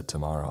reset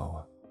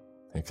tomorrow.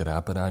 It could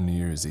happen on New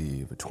Year's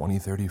Eve,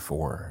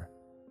 2034.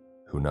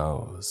 Who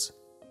knows?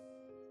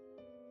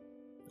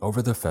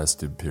 Over the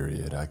festive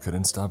period, I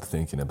couldn't stop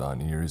thinking about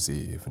New Year's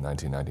Eve,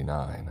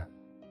 1999.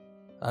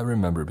 I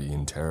remember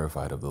being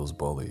terrified of those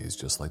bullies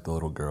just like the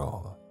little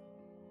girl.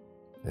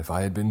 If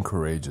I had been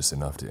courageous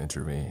enough to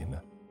intervene,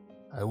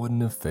 I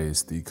wouldn't have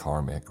faced the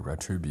karmic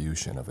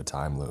retribution of a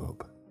time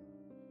loop.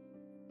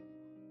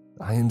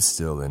 I am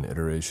still in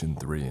iteration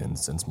 3, and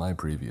since my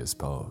previous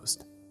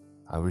post,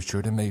 I was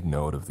sure to make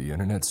note of the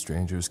internet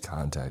stranger's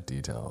contact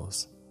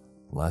details,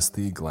 lest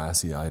the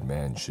glassy-eyed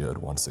man should,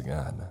 once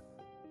again,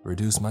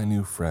 reduce my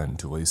new friend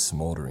to a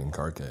smoldering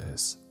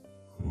carcass.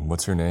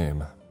 What's her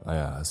name? I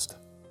asked.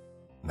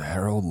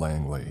 Harold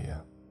Langley,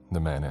 the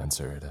man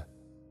answered.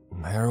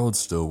 Harold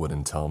still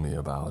wouldn't tell me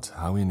about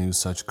how he knew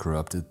such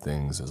corrupted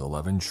things as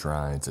 11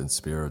 shrines and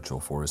spiritual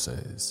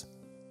forces.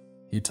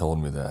 He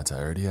told me that I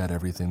already had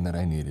everything that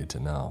I needed to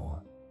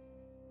know.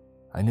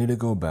 I need to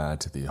go back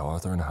to the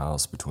Hawthorne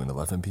house between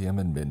 11 p.m.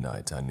 and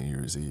midnight on New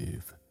Year's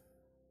Eve.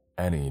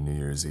 Any New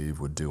Year's Eve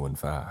would do, in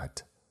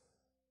fact.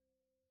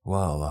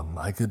 Well,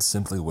 I could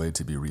simply wait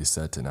to be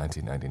reset to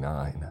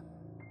 1999.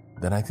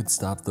 Then I could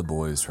stop the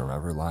boys from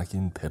ever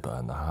locking Pippa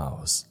in the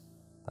house,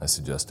 I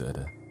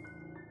suggested.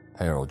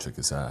 Harold shook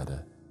his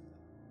head.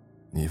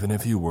 Even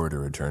if you were to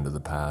return to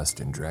the past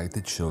and drag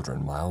the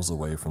children miles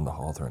away from the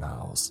Hawthorne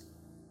house,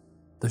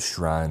 the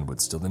shrine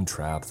would still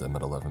entrap them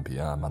at 11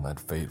 p.m. on that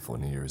fateful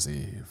New Year's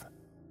Eve.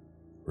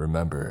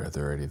 Remember,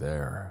 they're already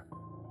there.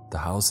 The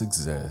house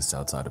exists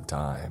outside of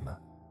time.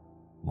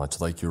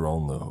 Much like your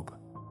own loop,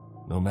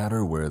 no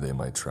matter where they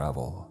might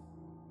travel,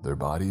 their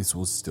bodies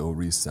will still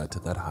reset to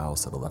that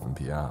house at 11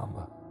 p.m.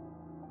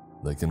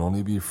 They can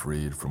only be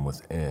freed from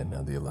within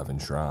the 11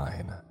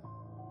 shrine.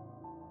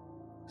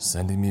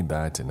 Sending me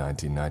back to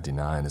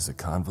 1999 is a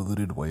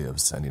convoluted way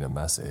of sending a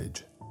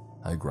message,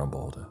 I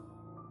grumbled.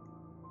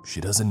 She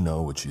doesn't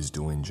know what she's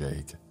doing,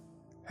 Jake,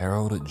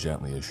 Harold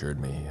gently assured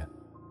me.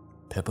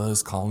 Pippa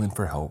is calling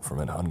for help from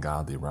an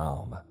ungodly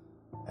realm,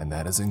 and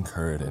that has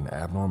incurred an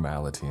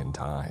abnormality in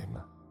time.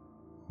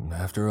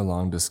 After a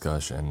long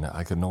discussion,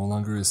 I could no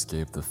longer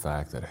escape the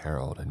fact that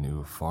Harold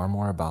knew far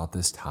more about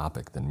this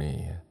topic than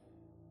me.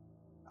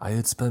 I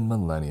had spent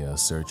millennia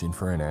searching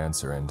for an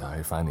answer, and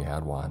I finally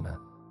had one.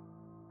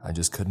 I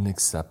just couldn't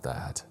accept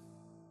that.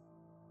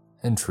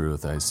 In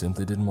truth, I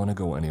simply didn't want to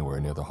go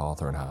anywhere near the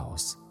Hawthorne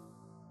house.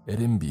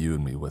 It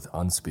imbued me with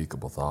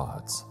unspeakable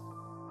thoughts.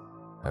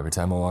 Every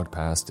time I walked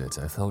past it,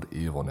 I felt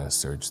evilness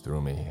surge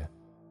through me.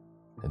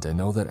 and I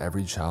know that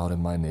every child in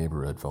my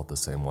neighborhood felt the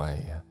same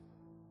way.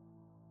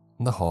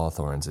 The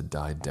Hawthorns had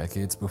died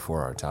decades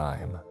before our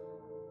time,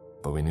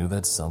 but we knew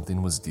that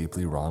something was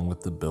deeply wrong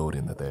with the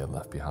building that they had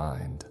left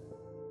behind.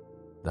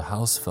 The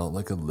house felt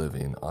like a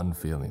living,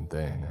 unfeeling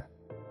thing.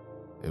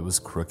 It was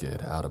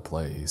crooked, out of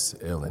place,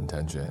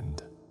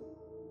 ill-intentioned.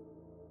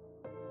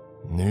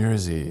 New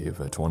Year's Eve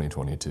of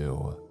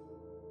 2022.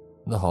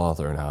 The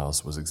Hawthorn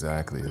house was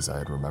exactly as I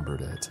had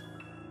remembered it,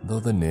 though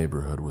the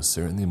neighborhood was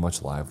certainly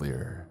much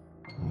livelier.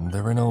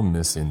 There were no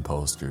missing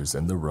posters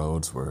and the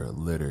roads were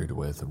littered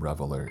with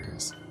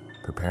revelers,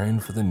 preparing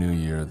for the new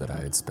year that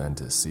I had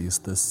spent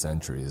ceaseless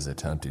centuries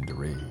attempting to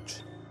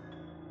reach.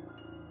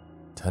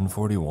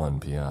 10:41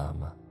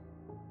 p.m.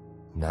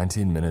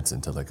 19 minutes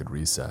until I could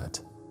reset,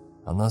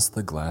 unless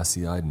the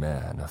glassy-eyed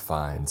man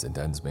finds and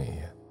ends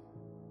me.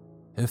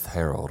 If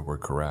Harold were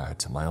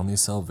correct, my only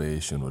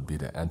salvation would be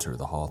to enter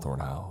the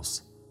Hawthorn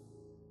house.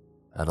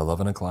 At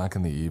 11 o'clock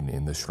in the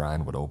evening, the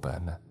shrine would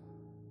open.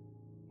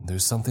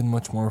 There's something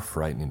much more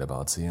frightening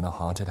about seeing a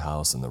haunted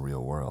house in the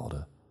real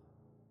world.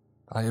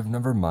 I have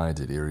never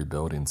minded eerie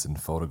buildings in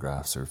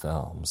photographs or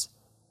films,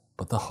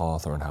 but the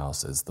Hawthorn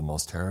house is the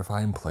most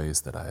terrifying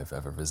place that I have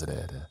ever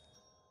visited.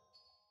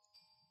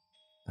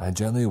 I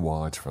gently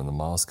walked from the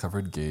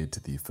moss-covered gate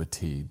to the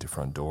fatigued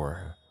front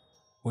door,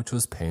 which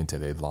was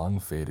painted a long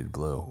faded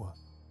blue.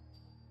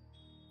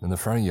 In the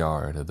front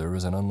yard, there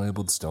was an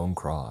unlabeled stone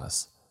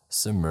cross,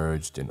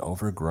 submerged in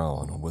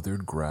overgrown,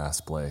 withered grass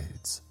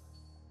blades.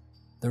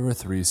 There were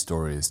 3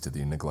 stories to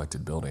the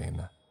neglected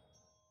building.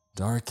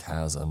 Dark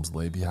chasms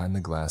lay behind the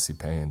glassy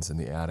panes, and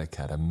the attic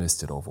had a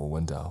misted oval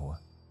window.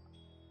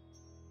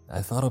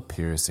 I felt a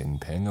piercing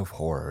pang of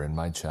horror in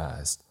my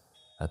chest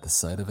at the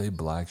sight of a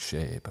black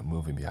shape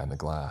moving behind the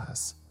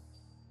glass.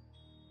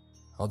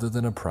 Other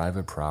than a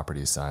private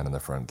property sign on the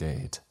front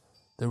gate,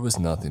 there was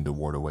nothing to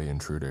ward away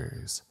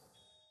intruders.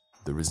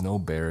 There was no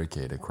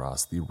barricade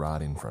across the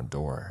rotting front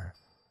door,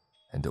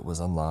 and it was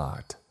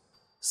unlocked,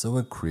 so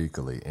it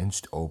creakily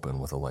inched open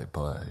with a light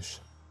push.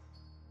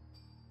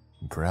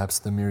 Perhaps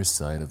the mere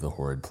sight of the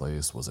horrid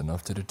place was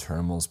enough to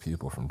deter most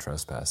people from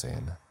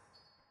trespassing.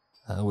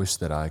 I wish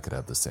that I could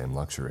have the same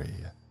luxury.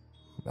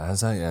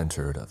 As I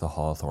entered the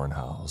Hawthorn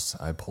house,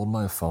 I pulled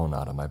my phone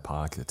out of my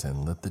pocket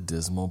and lit the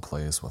dismal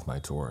place with my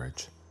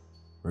torch,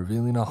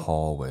 revealing a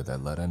hallway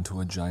that led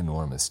into a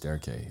ginormous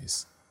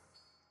staircase.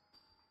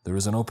 There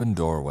was an open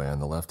doorway on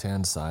the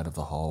left-hand side of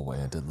the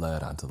hallway and it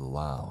led onto the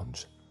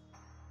lounge.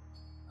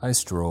 I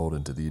strolled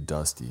into the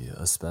dusty,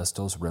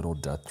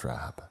 asbestos-riddled death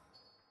trap.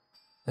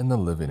 In the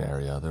living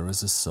area, there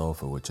was a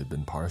sofa which had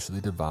been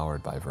partially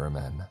devoured by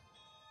vermin,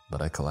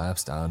 but I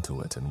collapsed onto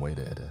it and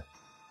waited.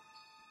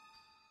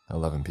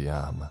 11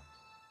 p.m.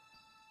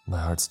 My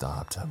heart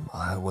stopped.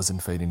 I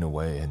wasn't fading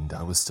away and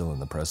I was still in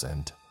the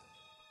present.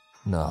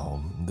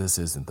 No, this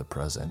isn't the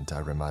present, I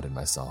reminded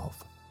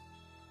myself.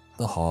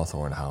 The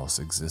Hawthorn house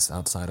exists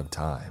outside of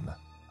time.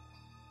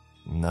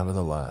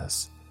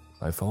 Nevertheless,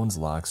 my phone's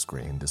lock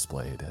screen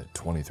displayed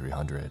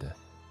 2300,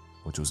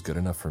 which was good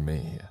enough for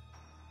me.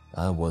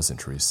 I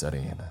wasn't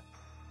resetting.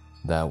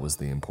 That was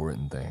the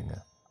important thing.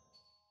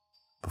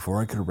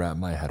 Before I could wrap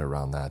my head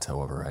around that,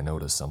 however, I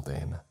noticed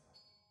something.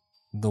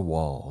 The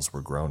walls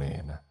were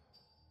groaning.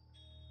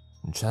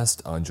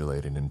 Chest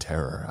undulating in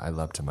terror, I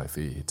leapt to my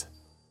feet.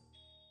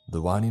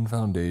 The winding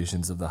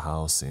foundations of the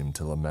house seemed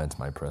to lament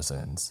my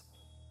presence.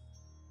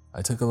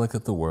 I took a look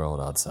at the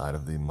world outside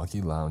of the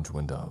mucky lounge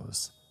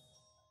windows.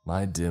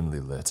 My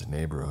dimly lit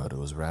neighborhood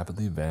was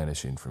rapidly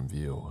vanishing from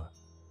view.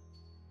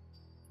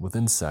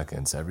 Within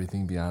seconds,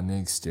 everything beyond the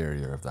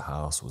exterior of the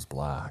house was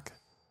black.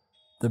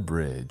 The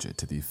bridge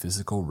to the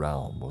physical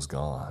realm was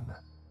gone.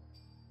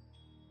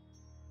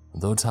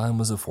 Though time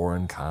was a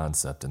foreign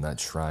concept in that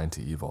shrine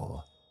to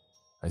evil,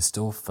 I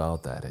still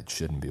felt that it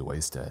shouldn't be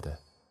wasted.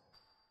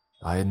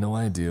 I had no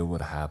idea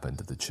what happened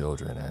to the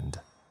children, and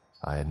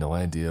I had no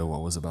idea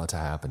what was about to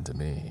happen to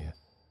me.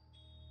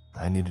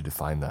 I needed to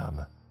find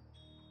them,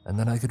 and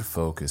then I could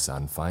focus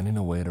on finding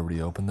a way to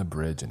reopen the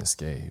bridge and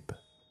escape.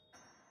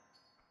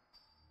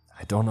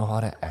 I don't know how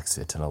to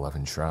exit an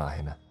 11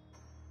 shrine,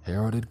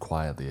 Harold had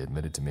quietly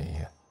admitted to me.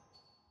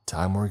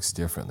 Time works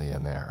differently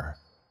in there.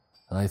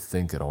 I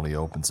think it only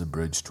opens a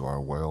bridge to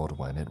our world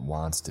when it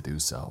wants to do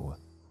so.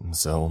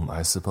 So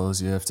I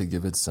suppose you have to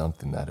give it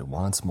something that it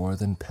wants more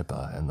than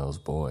Pippa and those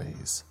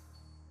boys.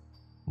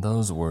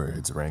 Those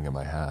words rang in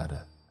my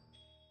head.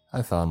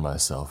 I found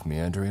myself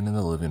meandering in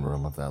the living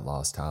room of that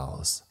lost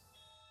house.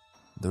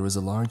 There was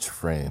a large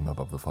frame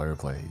above the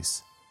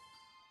fireplace.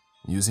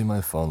 Using my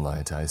phone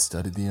light, I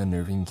studied the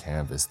unnerving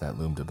canvas that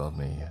loomed above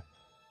me.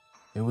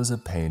 It was a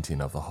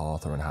painting of the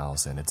Hawthorn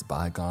house in its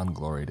bygone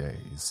glory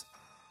days.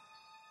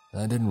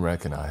 I didn't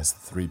recognize the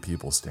 3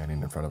 people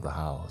standing in front of the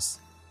house,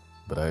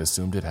 but I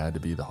assumed it had to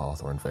be the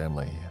Hawthorn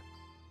family.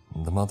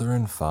 The mother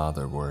and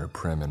father were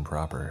prim and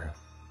proper.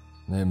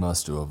 They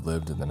must have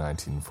lived in the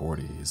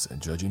 1940s,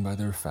 judging by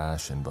their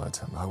fashion,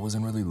 but I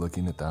wasn't really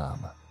looking at them.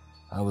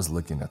 I was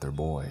looking at their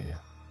boy.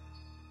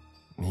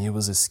 He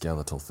was a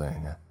skeletal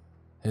thing,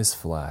 His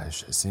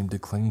flesh seemed to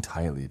cling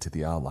tightly to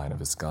the outline of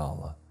his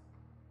skull.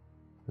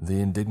 The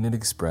indignant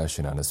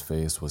expression on his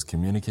face was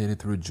communicated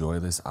through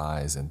joyless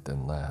eyes and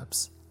thin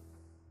lips.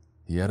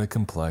 He had a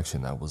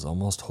complexion that was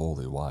almost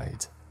wholly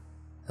white,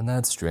 and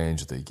that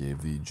strangely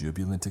gave the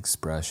jubilant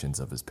expressions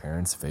of his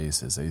parents'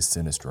 faces a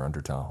sinister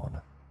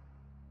undertone.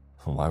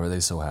 Why were they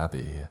so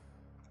happy?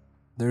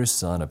 Their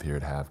son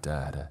appeared half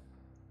dead.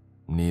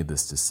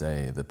 Needless to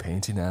say, the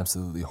painting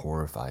absolutely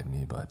horrified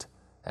me, but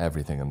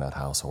everything in that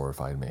house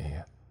horrified me.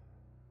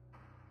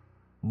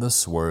 The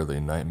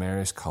swirling,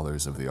 nightmarish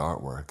colors of the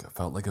artwork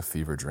felt like a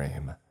fever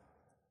dream.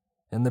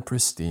 In the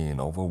pristine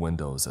oval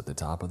windows at the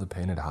top of the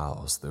painted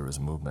house, there was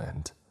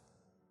movement.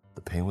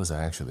 The paint was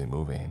actually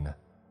moving.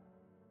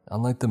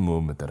 Unlike the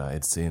movement that I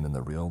had seen in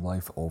the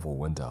real-life oval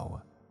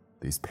window,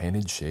 these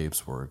painted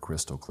shapes were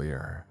crystal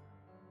clear.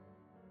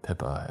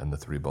 Pippa and the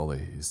three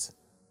bullies.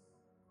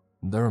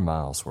 Their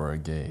mouths were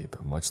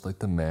agape, much like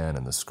the man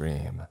in the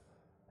Scream,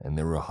 and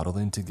they were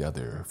huddling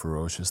together,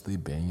 ferociously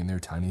banging their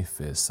tiny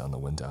fists on the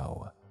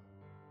window.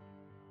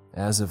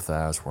 As if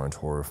that weren't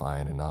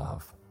horrifying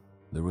enough,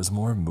 there was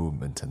more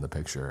movement in the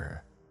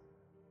picture.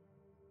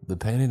 The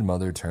painted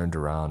mother turned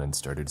around and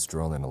started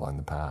strolling along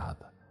the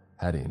path,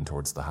 heading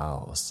towards the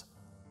house.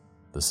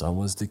 The sun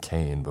was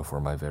decaying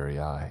before my very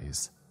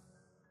eyes.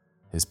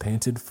 His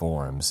painted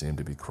form seemed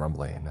to be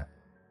crumbling,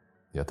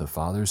 yet the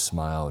father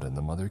smiled and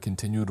the mother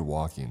continued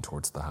walking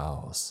towards the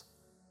house.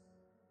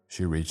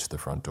 She reached the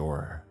front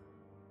door.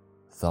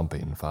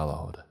 Thumping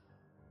followed.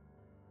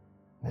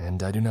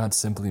 And I do not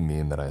simply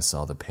mean that I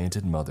saw the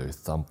painted mother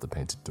thump the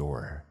painted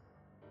door.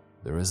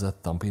 There was a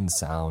thumping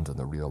sound on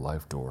the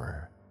real-life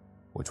door,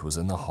 which was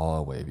in the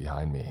hallway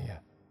behind me.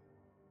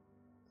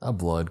 A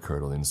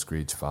blood-curdling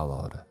screech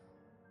followed.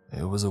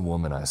 It was a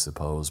woman, I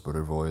suppose, but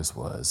her voice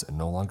was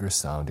no longer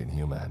sounding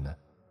human.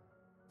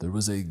 There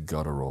was a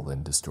guttural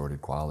and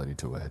distorted quality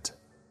to it.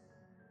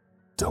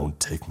 "Don't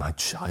take my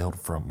child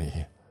from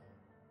me."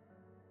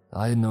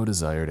 I had no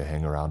desire to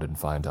hang around and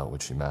find out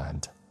what she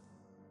meant.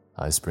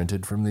 I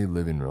sprinted from the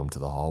living room to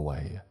the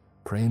hallway,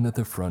 praying that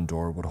the front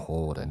door would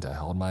hold, and I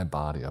held my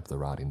body up the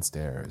rotting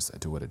stairs,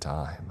 2 at a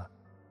time.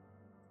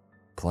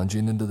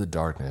 Plunging into the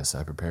darkness,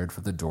 I prepared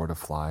for the door to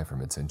fly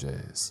from its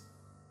hinges.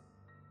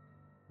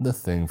 The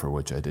thing for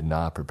which I did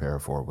not prepare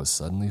for was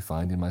suddenly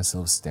finding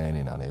myself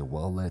standing on a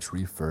well-lit,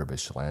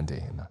 refurbished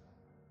landing.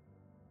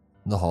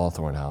 The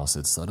Hawthorne house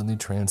had suddenly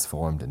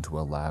transformed into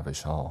a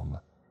lavish home.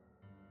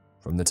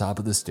 From the top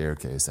of the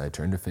staircase, I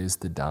turned to face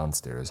the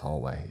downstairs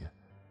hallway.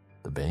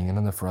 The banging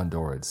on the front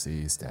door had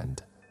ceased,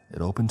 and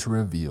it opened to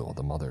reveal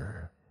the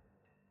mother.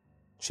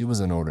 She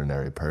was an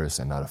ordinary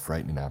person, not a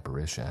frightening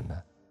apparition.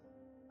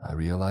 I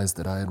realized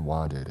that I had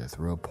wandered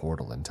through a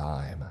portal in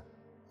time.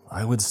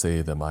 I would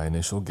say that my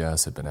initial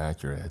guess had been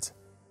accurate.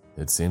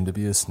 It seemed to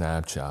be a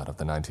snapshot of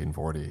the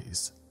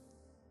 1940s.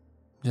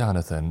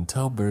 "Jonathan,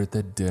 tell Bert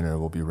that dinner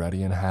will be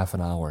ready in half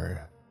an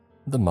hour,"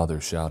 the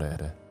mother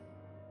shouted.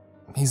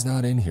 "He's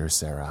not in here,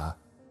 Sarah,"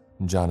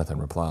 Jonathan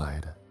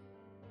replied.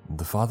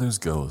 The father's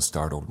ghost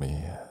startled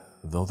me,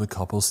 though the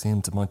couple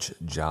seemed much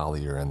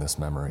jollier in this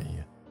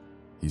memory.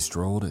 He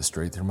strolled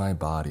straight through my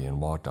body and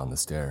walked down the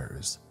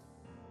stairs.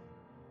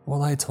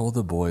 Well, I told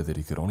the boy that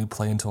he could only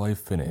play until I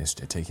finished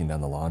taking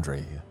down the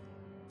laundry.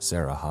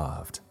 Sarah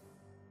huffed.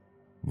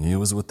 He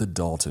was with the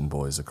Dalton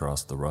boys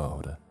across the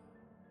road.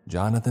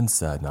 Jonathan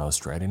said, now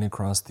striding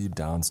across the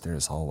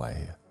downstairs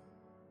hallway.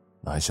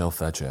 "I shall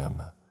fetch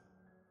him."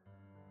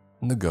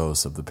 The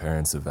ghosts of the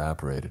parents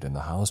evaporated and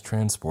the house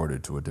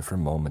transported to a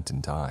different moment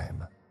in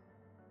time.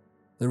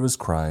 There was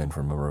crying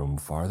from a room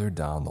farther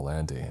down the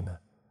landing.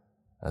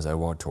 As I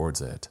walked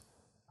towards it,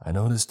 I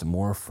noticed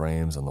more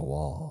frames on the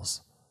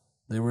walls.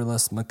 They were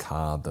less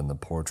macabre than the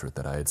portrait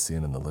that I had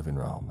seen in the living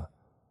room.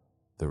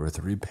 There were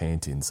 3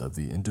 paintings of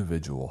the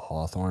individual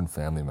Hawthorne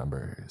family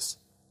members.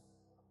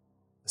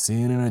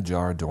 Seeing an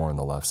ajar door on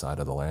the left side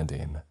of the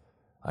landing,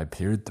 I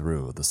peered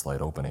through the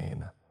slight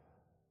opening.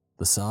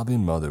 The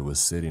sobbing mother was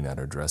sitting at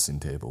her dressing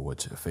table,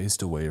 which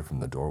faced away from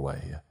the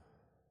doorway.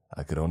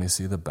 I could only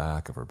see the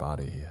back of her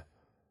body.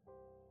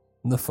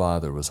 The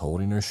father was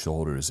holding her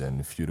shoulders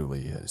in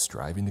futilely,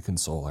 striving to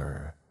console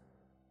her.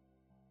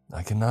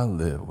 "I cannot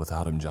live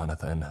without him,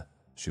 Jonathan,"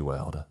 she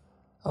wailed.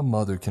 "A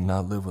mother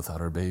cannot live without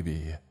her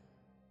baby."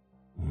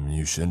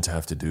 "You shouldn't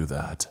have to do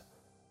that,"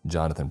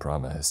 Jonathan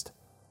promised.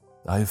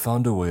 "I have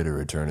found a way to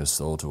return his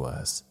soul to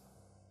us.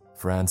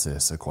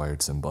 Francis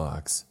acquired some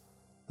books.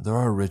 There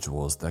are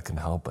rituals that can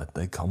help, but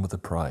they come with a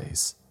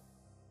price."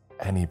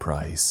 "Any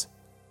price,"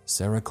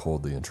 Sarah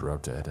coldly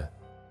interrupted.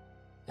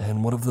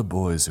 "And what of the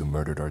boys who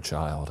murdered our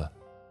child?"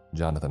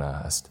 Jonathan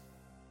asked.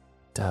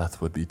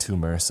 "Death would be too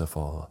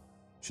merciful,"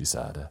 she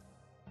said.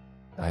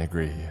 "I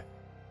agree.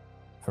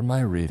 From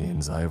my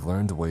readings, I have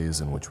learned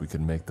ways in which we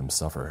could make them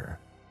suffer.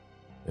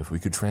 If we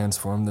could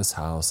transform this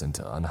house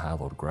into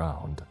unhallowed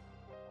ground,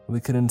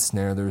 we could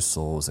ensnare their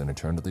souls and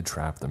eternally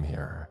trap them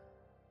here.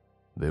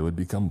 They would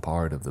become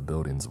part of the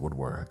building's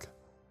woodwork.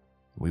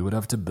 We would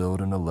have to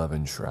build an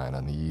 11 shrine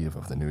on the eve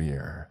of the new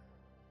year.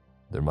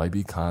 There might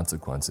be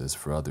consequences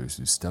for others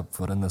who step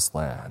foot in this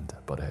land,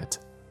 but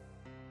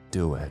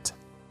do it,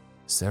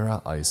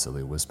 Sarah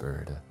icily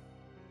whispered.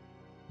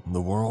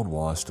 The world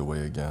washed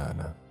away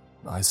again.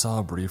 I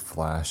saw brief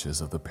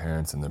flashes of the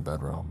parents in their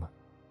bedroom.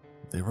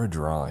 They were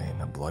drawing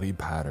bloody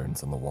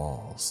patterns on the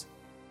walls.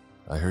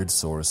 I heard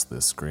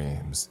sourceless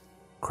screams,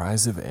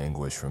 cries of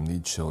anguish from the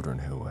children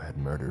who had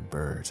murdered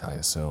Bert, I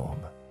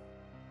assume.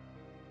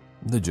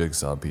 The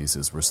jigsaw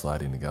pieces were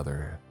sliding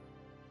together.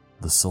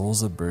 The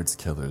souls of Bert's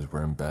killers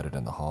were embedded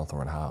in the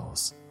Hawthorne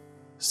house.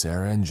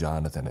 Sarah and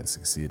Jonathan had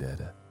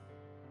succeeded,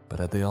 but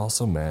had they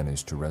also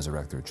managed to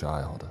resurrect their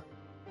child?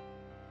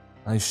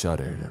 I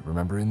shuddered,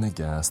 remembering the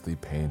ghastly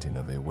painting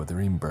of a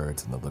withering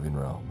Bert in the living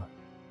room.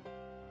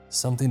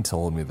 Something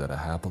told me that a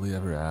happily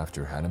ever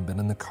after hadn't been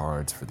in the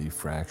cards for the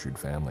fractured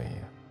family.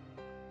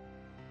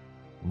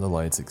 The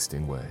lights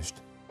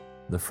extinguished.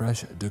 The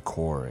fresh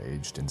decor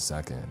aged in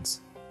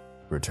seconds,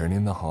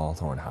 returning the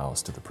Hawthorne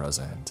house to the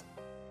present.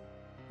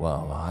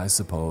 Well, I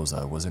suppose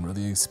I wasn't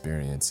really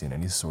experiencing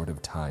any sort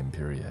of time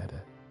period.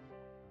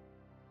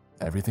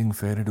 Everything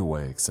faded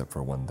away except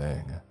for one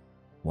thing,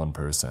 one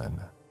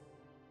person,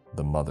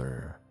 the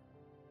mother.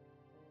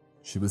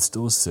 She was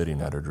still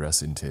sitting at her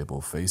dressing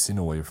table facing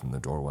away from the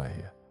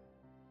doorway.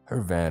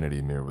 Her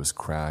vanity mirror was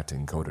cracked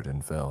and coated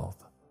in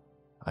filth.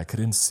 I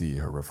couldn't see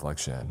her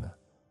reflection.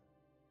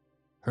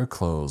 Her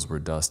clothes were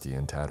dusty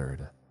and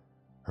tattered.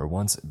 Her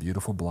once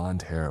beautiful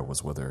blonde hair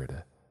was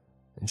withered,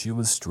 and she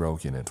was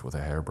stroking it with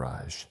a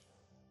hairbrush.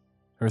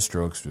 Her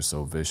strokes were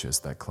so vicious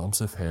that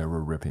clumps of hair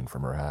were ripping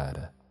from her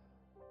head.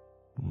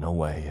 No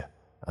way,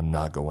 I'm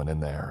not going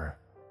in there.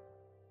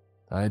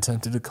 I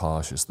attempted to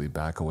cautiously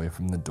back away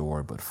from the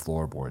door, but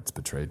floorboards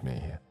betrayed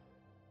me.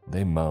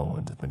 They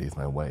moaned beneath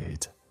my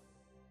weight.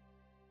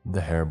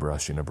 The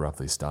hairbrushing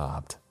abruptly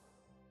stopped.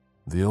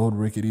 The old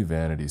rickety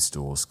vanity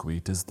stool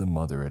squeaked as the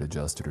mother had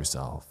adjusted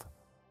herself.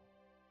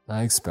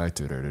 I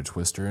expected her to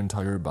twist her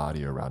entire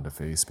body around to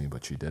face me,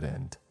 but she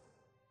didn't.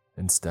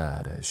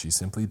 Instead, she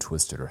simply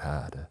twisted her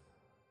head.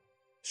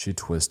 She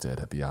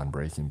twisted beyond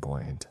breaking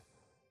point.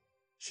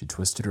 She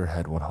twisted her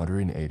head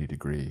 180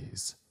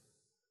 degrees.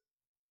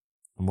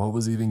 What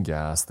was even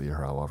ghastlier,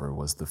 however,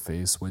 was the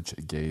face which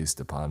gazed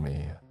upon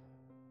me.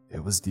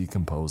 It was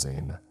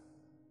decomposing.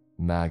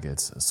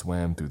 Maggots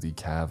swam through the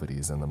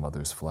cavities in the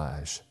mother's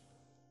flesh.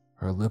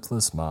 Her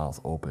lipless mouth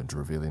opened,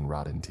 revealing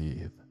rotten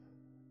teeth.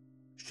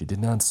 She did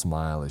not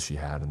smile as she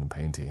had in the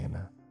painting.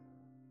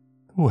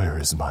 "Where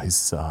is my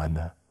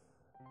son?"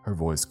 her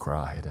voice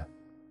cried.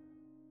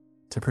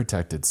 To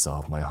protect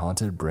itself, my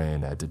haunted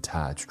brain had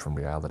detached from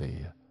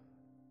reality.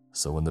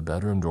 So when the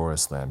bedroom door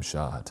slammed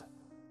shut,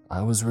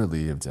 I was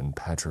relieved and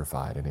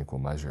petrified in equal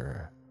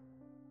measure.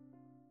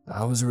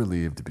 I was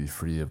relieved to be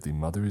free of the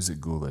mother's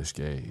ghoulish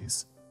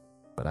gaze,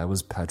 but I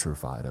was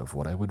petrified of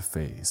what I would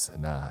face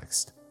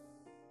next.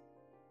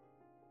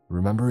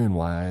 Remembering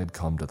why I had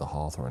come to the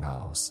Hawthorne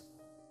house,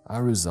 I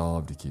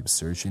resolved to keep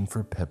searching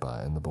for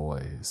Pippa and the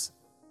boys.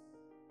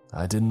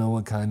 I didn't know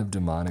what kind of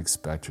demonic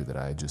specter that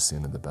I had just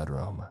seen in the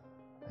bedroom,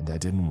 and I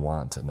didn't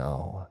want to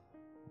know.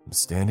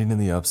 Standing in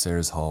the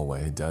upstairs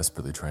hallway,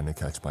 desperately trying to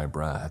catch my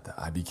breath,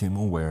 I became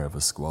aware of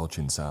a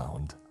squelching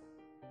sound.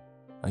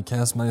 I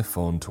cast my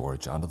phone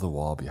torch onto the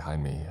wall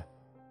behind me.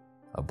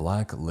 A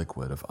black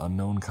liquid of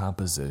unknown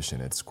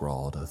composition had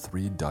scrawled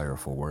 3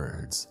 direful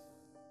words.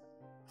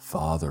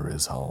 "Father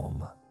is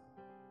home."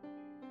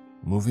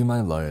 Moving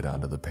my light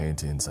onto the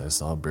paintings, I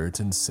saw Bert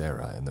and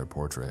Sarah in their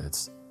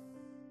portraits.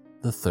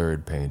 The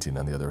third painting,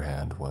 on the other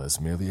hand, was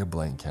merely a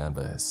blank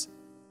canvas.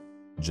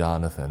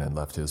 Jonathan had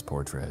left his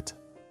portrait.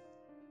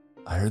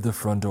 I heard the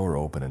front door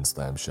open and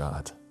slam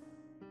shut.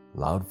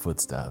 Loud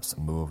footsteps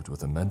moved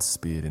with immense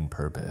speed and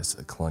purpose,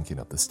 clunking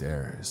up the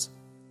stairs.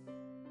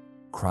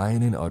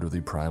 Crying in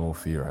utterly primal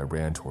fear, I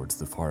ran towards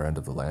the far end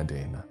of the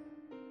landing.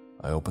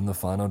 I opened the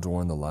final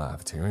door on the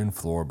left, hearing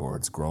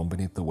floorboards groan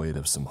beneath the weight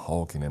of some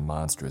hulking and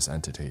monstrous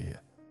entity.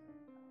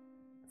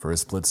 For a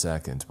split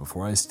second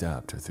before I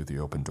stepped through the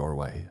open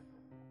doorway,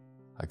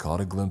 I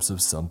caught a glimpse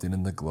of something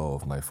in the glow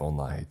of my phone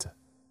light.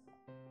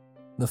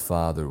 The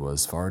father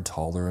was far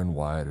taller and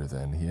wider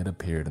than he had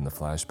appeared in the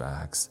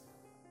flashbacks.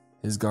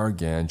 His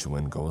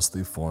gargantuan,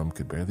 ghostly form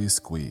could barely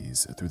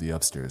squeeze through the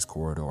upstairs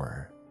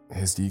corridor.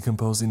 His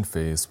decomposing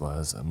face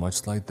was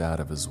much like that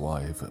of his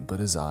wife, but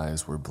his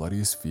eyes were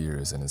bloody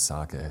spheres in his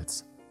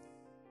sockets.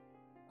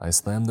 I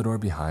slammed the door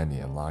behind me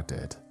and locked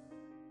it.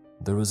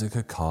 There was a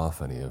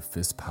cacophony of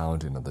fist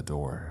pounding on the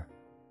door.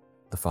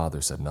 The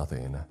father said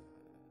nothing.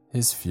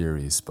 His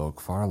fury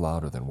spoke far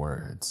louder than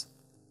words.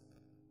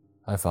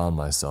 I found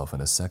myself in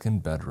a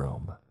second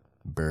bedroom,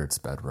 Bert's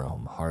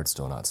bedroom, heart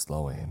still not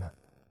slowing.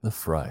 The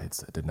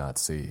frights did not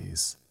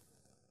cease.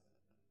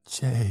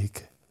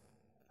 "Jake,"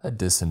 a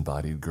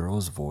disembodied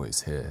girl's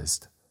voice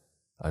hissed.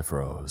 I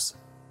froze.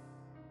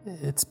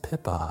 "It's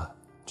Pippa,"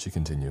 she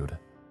continued.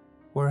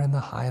 "We're in the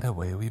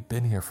hideaway. We've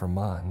been here for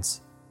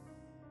months."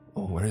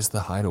 "Where's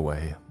the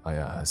hideaway?" I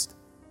asked.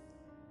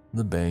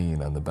 The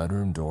banging on the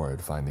bedroom door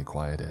had finally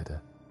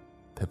quieted.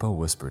 Pippa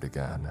whispered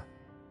again.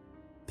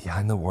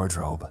 "Behind the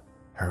wardrobe.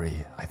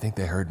 Hurry, I think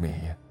they heard me.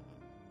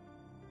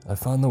 I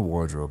found the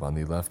wardrobe on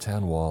the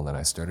left-hand wall and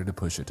I started to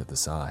push it to the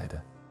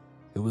side.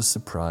 It was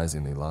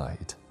surprisingly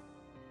light.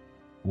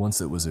 Once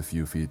it was a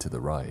few feet to the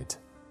right,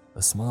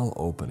 a small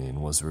opening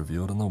was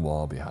revealed on the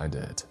wall behind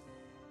it.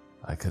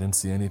 I couldn't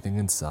see anything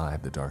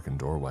inside the darkened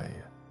doorway,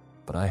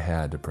 but I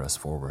had to press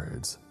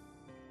forwards.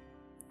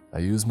 I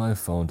used my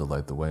phone to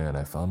light the way and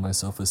I found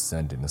myself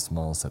ascending a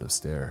small set of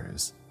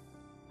stairs.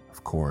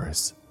 Of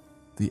course,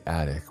 the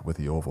attic with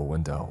the oval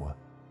window.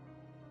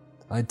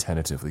 I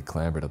tentatively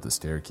clambered up the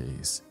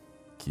staircase,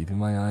 keeping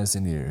my eyes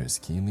and ears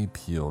keenly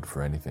peeled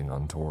for anything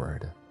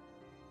untoward.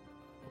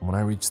 When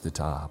I reached the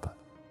top,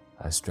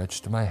 I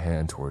stretched my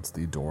hand towards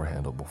the door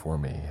handle before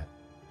me.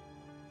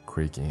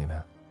 Creaking,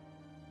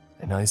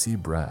 an icy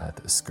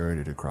breath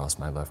skirted across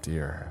my left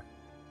ear.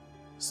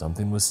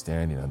 Something was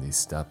standing on the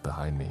step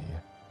behind me.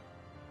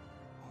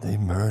 They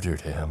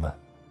murdered him,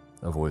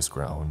 a voice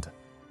groaned.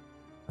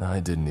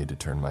 I didn't need to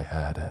turn my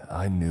head.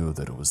 I knew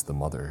that it was the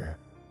mother.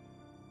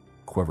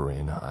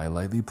 Quivering, I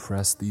lightly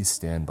pressed the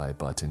standby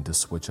button to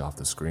switch off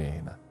the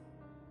screen.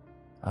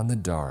 On the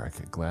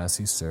dark,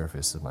 glassy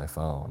surface of my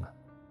phone,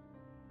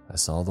 I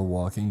saw the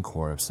walking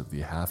corpse of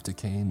the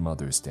half-decaying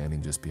mother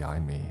standing just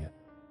behind me.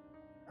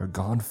 Her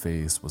gaunt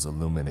face was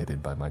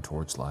illuminated by my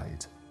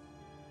torchlight.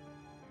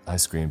 I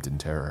screamed in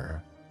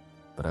terror,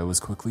 but I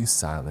was quickly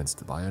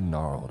silenced by a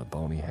gnarled,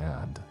 bony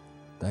hand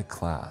that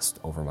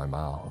clasped over my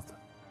mouth.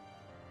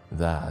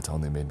 That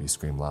only made me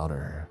scream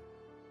louder.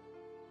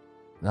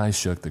 I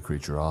shook the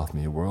creature off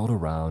me, whirled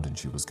around, and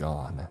she was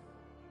gone.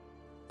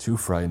 Too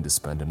frightened to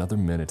spend another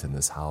minute in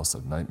this house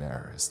of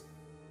nightmares,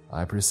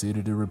 I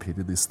proceeded to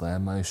repeatedly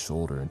slam my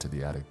shoulder into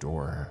the attic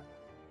door.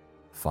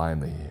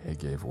 Finally, it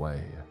gave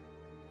way.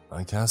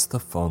 I cast the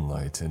phone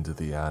light into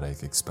the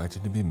attic,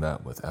 expecting to be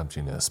met with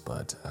emptiness,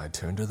 but I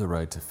turned to the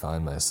right to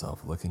find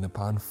myself looking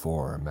upon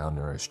 4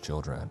 malnourished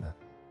children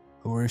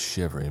who were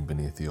shivering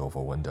beneath the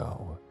oval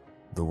window.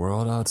 The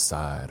world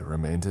outside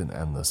remained an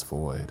endless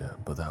void,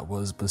 but that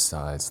was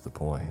besides the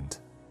point.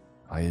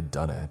 I had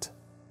done it.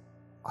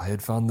 I had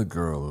found the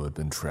girl who had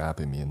been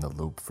trapping me in the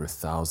loop for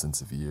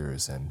thousands of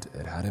years, and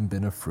it hadn't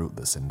been a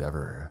fruitless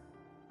endeavor.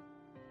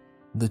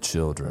 The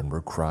children were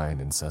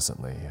crying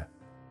incessantly.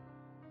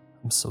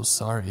 "I'm so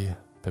sorry,"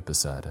 Pippa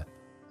said.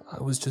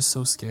 "I was just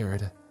so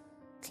scared.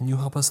 Can you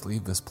help us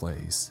leave this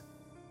place?"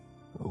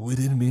 "We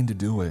didn't mean to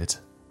do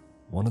it,"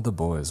 one of the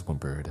boys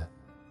whimpered.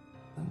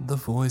 "The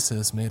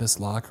voices made us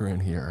lock her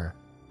in here,"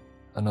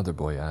 another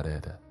boy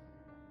added.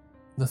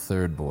 The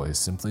third boy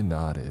simply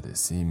nodded,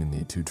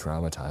 seemingly too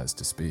traumatized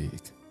to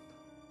speak.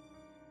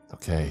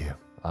 "Okay,"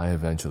 I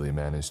eventually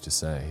managed to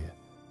say.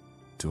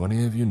 "Do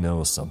any of you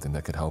know something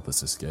that could help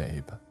us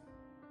escape?"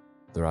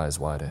 Their eyes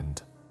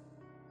widened.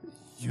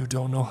 "You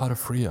don't know how to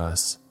free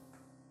us?"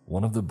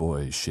 one of the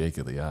boys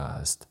shakily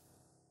asked.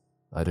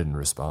 I didn't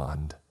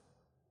respond.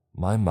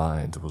 My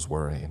mind was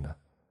worrying.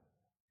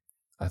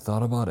 I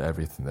thought about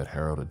everything that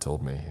Harold had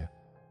told me,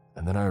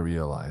 and then I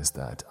realized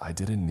that I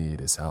didn't need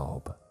his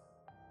help.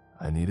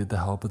 I needed the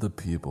help of the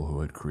people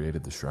who had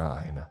created the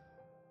shrine.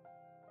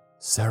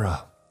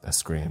 "Sarah," I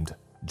screamed.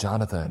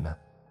 "Jonathan."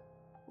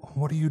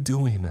 "What are you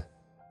doing?"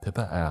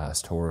 Pippa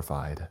asked,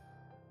 horrified.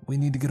 "We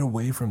need to get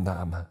away from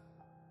them."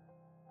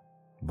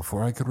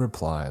 Before I could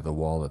reply, the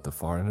wall at the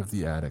far end of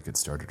the attic had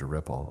started to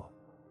ripple.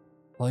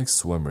 Like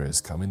swimmers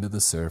coming to the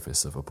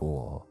surface of a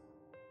pool,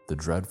 the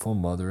dreadful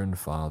mother and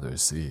father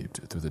seeped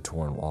through the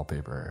torn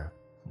wallpaper.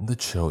 The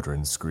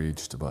children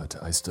screeched,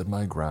 but I stood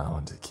my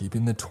ground,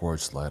 keeping the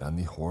torchlight on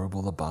the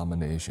horrible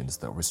abominations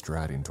that were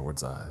striding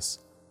towards us.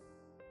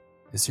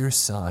 "Is your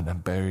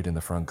son buried in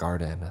the front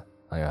garden?"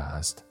 I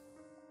asked.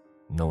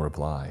 No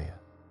reply.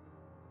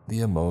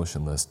 The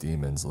emotionless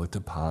demons looked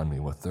upon me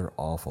with their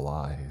awful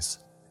eyes.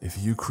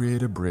 "If you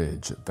create a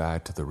bridge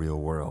back to the real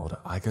world,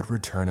 I could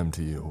return him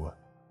to you.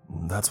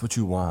 That's what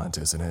you want,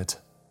 isn't it?"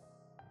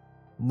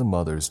 The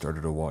mother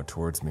started to walk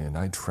towards me and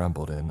I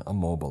trembled in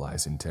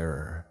immobilizing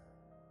terror.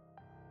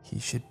 "He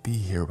should be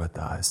here with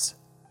us,"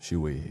 she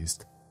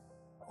wheezed.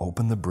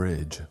 "Open the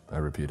bridge," I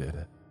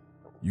repeated.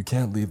 "You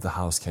can't leave the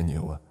house, can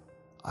you?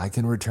 I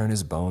can return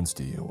his bones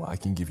to you. I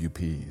can give you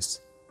peace.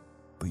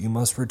 But you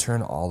must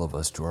return all of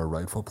us to our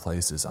rightful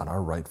places on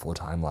our rightful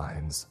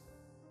timelines."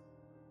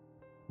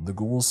 The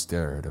ghouls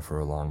stared for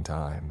a long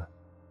time.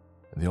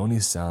 The only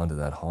sound in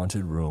that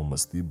haunted room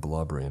was the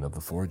blubbering of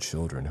the 4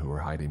 children who were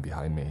hiding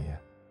behind me.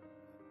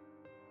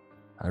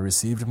 I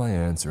received my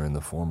answer in the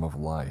form of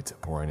light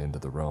pouring into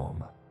the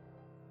room.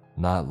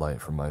 Not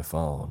light from my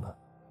phone,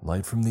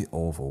 light from the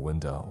oval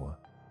window.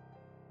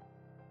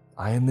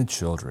 I and the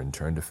children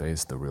turned to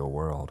face the real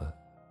world.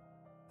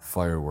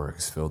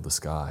 Fireworks filled the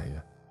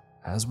sky.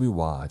 As we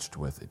watched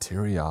with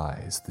teary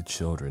eyes, the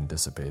children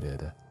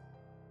dissipated.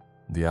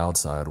 The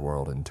outside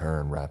world in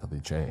turn rapidly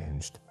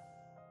changed.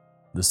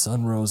 The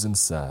sun rose and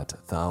set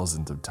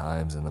thousands of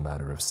times in a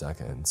matter of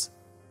seconds.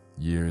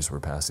 Years were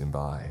passing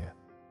by.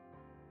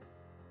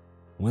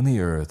 When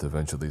the earth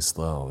eventually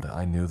slowed,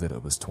 I knew that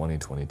it was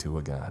 2022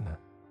 again.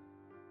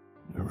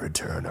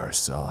 "Return our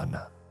son,"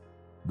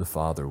 the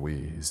father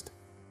wheezed.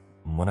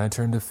 When I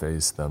turned to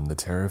face them, the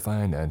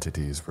terrifying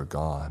entities were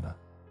gone.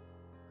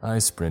 I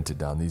sprinted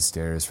down these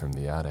stairs from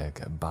the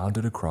attic,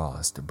 bounded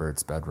across to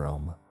Bert's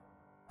bedroom,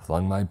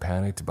 flung my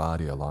panicked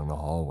body along the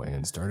hallway,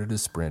 and started to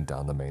sprint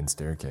down the main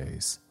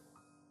staircase.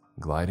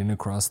 Gliding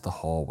across the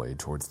hallway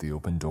towards the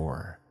open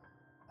door,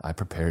 I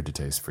prepared to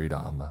taste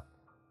freedom.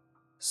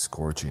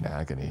 Scorching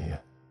agony.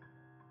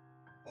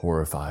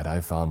 Horrified,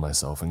 I found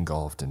myself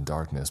engulfed in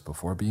darkness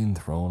before being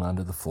thrown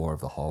onto the floor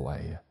of the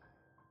hallway.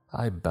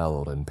 I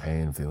bellowed in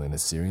pain, feeling a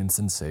searing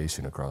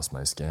sensation across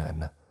my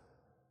skin.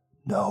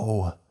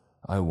 "No!"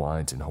 I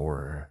whined in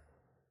horror.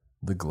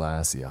 The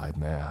glassy-eyed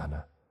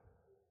man.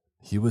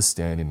 He was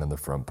standing on the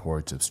front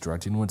porch,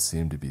 obstructing what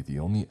seemed to be the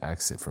only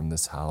exit from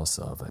this house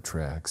of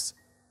tricks.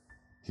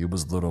 He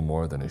was little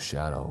more than a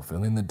shadow,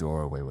 filling the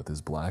doorway with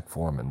his black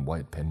form and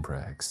white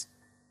pinpricks.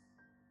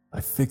 "I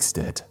fixed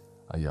it,"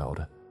 I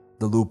yelled.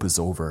 "The loop is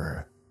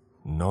over."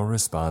 No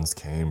response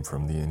came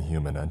from the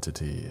inhuman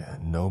entity,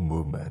 no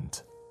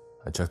movement.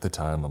 I checked the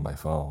time on my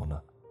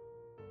phone.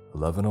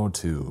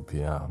 11:02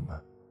 p.m.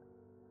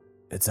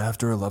 "It's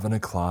after 11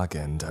 o'clock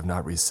and I've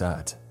not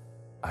reset,"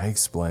 I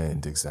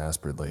explained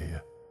exasperately.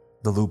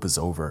 "The loop is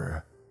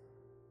over."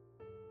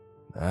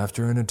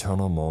 After an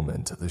eternal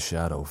moment, the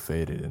shadow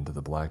faded into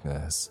the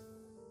blackness.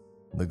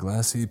 The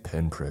glassy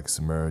pinpricks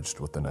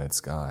merged with the night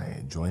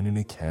sky, joining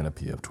a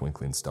canopy of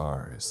twinkling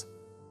stars.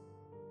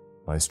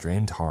 My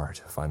strained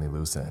heart finally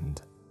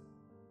loosened.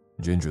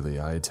 Gingerly,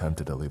 I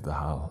attempted to leave the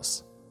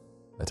house.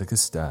 I took a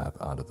step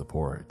onto the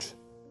porch.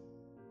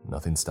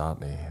 Nothing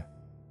stopped me.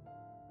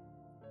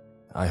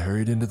 I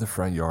hurried into the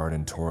front yard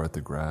and tore at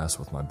the grass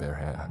with my bare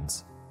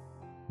hands.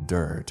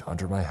 Dirt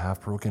under my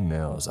half-broken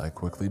nails, I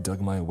quickly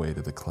dug my way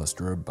to the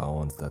cluster of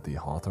bones that the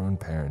Hawthorne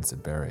parents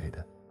had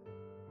buried.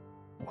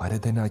 Why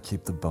did they not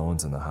keep the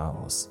bones in the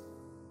house?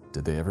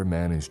 Did they ever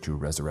manage to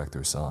resurrect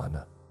their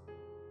son?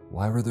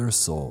 Why were their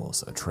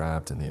souls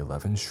trapped in the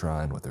 11th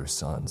shrine with their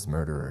son's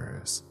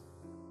murderers?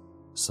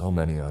 So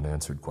many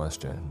unanswered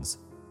questions.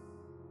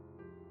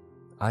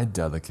 I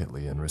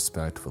delicately and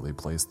respectfully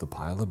placed the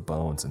pile of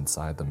bones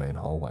inside the main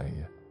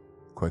hallway,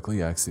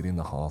 quickly exiting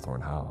the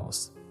Hawthorne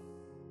house.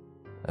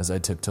 As I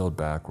tiptoed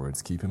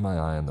backwards, keeping my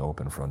eye on the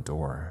open front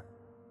door,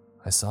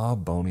 I saw a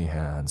bony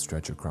hand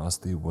stretch across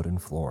the wooden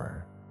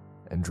floor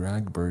and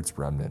drag Bert's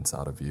remnants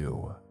out of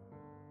view.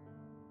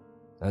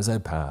 As I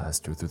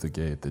passed through the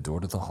gate, the door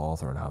to the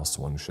Hawthorne house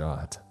swung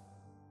shut.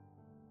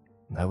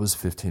 That was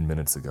 15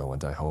 minutes ago,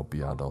 and I hope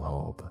beyond all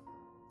hope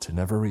to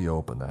never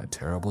reopen that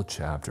terrible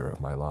chapter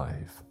of my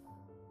life.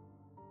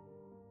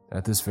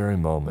 At this very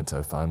moment,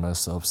 I find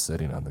myself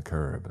sitting on the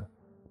curb,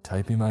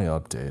 typing my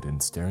update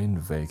and staring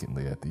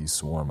vacantly at the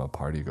swarm of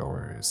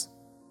partygoers.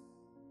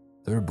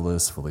 They're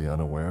blissfully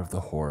unaware of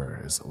the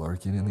horrors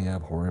lurking in the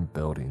abhorrent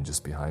building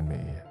just behind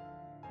me.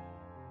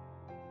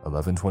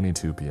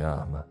 11:22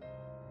 p.m.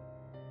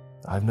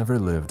 I've never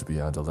lived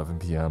beyond 11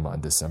 p.m. on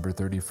December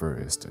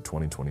 31st,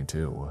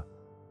 2022.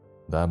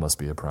 That must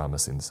be a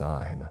promising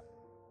sign.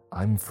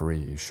 I'm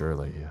free,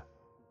 surely.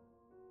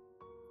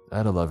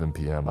 At 11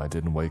 p.m., I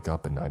didn't wake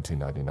up in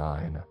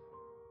 1999.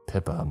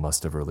 Pippa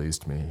must have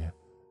released me.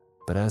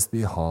 But as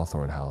the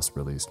Hawthorne house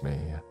released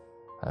me,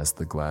 as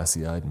the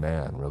glassy-eyed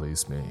man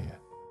released me,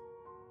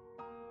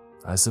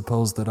 I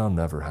suppose that I'll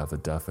never have a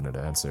definite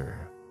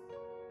answer.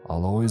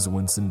 I'll always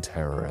wince in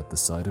terror at the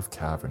sight of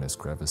cavernous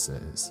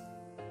crevices.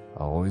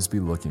 I'll always be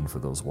looking for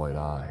those white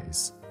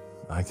eyes.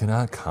 I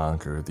cannot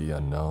conquer the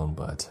unknown,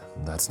 but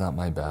that's not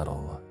my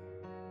battle.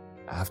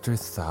 After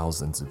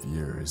thousands of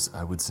years,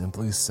 I would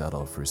simply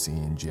settle for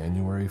seeing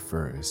January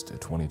 1st,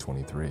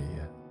 2023.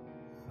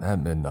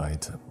 At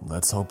midnight,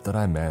 let's hope that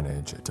I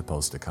manage to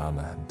post a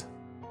comment.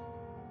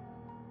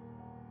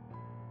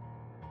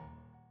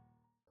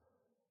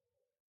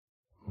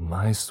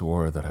 I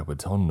swore that I would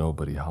tell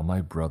nobody how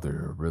my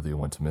brother really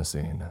went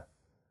missing.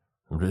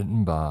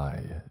 Written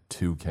by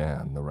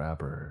Toucan the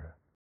Rapper.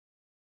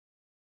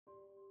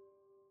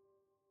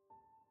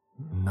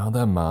 Now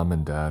that Mom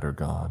and Dad are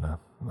gone,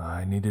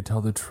 I need to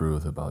tell the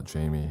truth about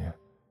Jamie.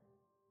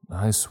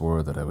 I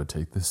swore that I would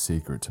take the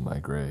secret to my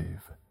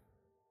grave.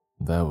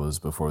 That was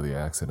before the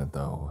accident,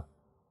 though.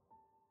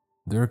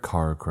 Their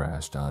car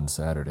crashed on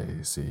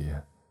Saturday, see?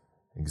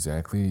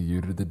 Exactly a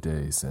year to the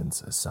day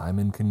since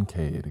Simon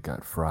Kincaid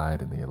got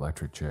fried in the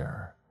electric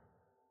chair.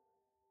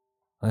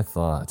 I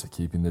thought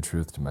keeping the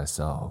truth to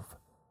myself,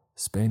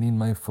 sparing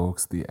my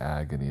folks the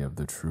agony of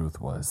the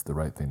truth was the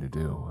right thing to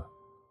do.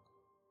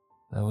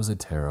 That was a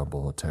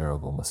terrible,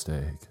 terrible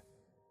mistake.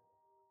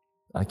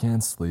 I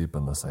can't sleep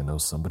unless I know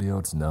somebody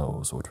else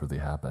knows what really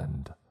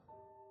happened.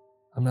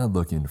 I'm not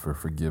looking for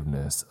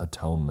forgiveness,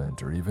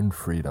 atonement, or even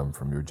freedom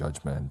from your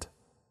judgment.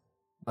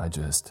 I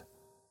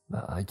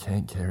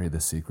can't carry the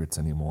secrets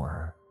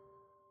anymore.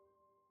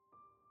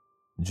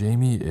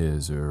 Jamie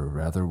is, or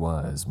rather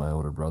was, my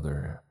older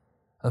brother.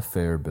 A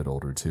fair bit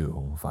older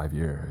too, 5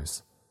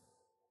 years.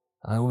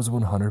 I was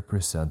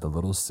 100% the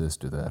little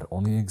sister that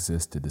only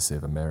existed to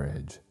save a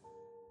marriage.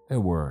 It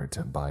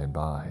worked by and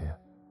by.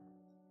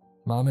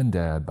 Mom and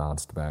Dad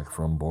bounced back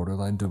from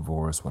borderline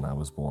divorce when I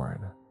was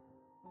born.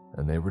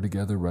 and they were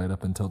together right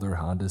up until their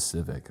Honda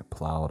Civic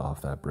plowed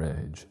off that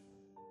bridge.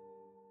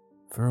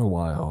 For a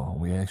while,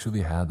 we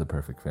actually had the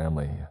perfect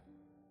family.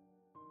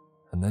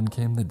 And then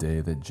came the day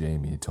that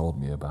Jamie told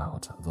me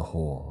about the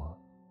hole.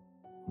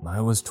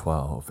 I was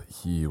 12,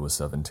 he was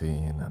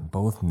 17,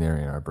 both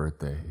nearing our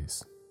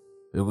birthdays.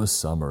 It was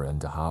summer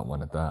and a hot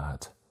one at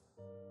that.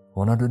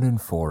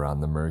 104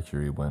 on the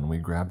mercury when we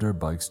grabbed our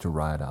bikes to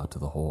ride out to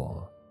the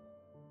hole.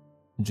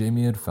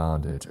 Jamie had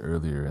found it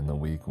earlier in the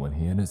week when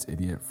he and his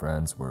idiot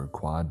friends were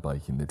quad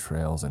biking the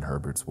trails in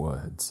Herbert's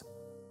Woods.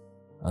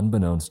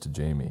 Unbeknownst to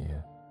Jamie,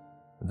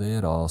 they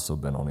had also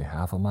been only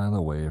half a mile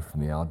away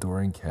from the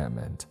outdoor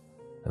encampment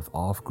of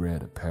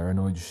off-grid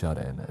paranoid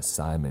shut-in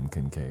Simon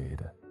Kincaid.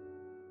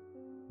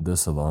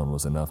 This alone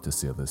was enough to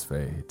seal his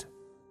fate.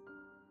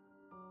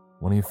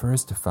 When he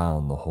first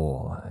found the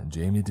hole,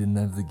 Jamie didn't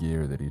have the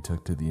gear that he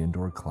took to the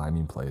indoor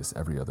climbing place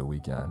every other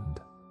weekend.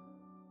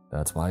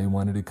 That's why he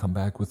wanted to come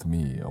back with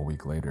me a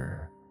week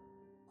later,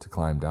 to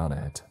climb down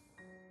it.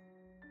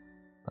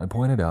 I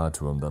pointed out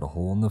to him that a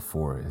hole in the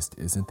forest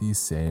isn't the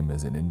same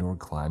as an indoor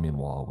climbing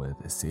wall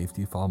with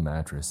safety fall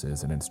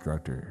mattresses and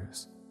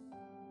instructors,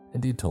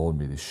 and he told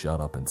me to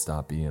shut up and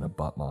stop being a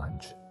butt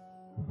munch.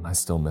 I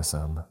still miss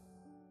him.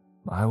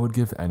 I would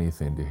give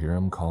anything to hear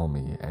him call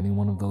me any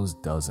one of those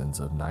dozens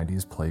of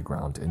 90s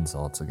playground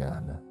insults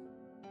again.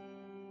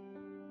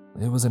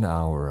 It was an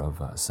hour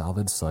of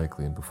solid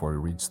cycling before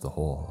we reached the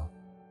hole.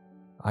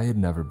 I had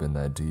never been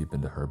that deep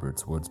into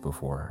Herbert's Woods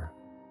before.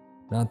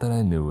 Not that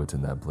I knew it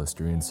in that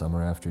blistering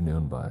summer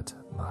afternoon, but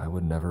I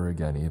would never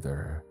again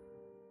either.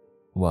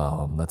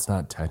 Well, that's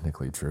not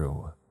technically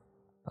true.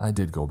 I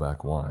did go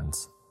back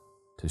once,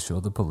 to show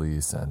the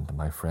police and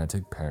my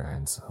frantic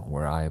parents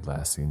where I had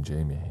last seen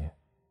Jamie.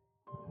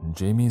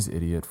 Jamie's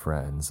idiot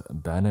friends,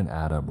 Ben and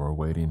Adam, were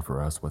waiting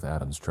for us with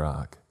Adam's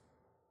truck.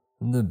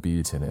 The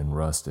beaten and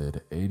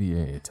rusted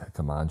 88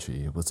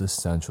 Comanche was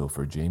essential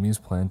for Jamie's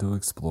plan to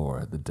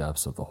explore the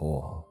depths of the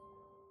hole.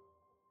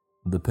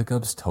 The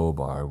pickup's tow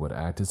bar would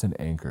act as an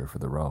anchor for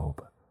the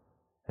rope,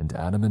 and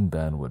Adam and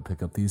Ben would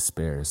pick up the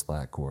spare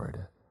slack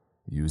cord,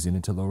 using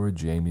it to lower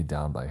Jamie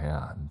down by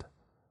hand.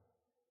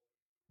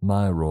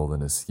 My role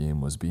in his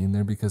scheme was being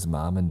there because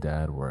Mom and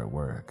Dad were at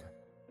work,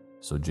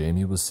 so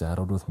Jamie was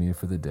saddled with me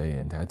for the day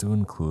and had to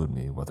include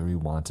me whether he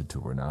wanted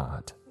to or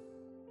not.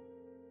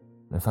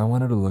 If I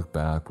wanted to look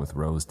back with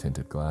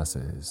rose-tinted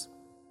glasses,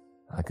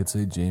 I could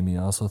say Jamie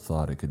also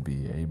thought it could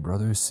be a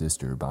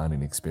brother-sister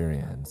bonding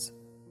experience.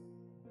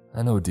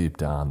 I know deep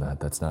down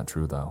that that's not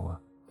true though.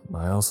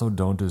 I also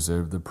don't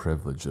deserve the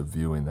privilege of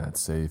viewing that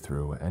say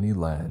through any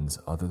lens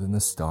other than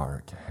the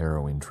stark,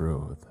 harrowing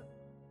truth.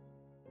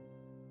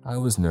 I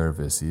was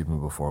nervous even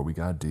before we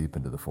got deep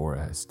into the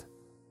forest.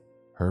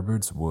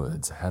 Herbert's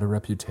Woods had a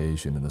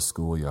reputation in the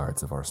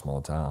schoolyards of our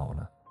small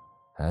town,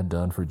 had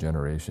done for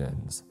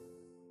generations.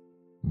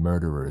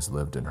 Murderers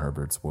lived in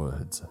Herbert's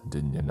Woods,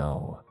 didn't you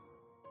know?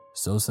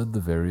 So said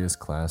the various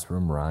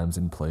classroom rhymes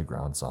and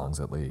playground songs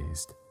at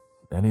least.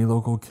 Any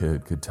local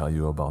kid could tell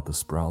you about the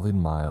sprawling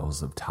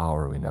miles of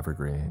towering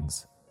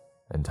evergreens,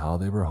 and how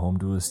they were home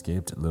to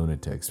escaped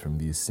lunatics from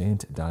the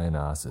St.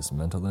 Dionysus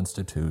mental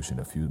institution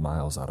a few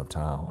miles out of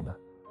town,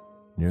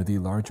 near the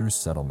larger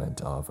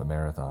settlement of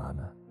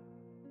Marathon.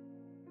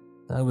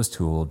 I was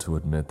too old to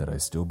admit that I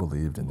still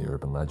believed in the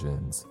urban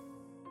legends,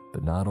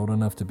 but not old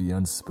enough to be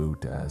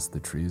unspooked as the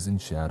trees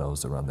and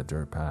shadows around the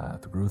dirt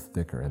path grew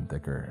thicker and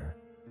thicker.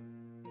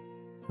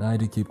 I had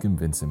to keep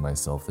convincing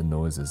myself the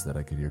noises that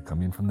I could hear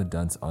coming from the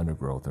dense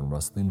undergrowth and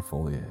rustling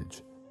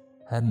foliage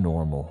had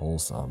normal,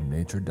 wholesome,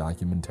 nature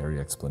documentary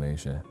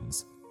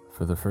explanations.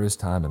 For the first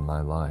time in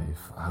my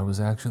life, I was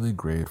actually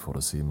grateful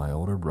to see my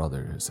older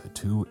brother's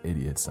two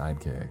idiot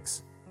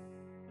sidekicks.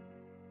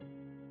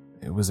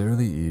 It was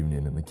early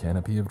evening and the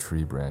canopy of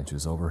tree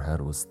branches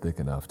overhead was thick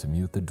enough to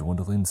mute the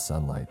dwindling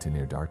sunlight to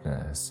near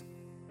darkness.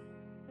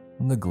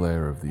 The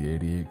glare of the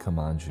 88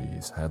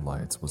 Comanche's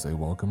headlights was a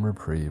welcome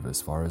reprieve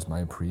as far as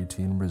my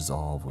preteen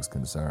resolve was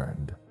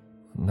concerned.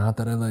 Not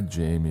that I let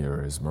Jamie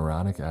or his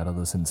moronic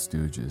adolescent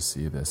stooges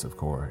see this, of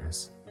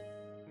course.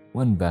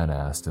 When Ben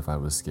asked if I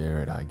was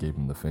scared, I gave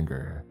him the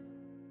finger.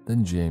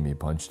 Then Jamie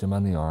punched him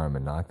on the arm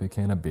and knocked the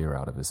can of beer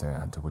out of his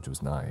hand, which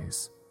was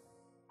nice.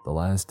 The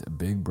last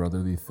big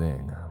brotherly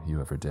thing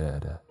you ever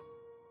did.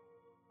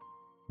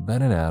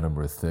 Ben and Adam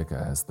were thick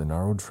as the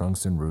gnarled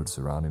trunks and roots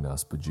surrounding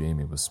us, but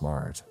Jamie was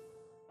smart.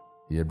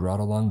 He had brought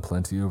along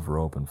plenty of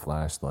rope and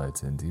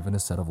flashlights and even a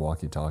set of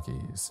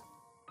walkie-talkies.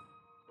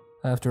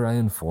 After I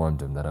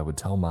informed him that I would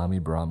tell Mom he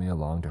brought me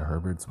along to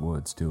Herbert's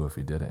Woods too if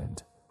he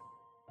didn't,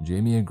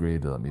 Jamie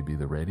agreed to let me be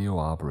the radio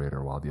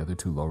operator while the other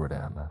two lowered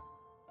him.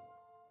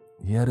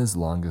 He had his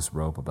longest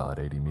rope about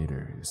 80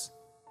 meters.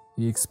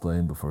 He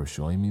explained before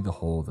showing me the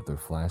hole that their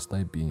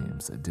flashlight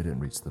beams didn't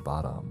reach the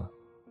bottom,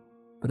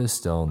 but a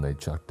stone they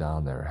chucked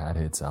down there had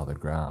hit solid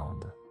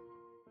ground.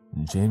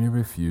 Jamie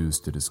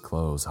refused to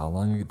disclose how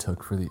long it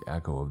took for the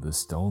echo of the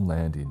stone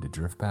landing to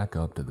drift back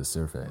up to the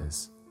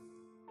surface.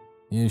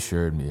 He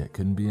assured me it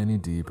couldn't be any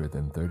deeper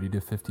than 30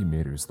 to 50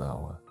 meters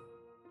though.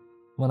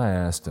 When I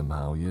asked him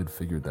how he had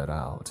figured that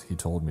out, he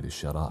told me to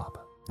shut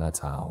up. That's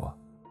how.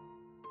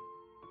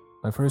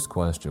 My first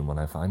question when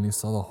I finally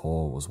saw the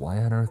hole was why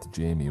on earth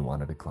Jamie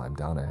wanted to climb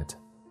down it.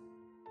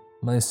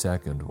 My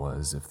second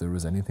was if there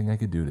was anything I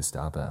could do to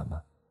stop him.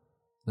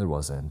 There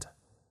wasn't.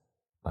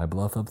 My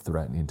bluff of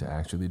threatening to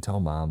actually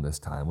tell Mom this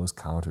time was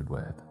countered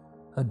with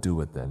a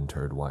do-it-then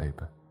turd wipe.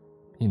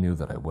 He knew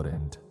that I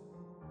wouldn't.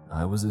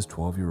 I was his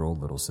 12-year-old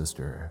little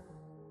sister.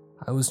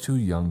 I was too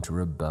young to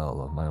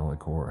rebel of my own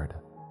accord,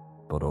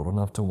 but old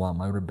enough to want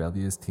my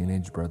rebellious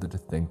teenage brother to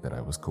think that I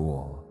was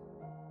cool.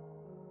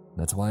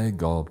 That's why I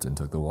gulped and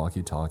took the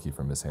walkie-talkie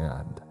from his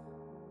hand,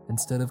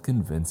 instead of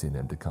convincing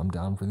him to come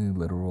down from the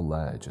literal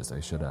ledge as I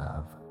should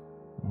have.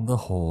 The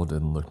hole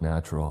didn't look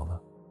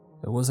natural.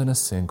 It wasn't a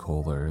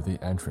sinkhole or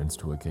the entrance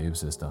to a cave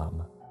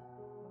system.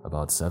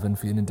 About 7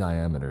 feet in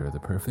diameter, the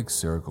perfect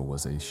circle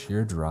was a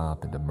sheer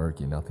drop into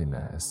murky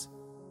nothingness.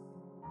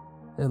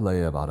 It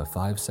lay about a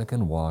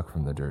 5-second walk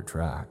from the dirt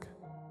track,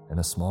 in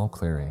a small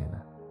clearing.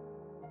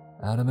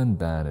 Adam and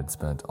Ben had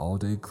spent all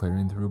day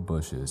clearing through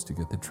bushes to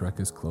get the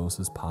trek as close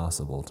as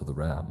possible to the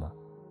rim,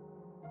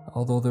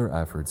 although their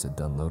efforts had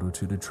done little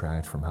to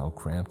detract from how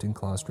cramped and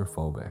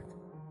claustrophobic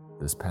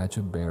this patch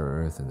of bare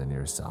earth and the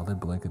near solid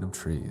blanket of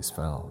trees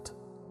felt.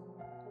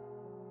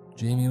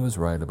 Jamie was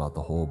right about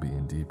the hole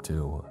being deep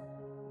too.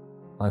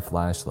 My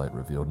flashlight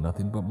revealed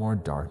nothing but more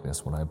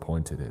darkness when I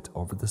pointed it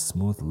over the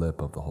smooth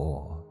lip of the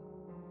hole.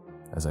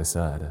 As I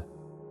said,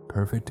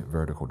 perfect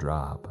vertical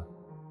drop.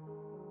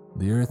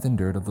 The earth and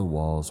dirt of the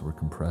walls were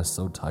compressed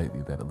so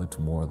tightly that it looked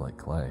more like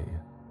clay.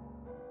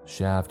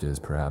 Shaft is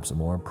perhaps a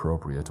more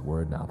appropriate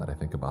word now that I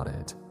think about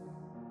it.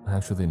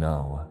 Actually,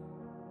 no.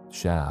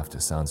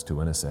 Shaft sounds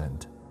too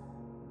innocent.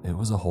 It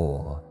was a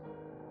hole.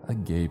 A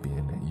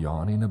gaping,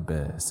 yawning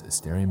abyss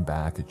staring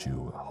back at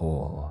you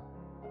whole.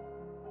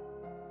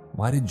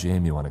 Why did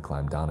Jamie want to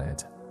climb down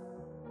it?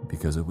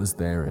 Because it was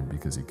there and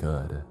because he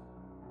could.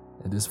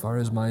 And as far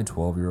as my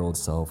 12-year-old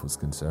self was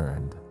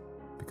concerned,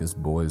 because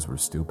boys were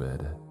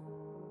stupid.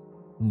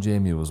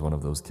 Jamie was one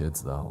of those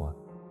kids though.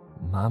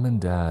 Mom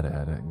and Dad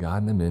had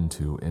gotten him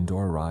into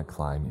indoor rock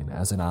climbing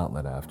as an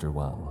outlet after,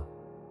 well,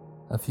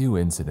 a few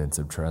incidents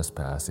of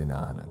trespassing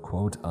on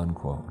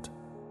quote-unquote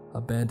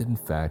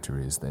abandoned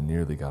factories that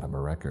nearly got him a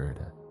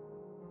record.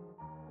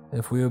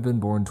 If we had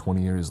been born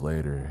 20 years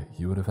later,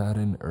 he would have had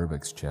an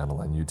Urbex channel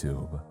on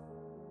YouTube.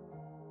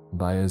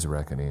 By his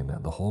reckoning,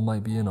 the hole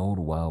might be an old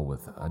well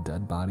with a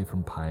dead body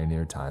from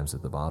pioneer times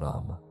at the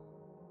bottom,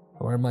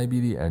 or it might be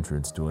the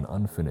entrance to an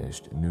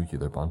unfinished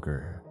nuclear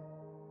bunker.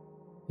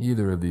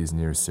 Either of these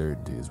near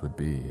certainties would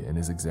be, in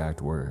his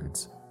exact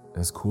words,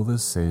 as cool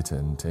as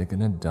Satan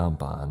taking a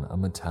dump on a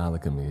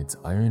Metallica meets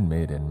Iron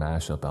Maiden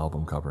mashup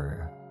album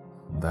cover.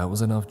 That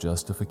was enough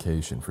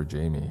justification for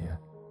Jamie,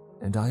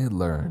 and I had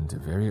learned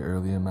very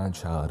early in my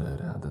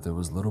childhood that there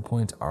was little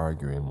point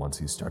arguing once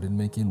he started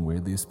making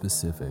weirdly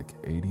specific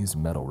 80s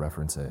metal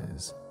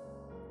references.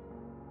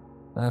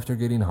 After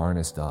getting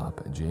harnessed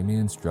up, Jamie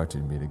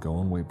instructed me to go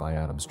and wait by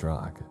Adam's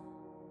truck.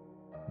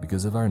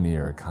 Because of our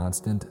near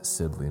constant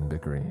sibling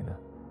bickering,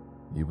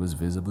 he was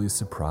visibly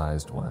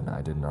surprised when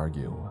I didn't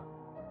argue.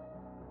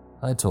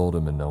 I told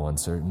him in no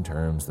uncertain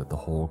terms that the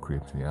hole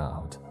creeped me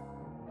out.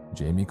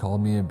 Jamie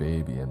called me a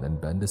baby and then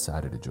Ben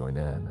decided to join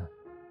in.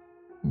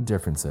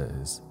 Difference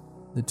is,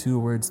 the two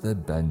words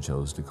that Ben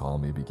chose to call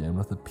me began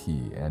with a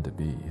P and a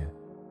B,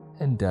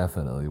 and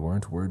definitely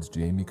weren't words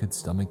Jamie could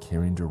stomach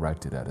hearing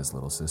directed at his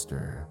little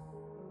sister.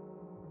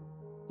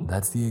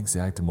 That's the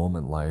exact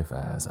moment life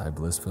as I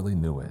blissfully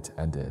knew it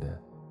ended.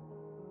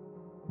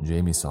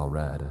 Jamie saw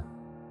red,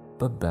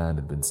 but Ben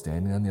had been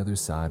standing on the other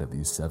side of the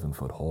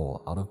 7-foot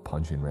hole out of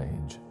punching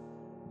range.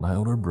 My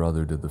older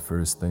brother did the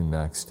first thing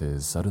next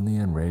his suddenly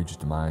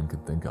enraged mind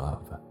could think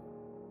of.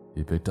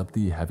 He picked up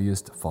the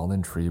heaviest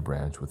fallen tree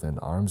branch within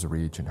arm's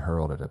reach and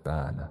hurled it at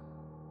Ben.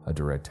 A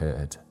direct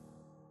hit.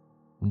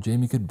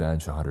 Jamie could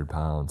bench 100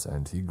 pounds,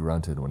 and he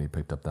grunted when he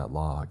picked up that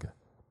log.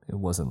 It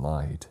wasn't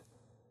light.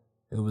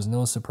 It was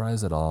no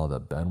surprise at all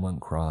that Ben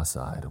went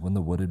cross-eyed when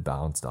the wood had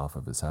bounced off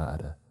of his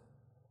head,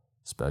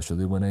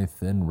 especially when a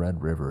thin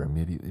red river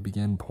immediately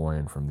began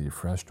pouring from the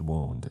fresh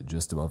wound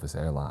just above his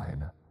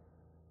hairline.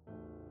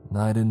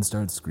 I didn't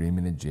start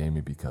screaming at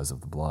Jamie because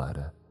of the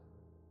blood.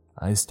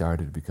 I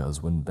started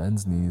because when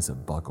Ben's knees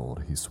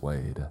buckled, he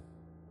swayed,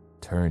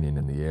 turning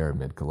in the air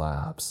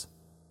mid-collapse,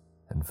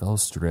 and fell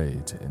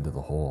straight into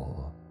the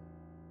hole.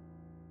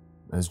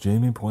 As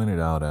Jamie pointed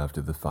out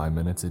after the 5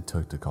 minutes it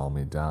took to calm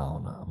me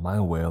down, my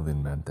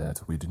wailing meant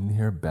that we didn't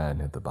hear Ben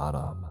hit the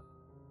bottom.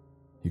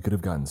 He could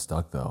have gotten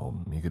stuck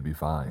though, he could be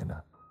fine.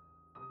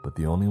 But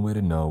the only way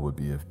to know would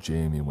be if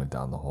Jamie went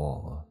down the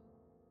hole.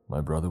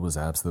 My brother was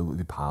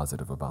absolutely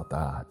positive about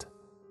that.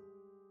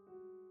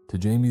 To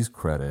Jamie's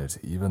credit,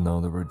 even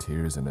though there were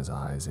tears in his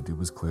eyes and he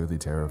was clearly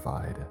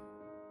terrified,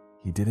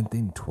 he didn't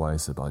think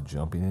twice about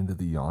jumping into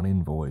the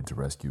yawning void to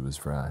rescue his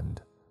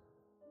friend.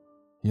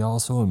 He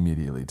also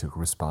immediately took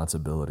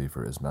responsibility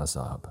for his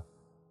mess-up,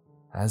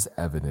 as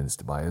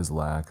evidenced by his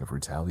lack of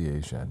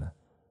retaliation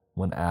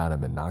when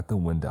Adam had knocked the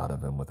wind out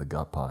of him with a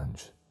gut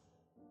punch.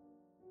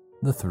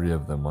 The three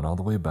of them went all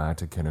the way back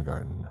to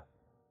kindergarten.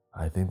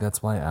 I think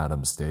that's why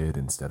Adam stayed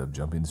instead of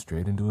jumping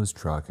straight into his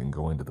truck and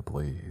going to the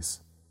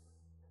police.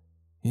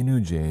 He knew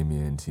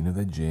Jamie, and he knew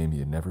that Jamie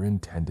had never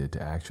intended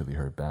to actually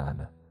hurt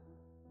Ben,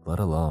 let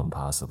alone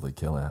possibly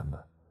kill him.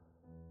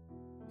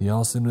 He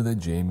also knew that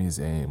Jamie's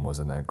aim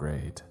wasn't that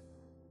great.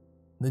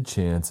 The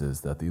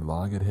chances that the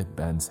log had hit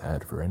Ben's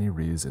head for any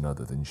reason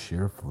other than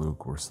sheer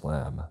fluke were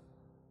slim.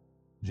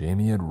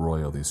 Jamie had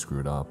royally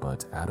screwed up,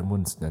 but Adam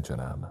wouldn't snitch on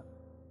him.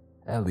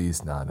 At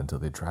least not until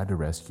they tried to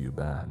rescue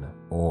Ben,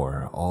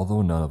 or,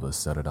 although none of us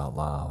said it out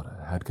loud,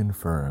 had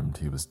confirmed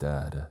he was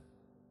dead.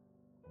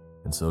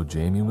 And so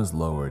Jamie was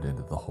lowered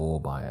into the hole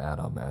by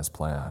Adam as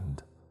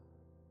planned.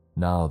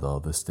 Now, though,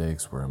 the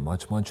stakes were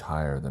much, much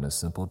higher than a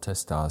simple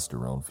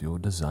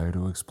testosterone-fueled desire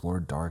to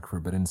explore dark,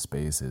 forbidden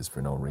spaces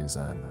for no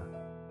reason.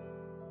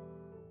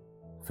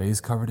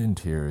 Face covered in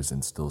tears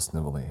and still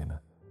sniveling,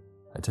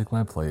 I took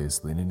my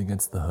place leaning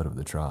against the hood of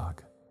the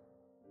truck.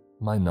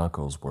 My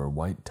knuckles were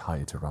white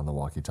tight around the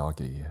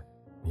walkie-talkie.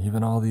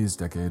 Even all these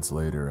decades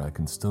later, I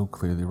can still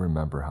clearly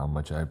remember how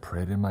much I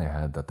prayed in my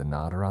head that the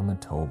knot around the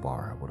tow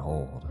bar would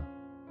hold.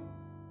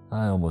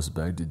 I almost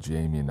begged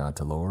Jamie not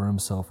to lower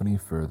himself any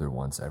further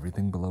once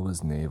everything below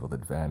his navel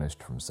had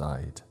vanished from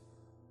sight.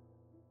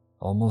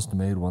 Almost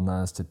made one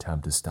last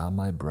attempt to stop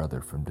my brother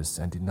from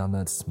descending down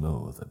that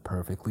smooth,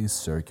 perfectly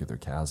circular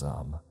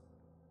chasm.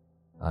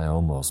 I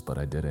almost, but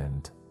I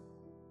didn't.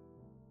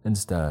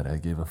 Instead, I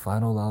gave a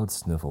final loud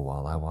sniffle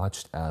while I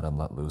watched Adam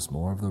let loose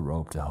more of the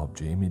rope to help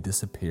Jamie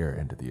disappear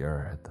into the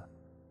earth.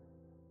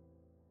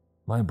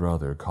 My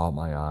brother caught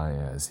my eye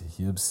as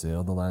he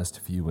abseiled the last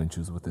few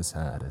inches with his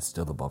head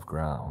still above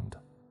ground.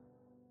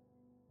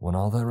 When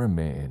all that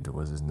remained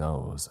was his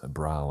nose,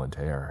 brow, and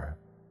hair,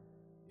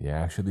 he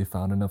actually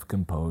found enough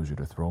composure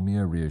to throw me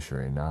a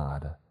reassuring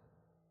nod.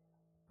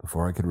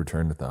 Before I could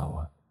return it,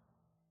 though,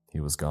 he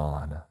was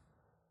gone.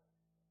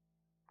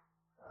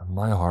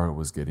 My heart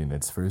was getting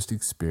its first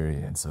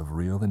experience of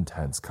real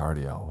intense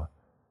cardio,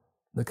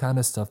 the kind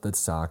of stuff that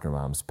soccer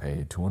moms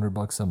paid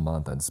 $200 a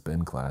month on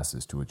spin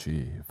classes to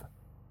achieve.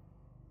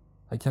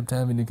 I kept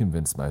having to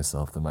convince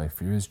myself that my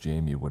fears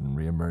Jamie wouldn't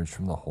reemerge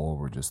from the hole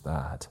were just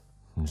that.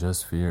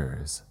 Just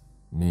fears.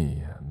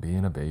 Me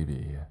being a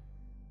baby.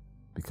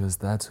 Because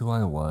that's who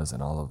I was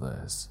in all of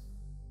this.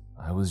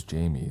 I was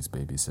Jamie's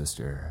baby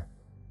sister.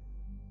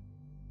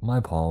 My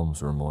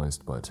palms were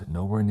moist, but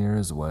nowhere near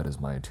as wet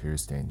as my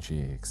tear-stained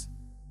cheeks.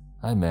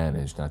 I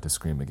managed not to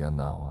scream again,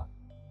 though.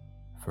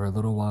 For a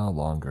little while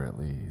longer, at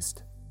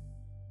least.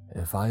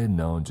 If I had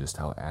known just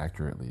how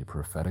accurately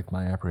prophetic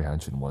my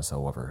apprehension was,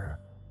 however,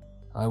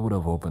 I would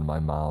have opened my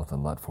mouth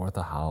and let forth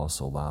a howl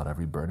so loud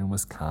every bird in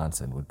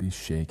Wisconsin would be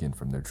shaken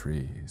from their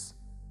trees.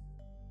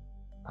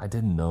 I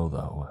didn't know,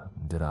 though,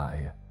 did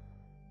I?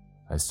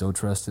 I still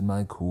trusted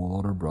my cool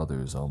older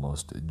brother's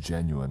almost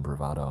genuine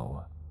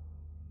bravado.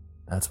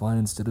 That's why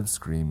instead of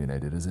screaming, I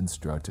did as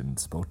instructed and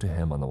spoke to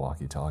him on the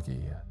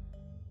walkie-talkie.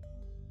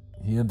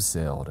 He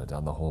abseiled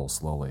down the hole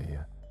slowly,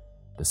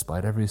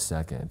 despite every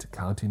second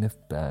counting if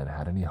Ben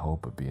had any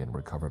hope of being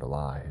recovered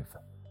alive.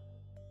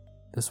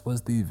 This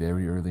was the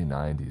very early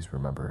 90s,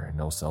 remember,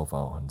 no cell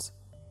phones.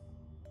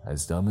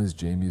 As dumb as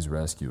Jamie's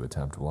rescue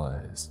attempt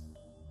was,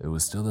 it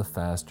was still a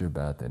faster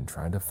bet than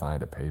trying to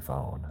find a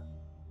payphone.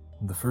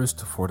 The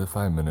first 4 to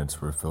 5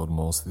 minutes were filled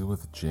mostly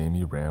with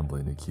Jamie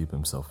rambling to keep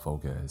himself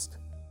focused.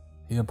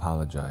 He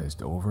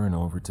apologized over and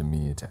over to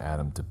me, to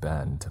Adam, to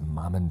Ben, to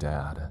Mom and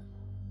Dad.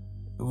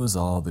 It was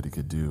all that he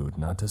could do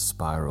not to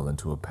spiral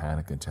into a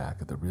panic attack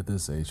at the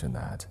realization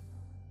that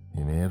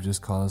he may have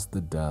just caused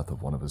the death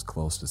of one of his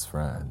closest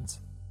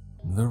friends.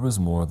 There was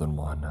more than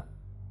one.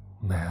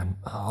 Man,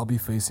 I'll be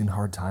facing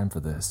hard time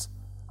for this.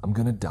 I'm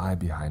gonna die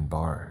behind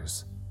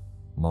bars.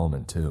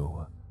 Moment,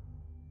 too.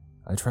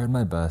 I tried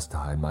my best to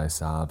hide my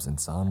sobs and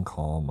sound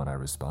calm when I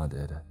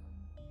responded,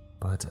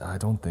 but I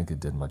don't think it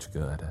did much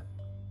good.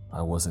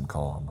 I wasn't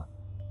calm.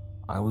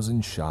 I was in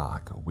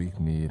shock,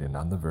 weak-kneed, and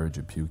on the verge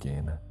of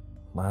puking.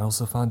 I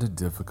also found it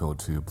difficult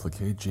to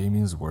placate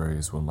Jamie's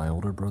worries when my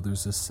older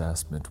brother's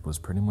assessment was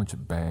pretty much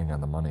bang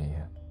on the money.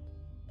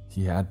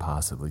 He had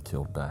possibly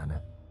killed Ben.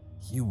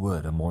 He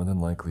would more than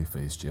likely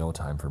face jail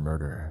time for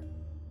murder.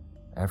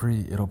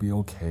 Every "it'll be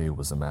okay"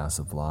 was a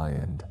massive lie,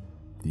 and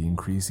the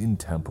increasing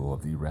tempo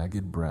of the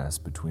ragged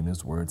breast between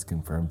his words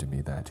confirmed to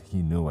me that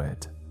he knew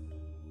it.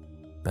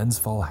 Ben's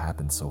fall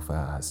happened so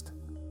fast.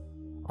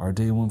 Our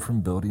day went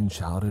from building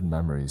childhood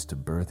memories to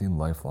birthing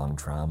lifelong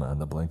trauma in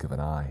the blink of an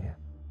eye.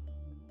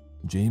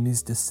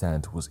 Jamie's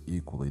descent was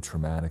equally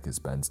traumatic as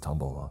Ben's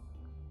tumble,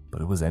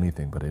 but it was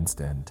anything but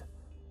instant.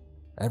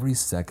 Every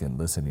second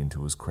listening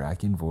to his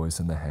cracking voice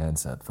in the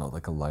handset felt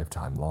like a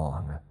lifetime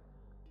long.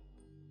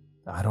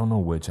 I don't know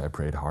which I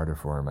prayed harder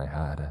for in my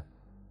head,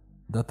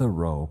 that the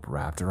rope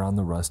wrapped around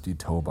the rusty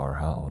tow bar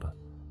held,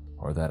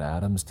 or that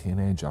Adam's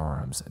teenage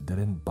arms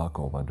didn't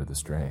buckle under the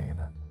strain.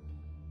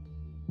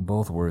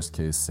 Both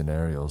worst-case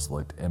scenarios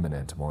looked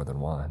imminent more than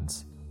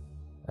once.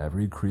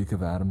 Every creak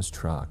of Adam's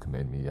truck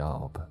made me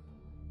yelp.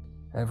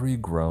 Every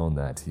groan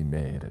that he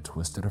made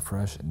twisted a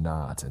fresh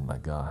knot in my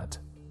gut.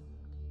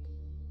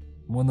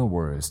 When the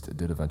worst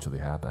did eventually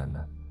happen,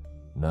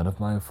 none of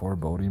my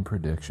foreboding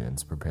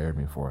predictions prepared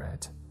me for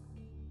it.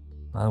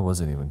 I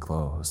wasn't even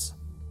close.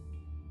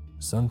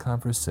 Some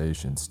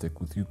conversations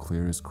stick with you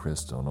clear as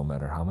crystal no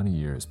matter how many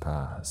years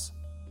pass.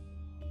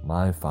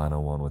 My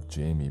final one with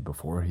Jamie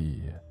before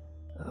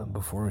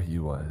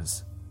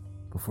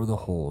the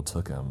hole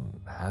took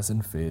him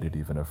hasn't faded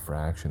even a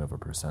fraction of a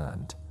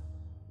percent,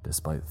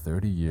 despite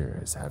 30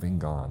 years having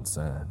gone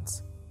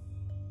since.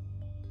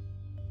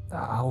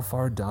 How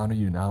far down are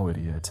you now,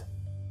 idiot?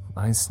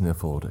 I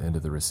sniffled into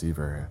the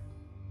receiver,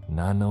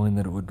 not knowing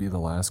that it would be the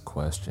last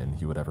question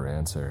he would ever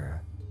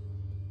answer.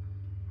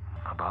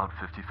 About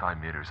 55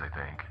 meters, I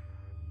think.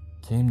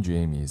 Came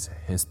Jamie's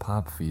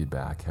hiss-pop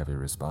feedback-heavy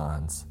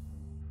response.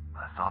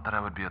 I thought that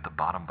I would be at the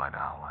bottom by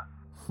now.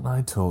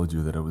 I told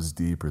you that it was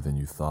deeper than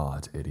you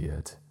thought,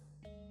 idiot.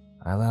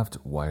 I laughed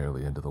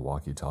wildly into the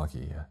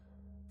walkie-talkie,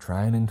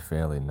 trying and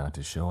failing not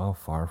to show how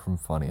far from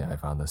funny I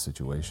found the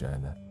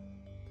situation.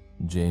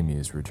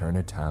 Jamie's return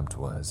attempt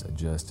was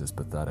just as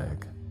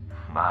pathetic.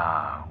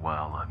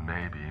 Well,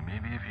 maybe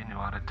if you knew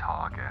how to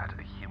talk at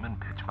a human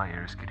pitch, my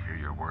ears could hear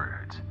your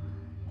words.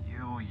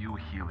 You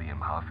helium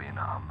huffing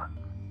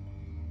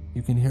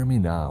You can hear me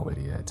now,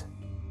 idiot.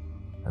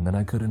 And then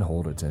I couldn't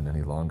hold it in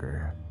any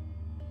longer.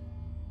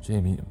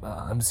 Jamie,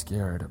 I'm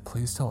scared.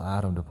 Please tell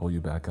Adam to pull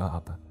you back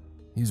up.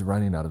 He's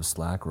running out of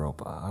slack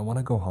rope. I want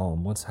to go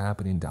home. What's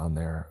happening down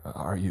there?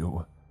 Are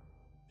you...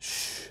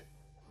 Shh.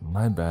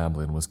 My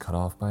babbling was cut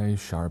off by a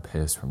sharp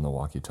hiss from the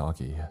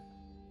walkie-talkie.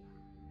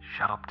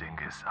 Shut up,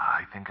 dingus.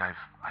 I think I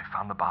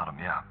found the bottom.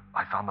 Yeah,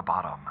 I found the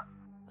bottom.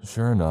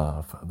 Sure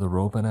enough, the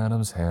rope in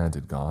Adam's hand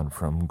had gone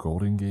from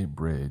Golden Gate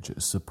Bridge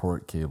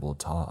support cable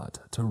taut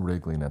to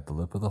wriggling at the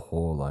lip of the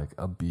hole like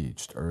a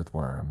beached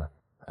earthworm.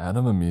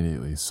 Adam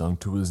immediately sunk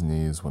to his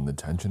knees when the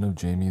tension of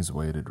Jamie's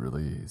weight had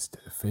released,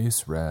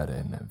 face red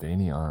and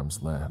veiny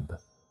arms limp.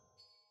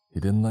 He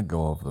didn't let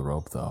go of the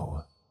rope,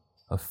 though.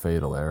 A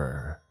fatal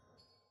error.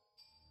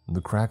 The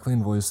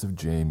crackling voice of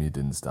Jamie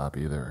didn't stop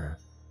either.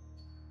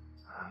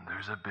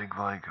 There's a big,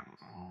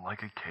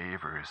 like a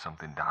cave or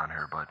something down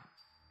here, but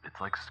it's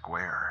like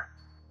square.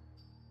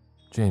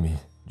 Jamie,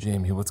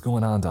 what's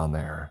going on down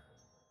there?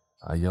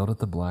 I yelled at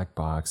the black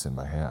box in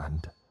my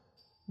hand.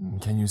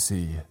 Can you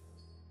see?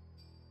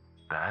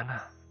 Ben?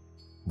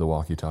 The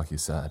walkie-talkie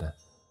said.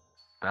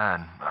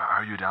 Ben,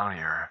 are you down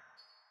here?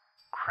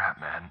 Crap,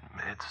 man,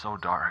 it's so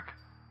dark.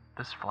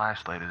 This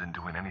flashlight isn't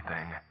doing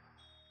anything.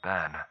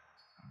 Ben!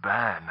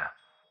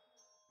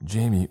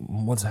 Jamie,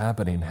 what's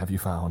happening? Have you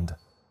found?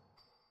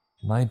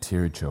 My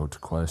tear-choked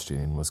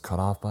questioning was cut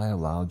off by a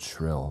loud,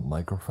 shrill,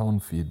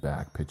 microphone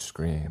feedback pitch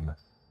scream.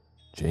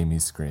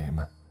 Jamie's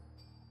scream.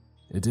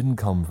 It didn't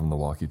come from the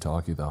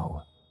walkie-talkie,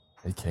 though.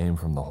 It came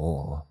from the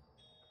hole.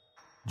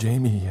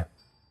 Jamie!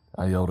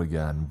 I yelled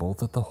again,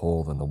 both at the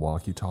hole and the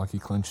walkie-talkie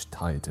clenched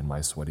tight in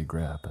my sweaty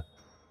grip.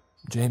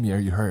 Jamie, are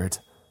you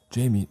hurt?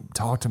 Jamie,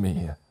 talk to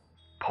me.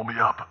 Pull me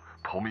up!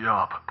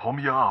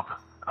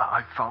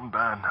 I found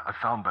Ben,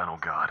 oh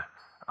God.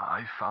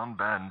 I found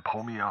Ben,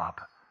 pull me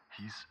up.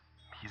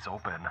 He's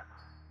open.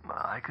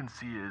 I can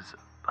see his...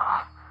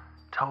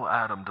 tell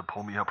Adam to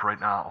pull me up right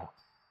now.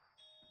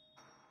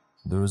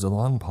 There was a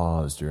long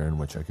pause during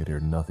which I could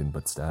hear nothing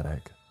but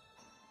static.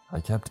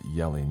 I kept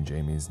yelling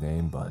Jamie's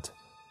name, but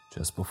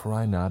just before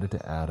I nodded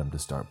to Adam to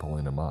start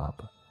pulling him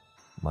up,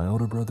 my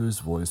older brother's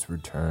voice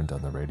returned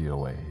on the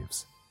radio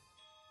waves.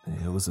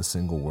 It was a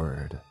single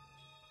word.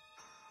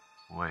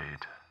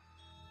 Wait.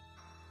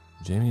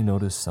 Jamie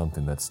noticed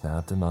something that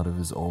snapped him out of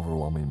his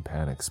overwhelming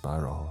panic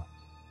spiral.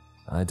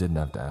 I didn't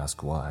have to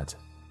ask what.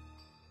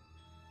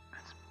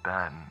 It's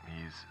Ben.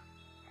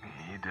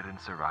 He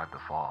didn't survive the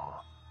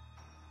fall.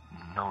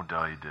 No,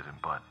 duh, he didn't,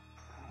 but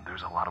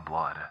there's a lot of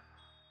blood.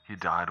 He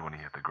died when he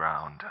hit the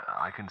ground.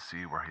 I can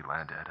see where he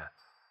landed.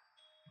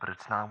 But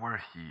it's not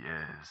where he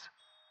is.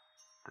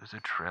 There's a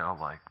trail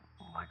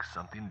like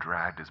something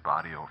dragged his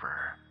body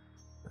over.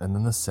 And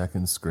then the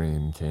second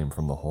scream came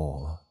from the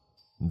hole.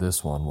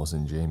 This one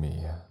wasn't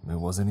Jamie. It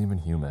wasn't even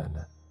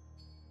human.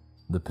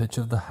 The pitch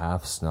of the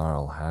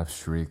half-snarl,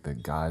 half-shriek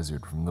that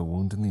geysered from the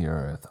wound in the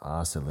earth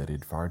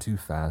oscillated far too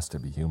fast to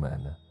be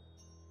human.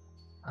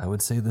 I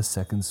would say the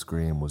second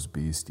scream was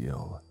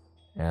bestial,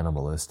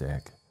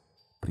 animalistic,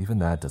 but even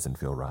that doesn't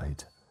feel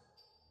right.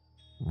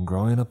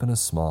 Growing up in a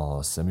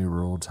small,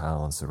 semi-rural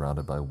town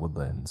surrounded by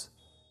woodlands,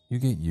 you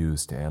get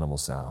used to animal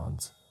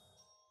sounds.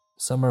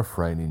 Some are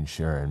frightening,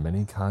 sure, and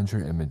many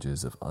conjure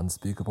images of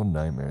unspeakable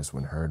nightmares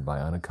when heard by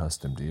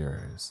unaccustomed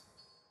ears.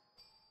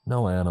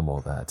 No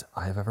animal that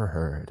I've ever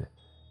heard,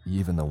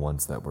 even the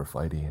ones that were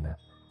fighting,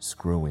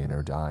 screwing,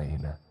 or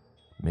dying,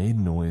 made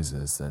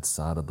noises that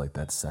sounded like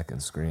that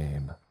second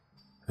scream.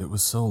 It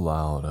was so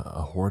loud,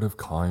 a horde of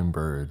cawing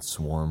birds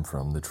swarmed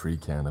from the tree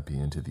canopy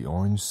into the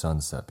orange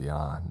sunset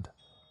beyond,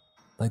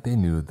 like they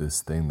knew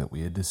this thing that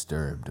we had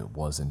disturbed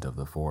wasn't of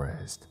the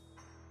forest,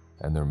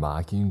 and their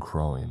mocking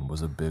crowing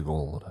was a big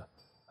old,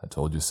 I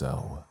told you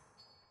so.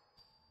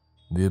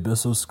 The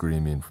abyssal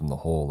screaming from the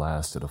hole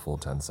lasted a full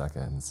 10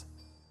 seconds.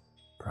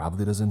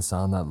 Probably doesn't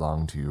sound that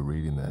long to you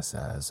reading this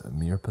as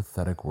mere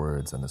pathetic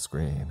words on a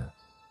screen.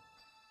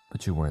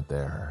 But you weren't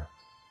there.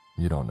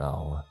 You don't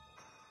know.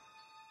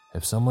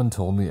 If someone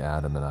told me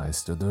Adam and I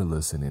stood there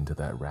listening to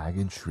that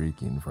ragged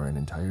shrieking for an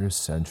entire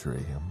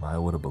century, I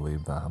would have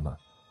believed them.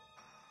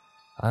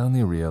 I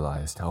only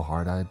realized how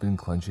hard I had been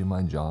clenching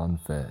my jaw and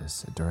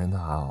fist during the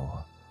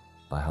howl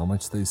by how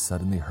much they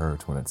suddenly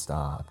hurt when it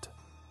stopped.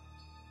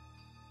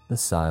 The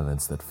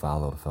silence that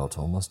followed felt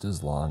almost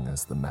as long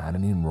as the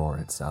maddening roar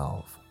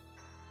itself.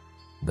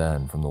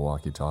 Then, from the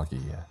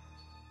walkie-talkie,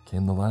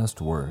 came the last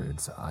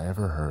words I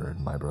ever heard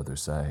my brother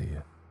say.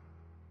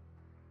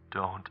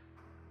 Don't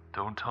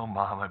tell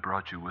Mom I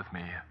brought you with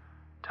me.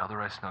 Tell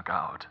her I snuck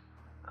out.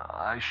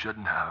 I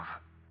shouldn't have.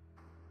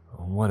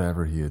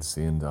 Whatever he had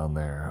seen down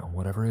there,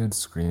 whatever had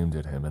screamed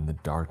at him in the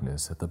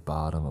darkness at the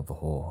bottom of the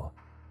hole,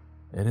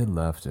 it had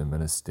left him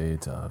in a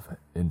state of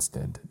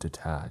instant,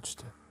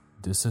 detached,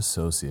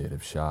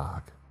 disassociative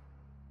shock.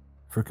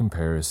 For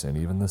comparison,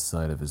 even the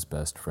sight of his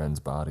best friend's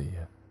body,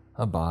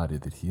 a body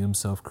that he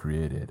himself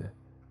created,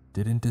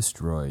 didn't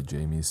destroy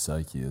Jamie's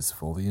psyche as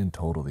fully and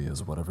totally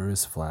as whatever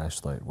his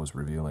flashlight was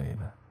revealing.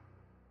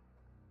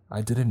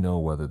 I didn't know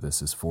whether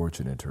this is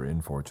fortunate or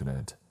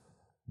unfortunate,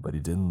 but he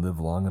didn't live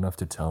long enough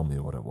to tell me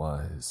what it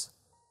was.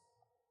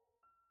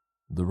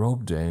 The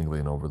rope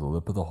dangling over the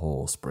lip of the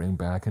hole sprang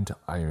back into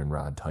iron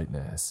rod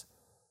tightness.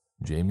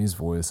 Jamie's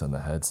voice on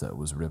the headset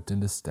was ripped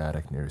into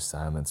static near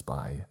silence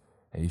by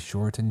a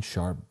short and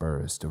sharp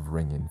burst of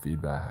ringing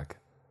feedback.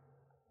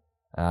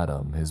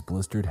 Adam, his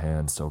blistered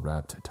hand still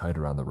wrapped tight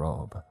around the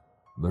rope,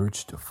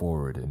 lurched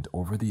forward and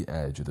over the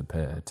edge of the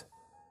pit.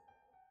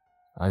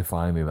 I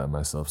finally let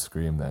myself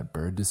scream that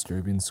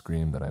bird-disturbing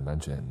scream that I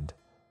mentioned.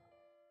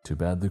 Too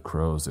bad the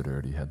crows had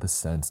already had the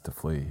sense to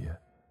flee.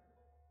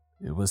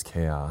 It was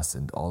chaos,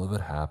 and all of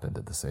it happened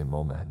at the same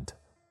moment.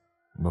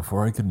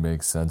 Before I could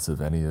make sense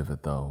of any of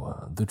it,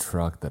 though, the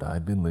truck that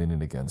I'd been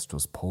leaning against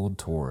was pulled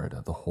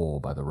toward the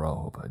hole by the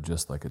rope,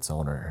 just like its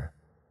owner.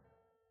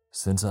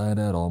 Since I had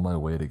had all my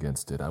weight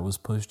against it, I was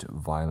pushed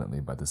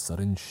violently by the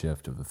sudden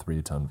shift of the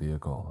 3-ton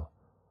vehicle.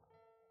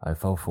 I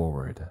fell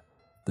forward,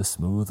 the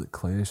smooth,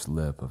 clayish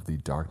lip of the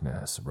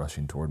darkness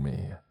rushing toward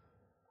me.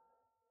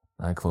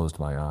 I closed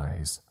my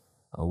eyes,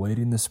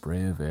 awaiting the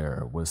spray of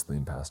air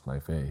whistling past my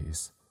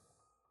face.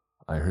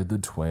 I heard the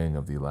twang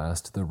of the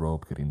last of the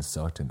rope getting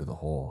sucked into the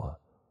hole,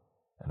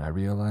 and I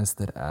realized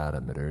that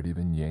Adam had already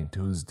been yanked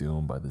to his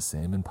doom by the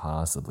same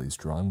impossibly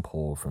strong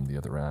pull from the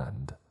other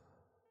end.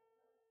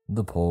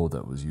 The pole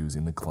that was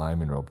using the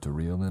climbing rope to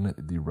reel in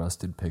the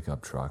rusted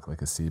pickup truck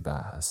like a sea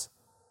bass.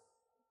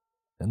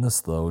 In the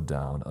slowed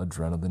down,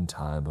 adrenaline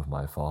time of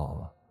my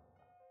fall,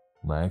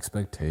 my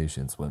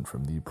expectations went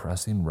from the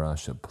pressing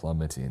rush of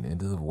plummeting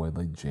into the void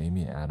like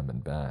Jamie, Adam,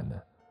 and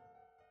Ben,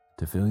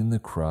 to feeling the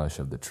crush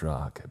of the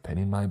truck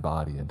pinning my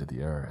body into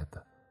the earth.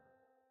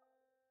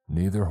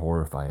 Neither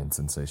horrifying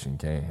sensation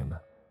came.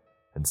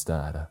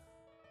 Instead,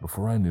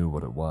 before I knew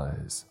what it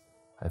was,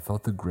 I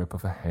felt the grip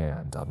of a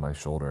hand on my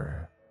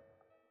shoulder.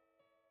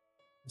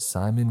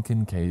 Simon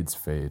Kincaid's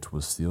fate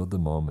was sealed the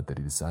moment that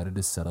he decided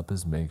to set up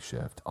his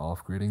makeshift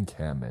off-grid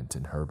encampment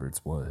in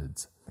Herbert's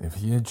Woods. If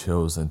he had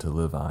chosen to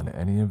live on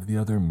any of the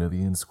other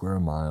 1,000,000 square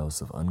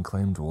miles of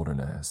unclaimed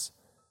wilderness,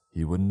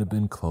 he wouldn't have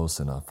been close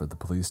enough for the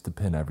police to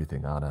pin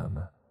everything on him.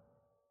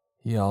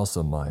 He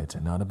also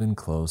might not have been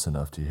close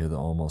enough to hear the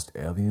almost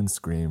alien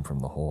scream from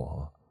the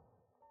hole.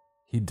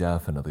 He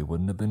definitely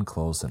wouldn't have been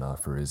close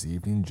enough for his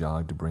evening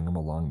jog to bring him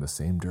along the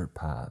same dirt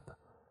path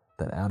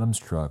that Adam's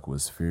truck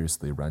was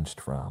fiercely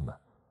wrenched from,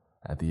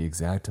 at the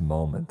exact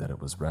moment that it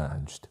was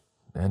wrenched.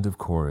 And of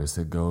course,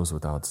 it goes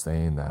without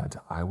saying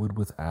that I would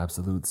with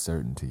absolute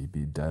certainty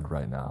be dead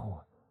right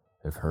now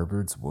if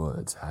Herbert's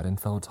Woods hadn't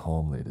felt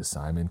homely to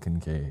Simon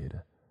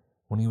Kincaid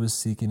when he was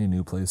seeking a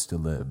new place to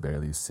live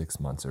barely 6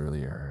 months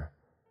earlier.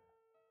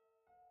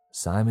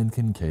 Simon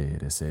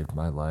Kincaid has saved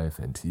my life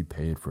and he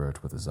paid for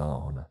it with his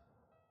own.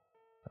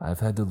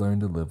 I've had to learn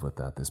to live with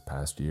that this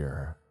past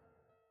year.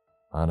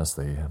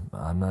 Honestly,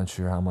 I'm not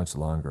sure how much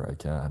longer I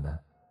can.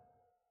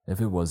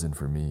 If it wasn't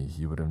for me,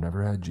 he would have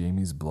never had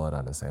Jamie's blood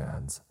on his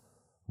hands,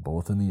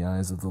 both in the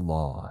eyes of the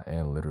law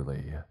and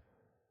literally.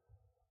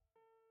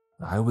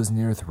 I was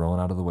near thrown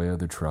out of the way of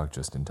the truck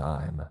just in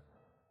time.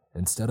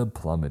 Instead of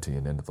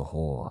plummeting into the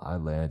hole, I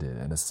landed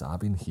in a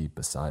sobbing heap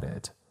beside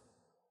it.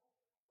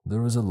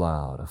 There was a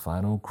loud,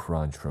 final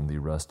crunch from the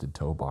rusted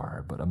tow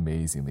bar, but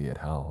amazingly it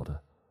held.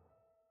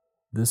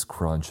 This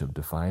crunch of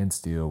defiant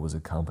steel was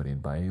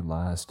accompanied by a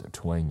last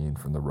twanging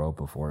from the rope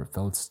before it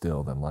felt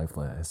still and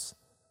lifeless.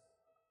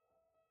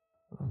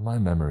 My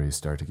memories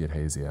start to get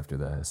hazy after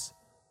this.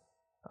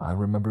 I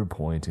remember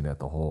pointing at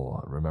the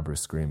hole, remember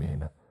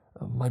screaming,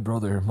 my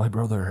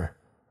brother,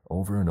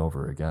 over and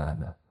over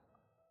again.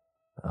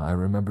 I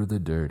remember the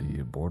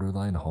dirty,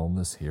 borderline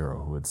homeless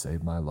hero who had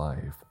saved my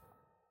life,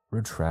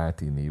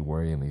 retracting the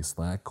worryingly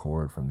slack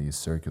cord from the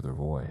circular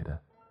void.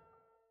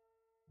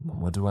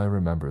 What do I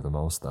remember the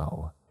most,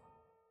 though?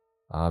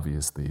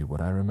 Obviously, what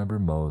I remember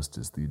most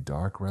is the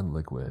dark red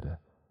liquid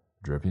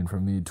dripping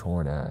from the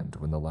torn end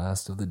when the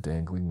last of the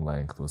dangling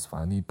length was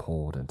finally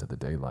pulled into the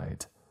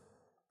daylight,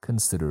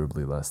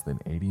 considerably less than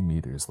 80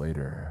 meters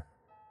later.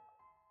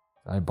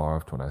 I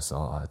barfed when I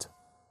saw it,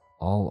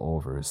 all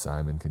over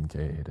Simon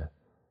Kincaid,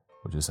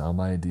 which is how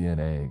my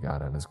DNA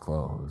got on his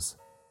clothes.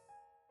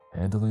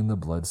 Handling the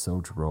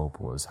blood-soaked rope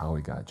was how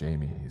he got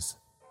Jamie's.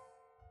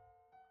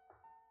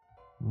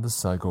 The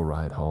cycle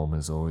ride home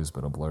has always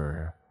been a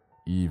blur,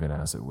 even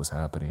as it was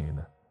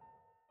happening.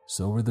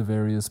 So were the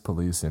various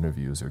police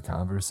interviews or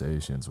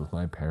conversations with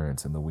my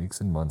parents in the weeks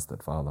and months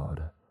that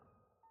followed.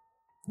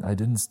 I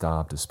didn't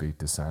stop to speak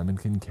to Simon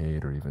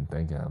Kincaid or even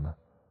thank him.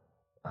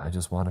 I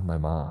just wanted my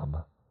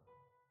mom.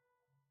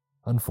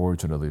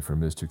 Unfortunately for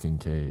Mr.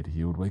 Kincaid,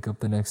 he would wake up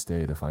the next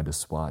day to find a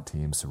SWAT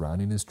team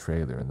surrounding his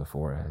trailer in the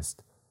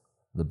forest,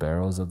 the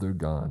barrels of their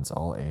guns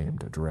all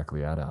aimed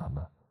directly at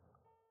him.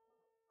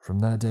 From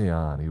that day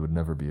on, he would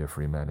never be a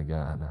free man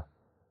again.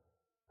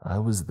 I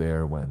was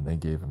there when they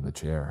gave him the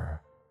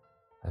chair.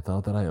 I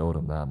thought that I owed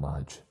him that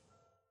much.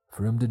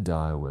 For him to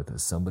die with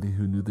somebody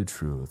who knew the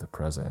truth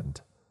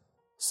present.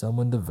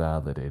 Someone to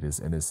validate his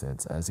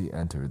innocence as he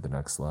entered the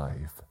next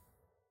life.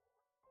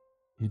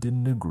 He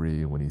didn't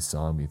agree when he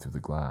saw me through the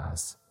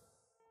glass.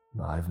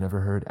 I've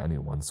never heard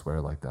anyone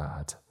swear like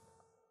that.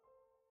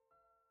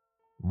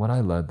 When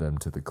I led them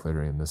to the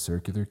clearing, the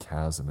circular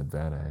chasm had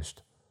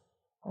vanished.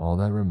 All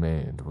that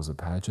remained was a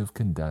patch of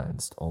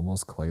condensed,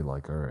 almost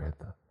clay-like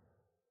earth.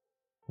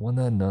 One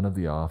that none of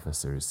the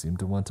officers seemed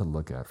to want to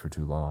look at for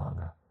too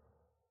long.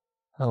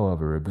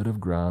 However, a bit of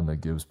ground that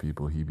gives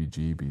people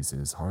heebie-jeebies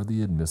is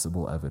hardly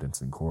admissible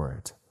evidence in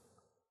court.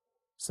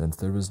 Since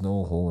there was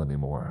no hole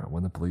anymore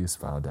when the police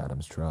found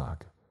Adam's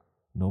truck,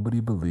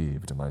 nobody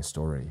believed my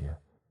story.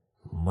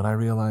 When I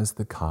realized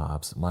the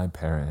cops, my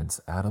parents,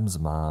 Adam's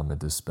mom,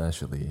 and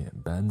especially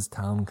Ben's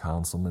town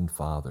councilman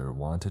father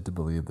wanted to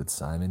believe that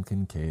Simon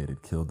Kincaid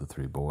had killed the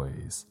 3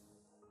 boys,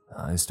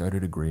 I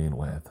started agreeing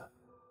with,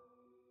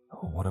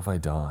 what have I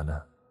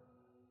done?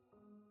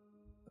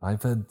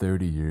 I've had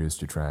 30 years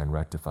to try and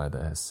rectify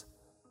this.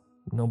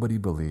 Nobody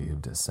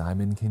believed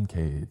Simon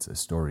Kincaid's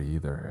story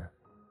either.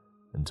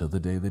 Until the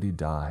day that he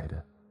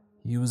died,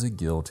 he was a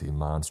guilty,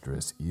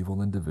 monstrous,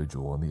 evil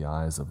individual in the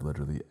eyes of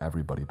literally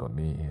everybody but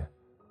me.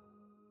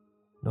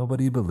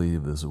 Nobody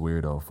believed this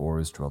weirdo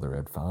forest dweller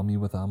had found me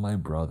without my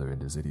brother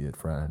and his idiot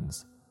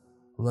friends,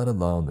 let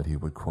alone that he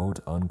would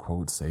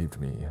quote-unquote saved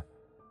me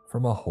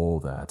from a hole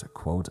that,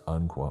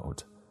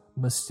 quote-unquote,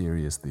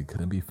 mysteriously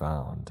couldn't be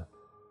found.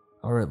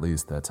 Or at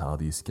least that's how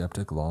the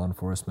skeptic law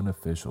enforcement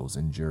officials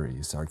and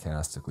juries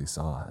sarcastically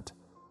saw it,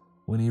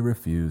 when he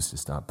refused to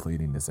stop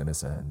pleading his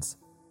innocence.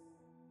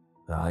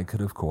 I could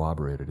have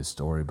corroborated his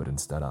story, but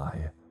instead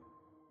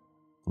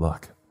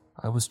Look,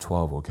 I was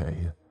 12,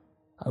 okay?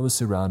 I was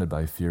surrounded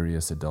by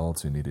furious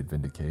adults who needed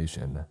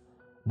vindication,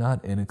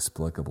 not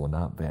inexplicable,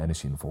 not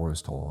vanishing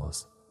forest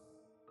holes.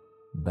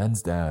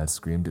 Ben's dad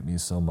screamed at me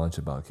so much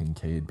about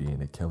Kincaid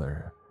being a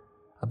killer,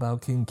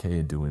 about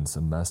Kincaid doing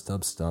some messed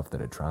up stuff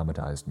that had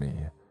traumatized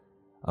me,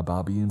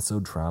 about being so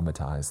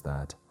traumatized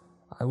that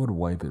I would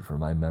wipe it from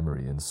my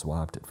memory and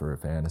swapped it for a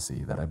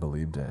fantasy that I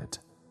believed it.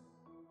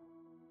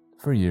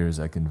 For years,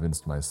 I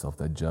convinced myself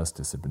that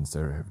justice had been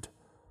served,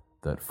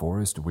 that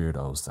forest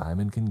weirdo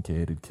Simon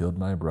Kincaid had killed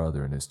my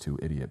brother and his 2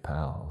 idiot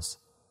pals.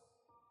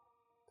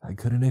 I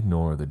couldn't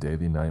ignore the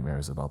daily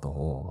nightmares about the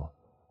hole,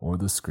 or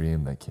the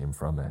scream that came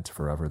from it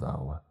forever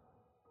though.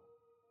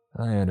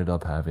 I ended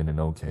up having an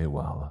okay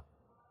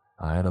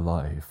I had a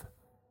life.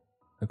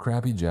 A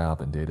crappy job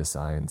in data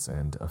science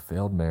and a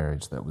failed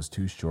marriage that was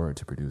too short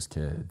to produce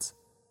kids.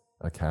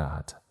 A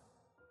cat.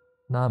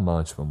 Not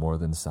much, but more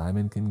than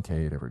Simon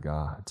Kincaid ever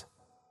got.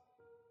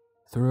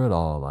 Through it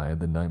all, I had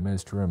the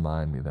nightmares to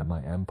remind me that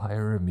my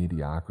empire of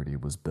mediocrity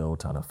was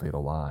built on a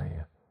fatal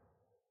lie.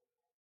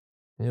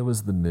 It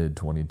was the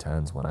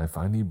mid-2010s when I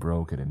finally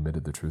broke and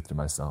admitted the truth to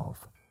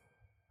myself.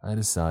 I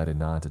decided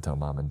not to tell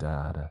Mom and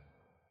Dad.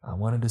 I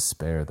wanted to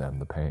spare them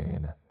the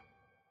pain.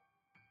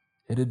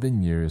 It had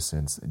been years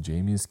since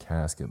Jamie's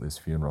casketless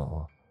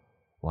funeral.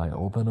 Why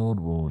open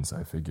old wounds,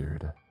 I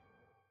figured.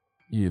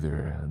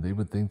 Either they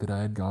would think that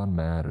I had gone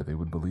mad or they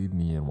would believe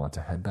me and want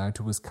to head back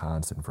to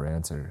Wisconsin for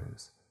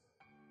answers.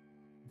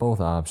 Both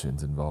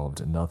options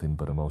involved nothing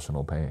but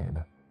emotional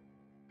pain.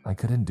 I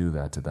couldn't do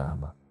that to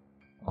them,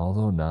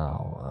 although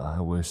now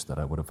I wish that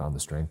I would have found the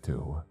strength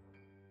to.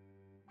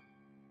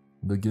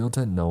 The guilt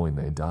at knowing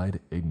they died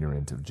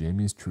ignorant of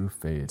Jamie's true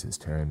fate is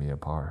tearing me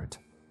apart,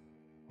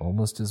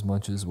 almost as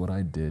much as what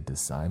I did to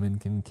Simon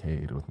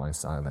Kincaid with my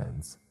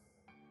silence.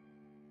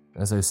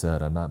 As I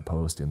said, I'm not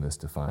posting this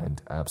to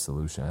find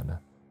absolution.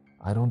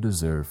 I don't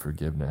deserve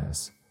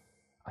forgiveness.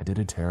 I did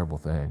a terrible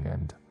thing,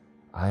 and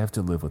I have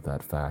to live with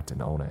that fact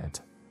and own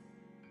it.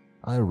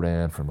 I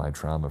ran from my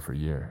trauma for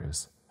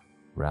years,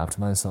 wrapped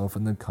myself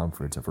in the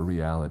comfort of a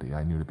reality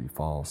I knew to be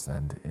false,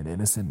 and an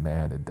innocent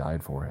man had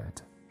died for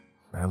it.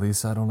 At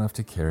least I don't have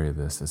to carry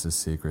this as a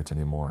secret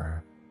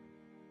anymore.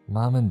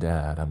 Mom and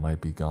Dad, I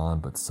might be gone,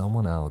 but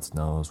someone else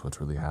knows what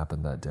really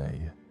happened that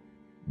day.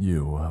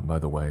 You, by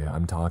the way,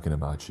 I'm talking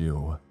about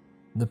you.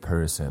 The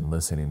person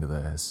listening to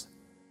this.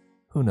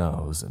 Who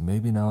knows,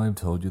 maybe now I've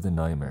told you the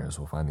nightmares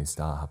will finally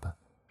stop.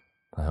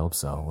 I hope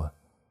so.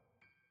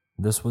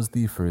 This was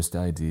the first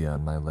idea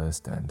on my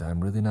list, and I'm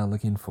really not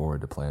looking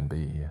forward to Plan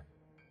B.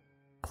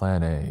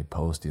 Plan A,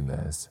 posting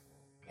this,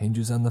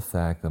 hinges on the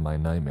fact that my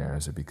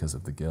nightmares are because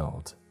of the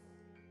guilt.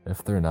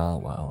 If they're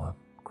not, well,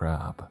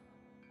 crap.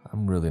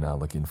 I'm really not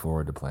looking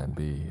forward to Plan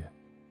B.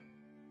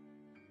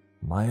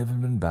 I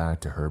haven't been back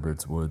to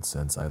Herbert's Woods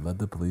since I led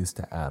the police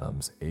to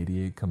Adams'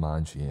 88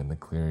 Comanche in the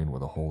clearing where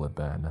the hole had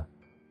been.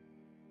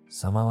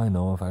 Somehow I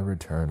know if I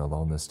return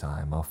alone this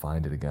time, I'll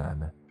find it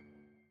again.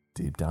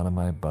 Deep down in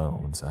my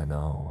bones, I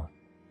know.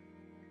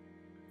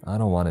 I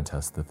don't want to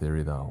test the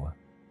theory though,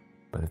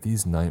 but if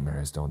these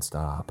nightmares don't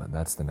stop,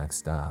 that's the next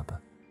step.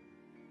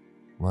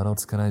 What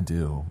else can I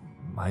do?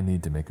 I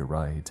need to make it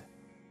right.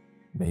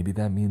 Maybe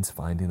that means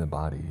finding the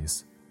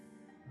bodies.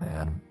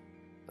 Man,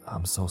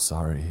 I'm so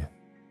sorry.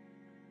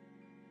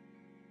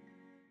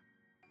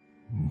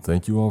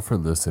 Thank you all for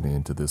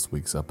listening to this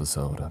week's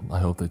episode. I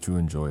hope that you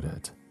enjoyed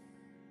it.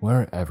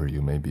 Wherever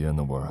you may be in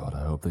the world,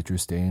 I hope that you're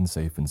staying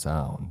safe and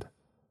sound.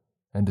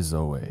 And as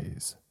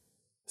always,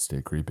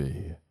 stay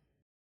creepy.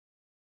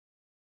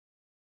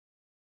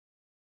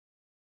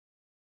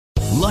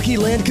 Lucky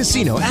Land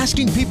Casino,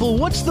 asking people,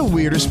 what's the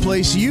weirdest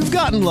place you've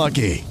gotten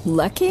lucky?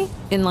 Lucky?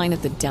 In line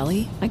at the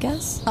deli, I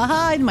guess?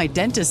 Aha, in my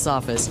dentist's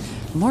office.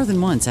 More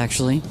than once,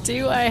 actually.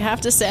 Do I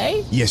have to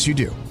say? Yes, you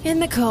do. In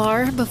the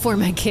car before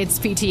my kids'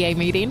 PTA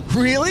meeting.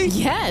 Really?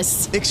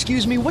 Yes.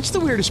 Excuse me, what's the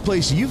weirdest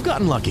place you've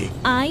gotten lucky?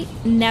 I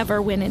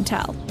never win and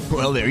tell.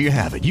 Well, there you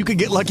have it. You can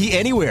get lucky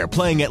anywhere,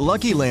 playing at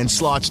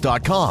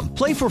LuckyLandSlots.com.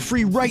 Play for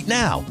free right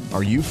now.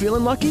 Are you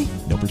feeling lucky?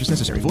 No purchase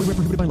necessary. Void where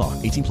prohibited by law.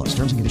 18+.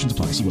 Terms and conditions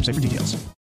apply. See website for details.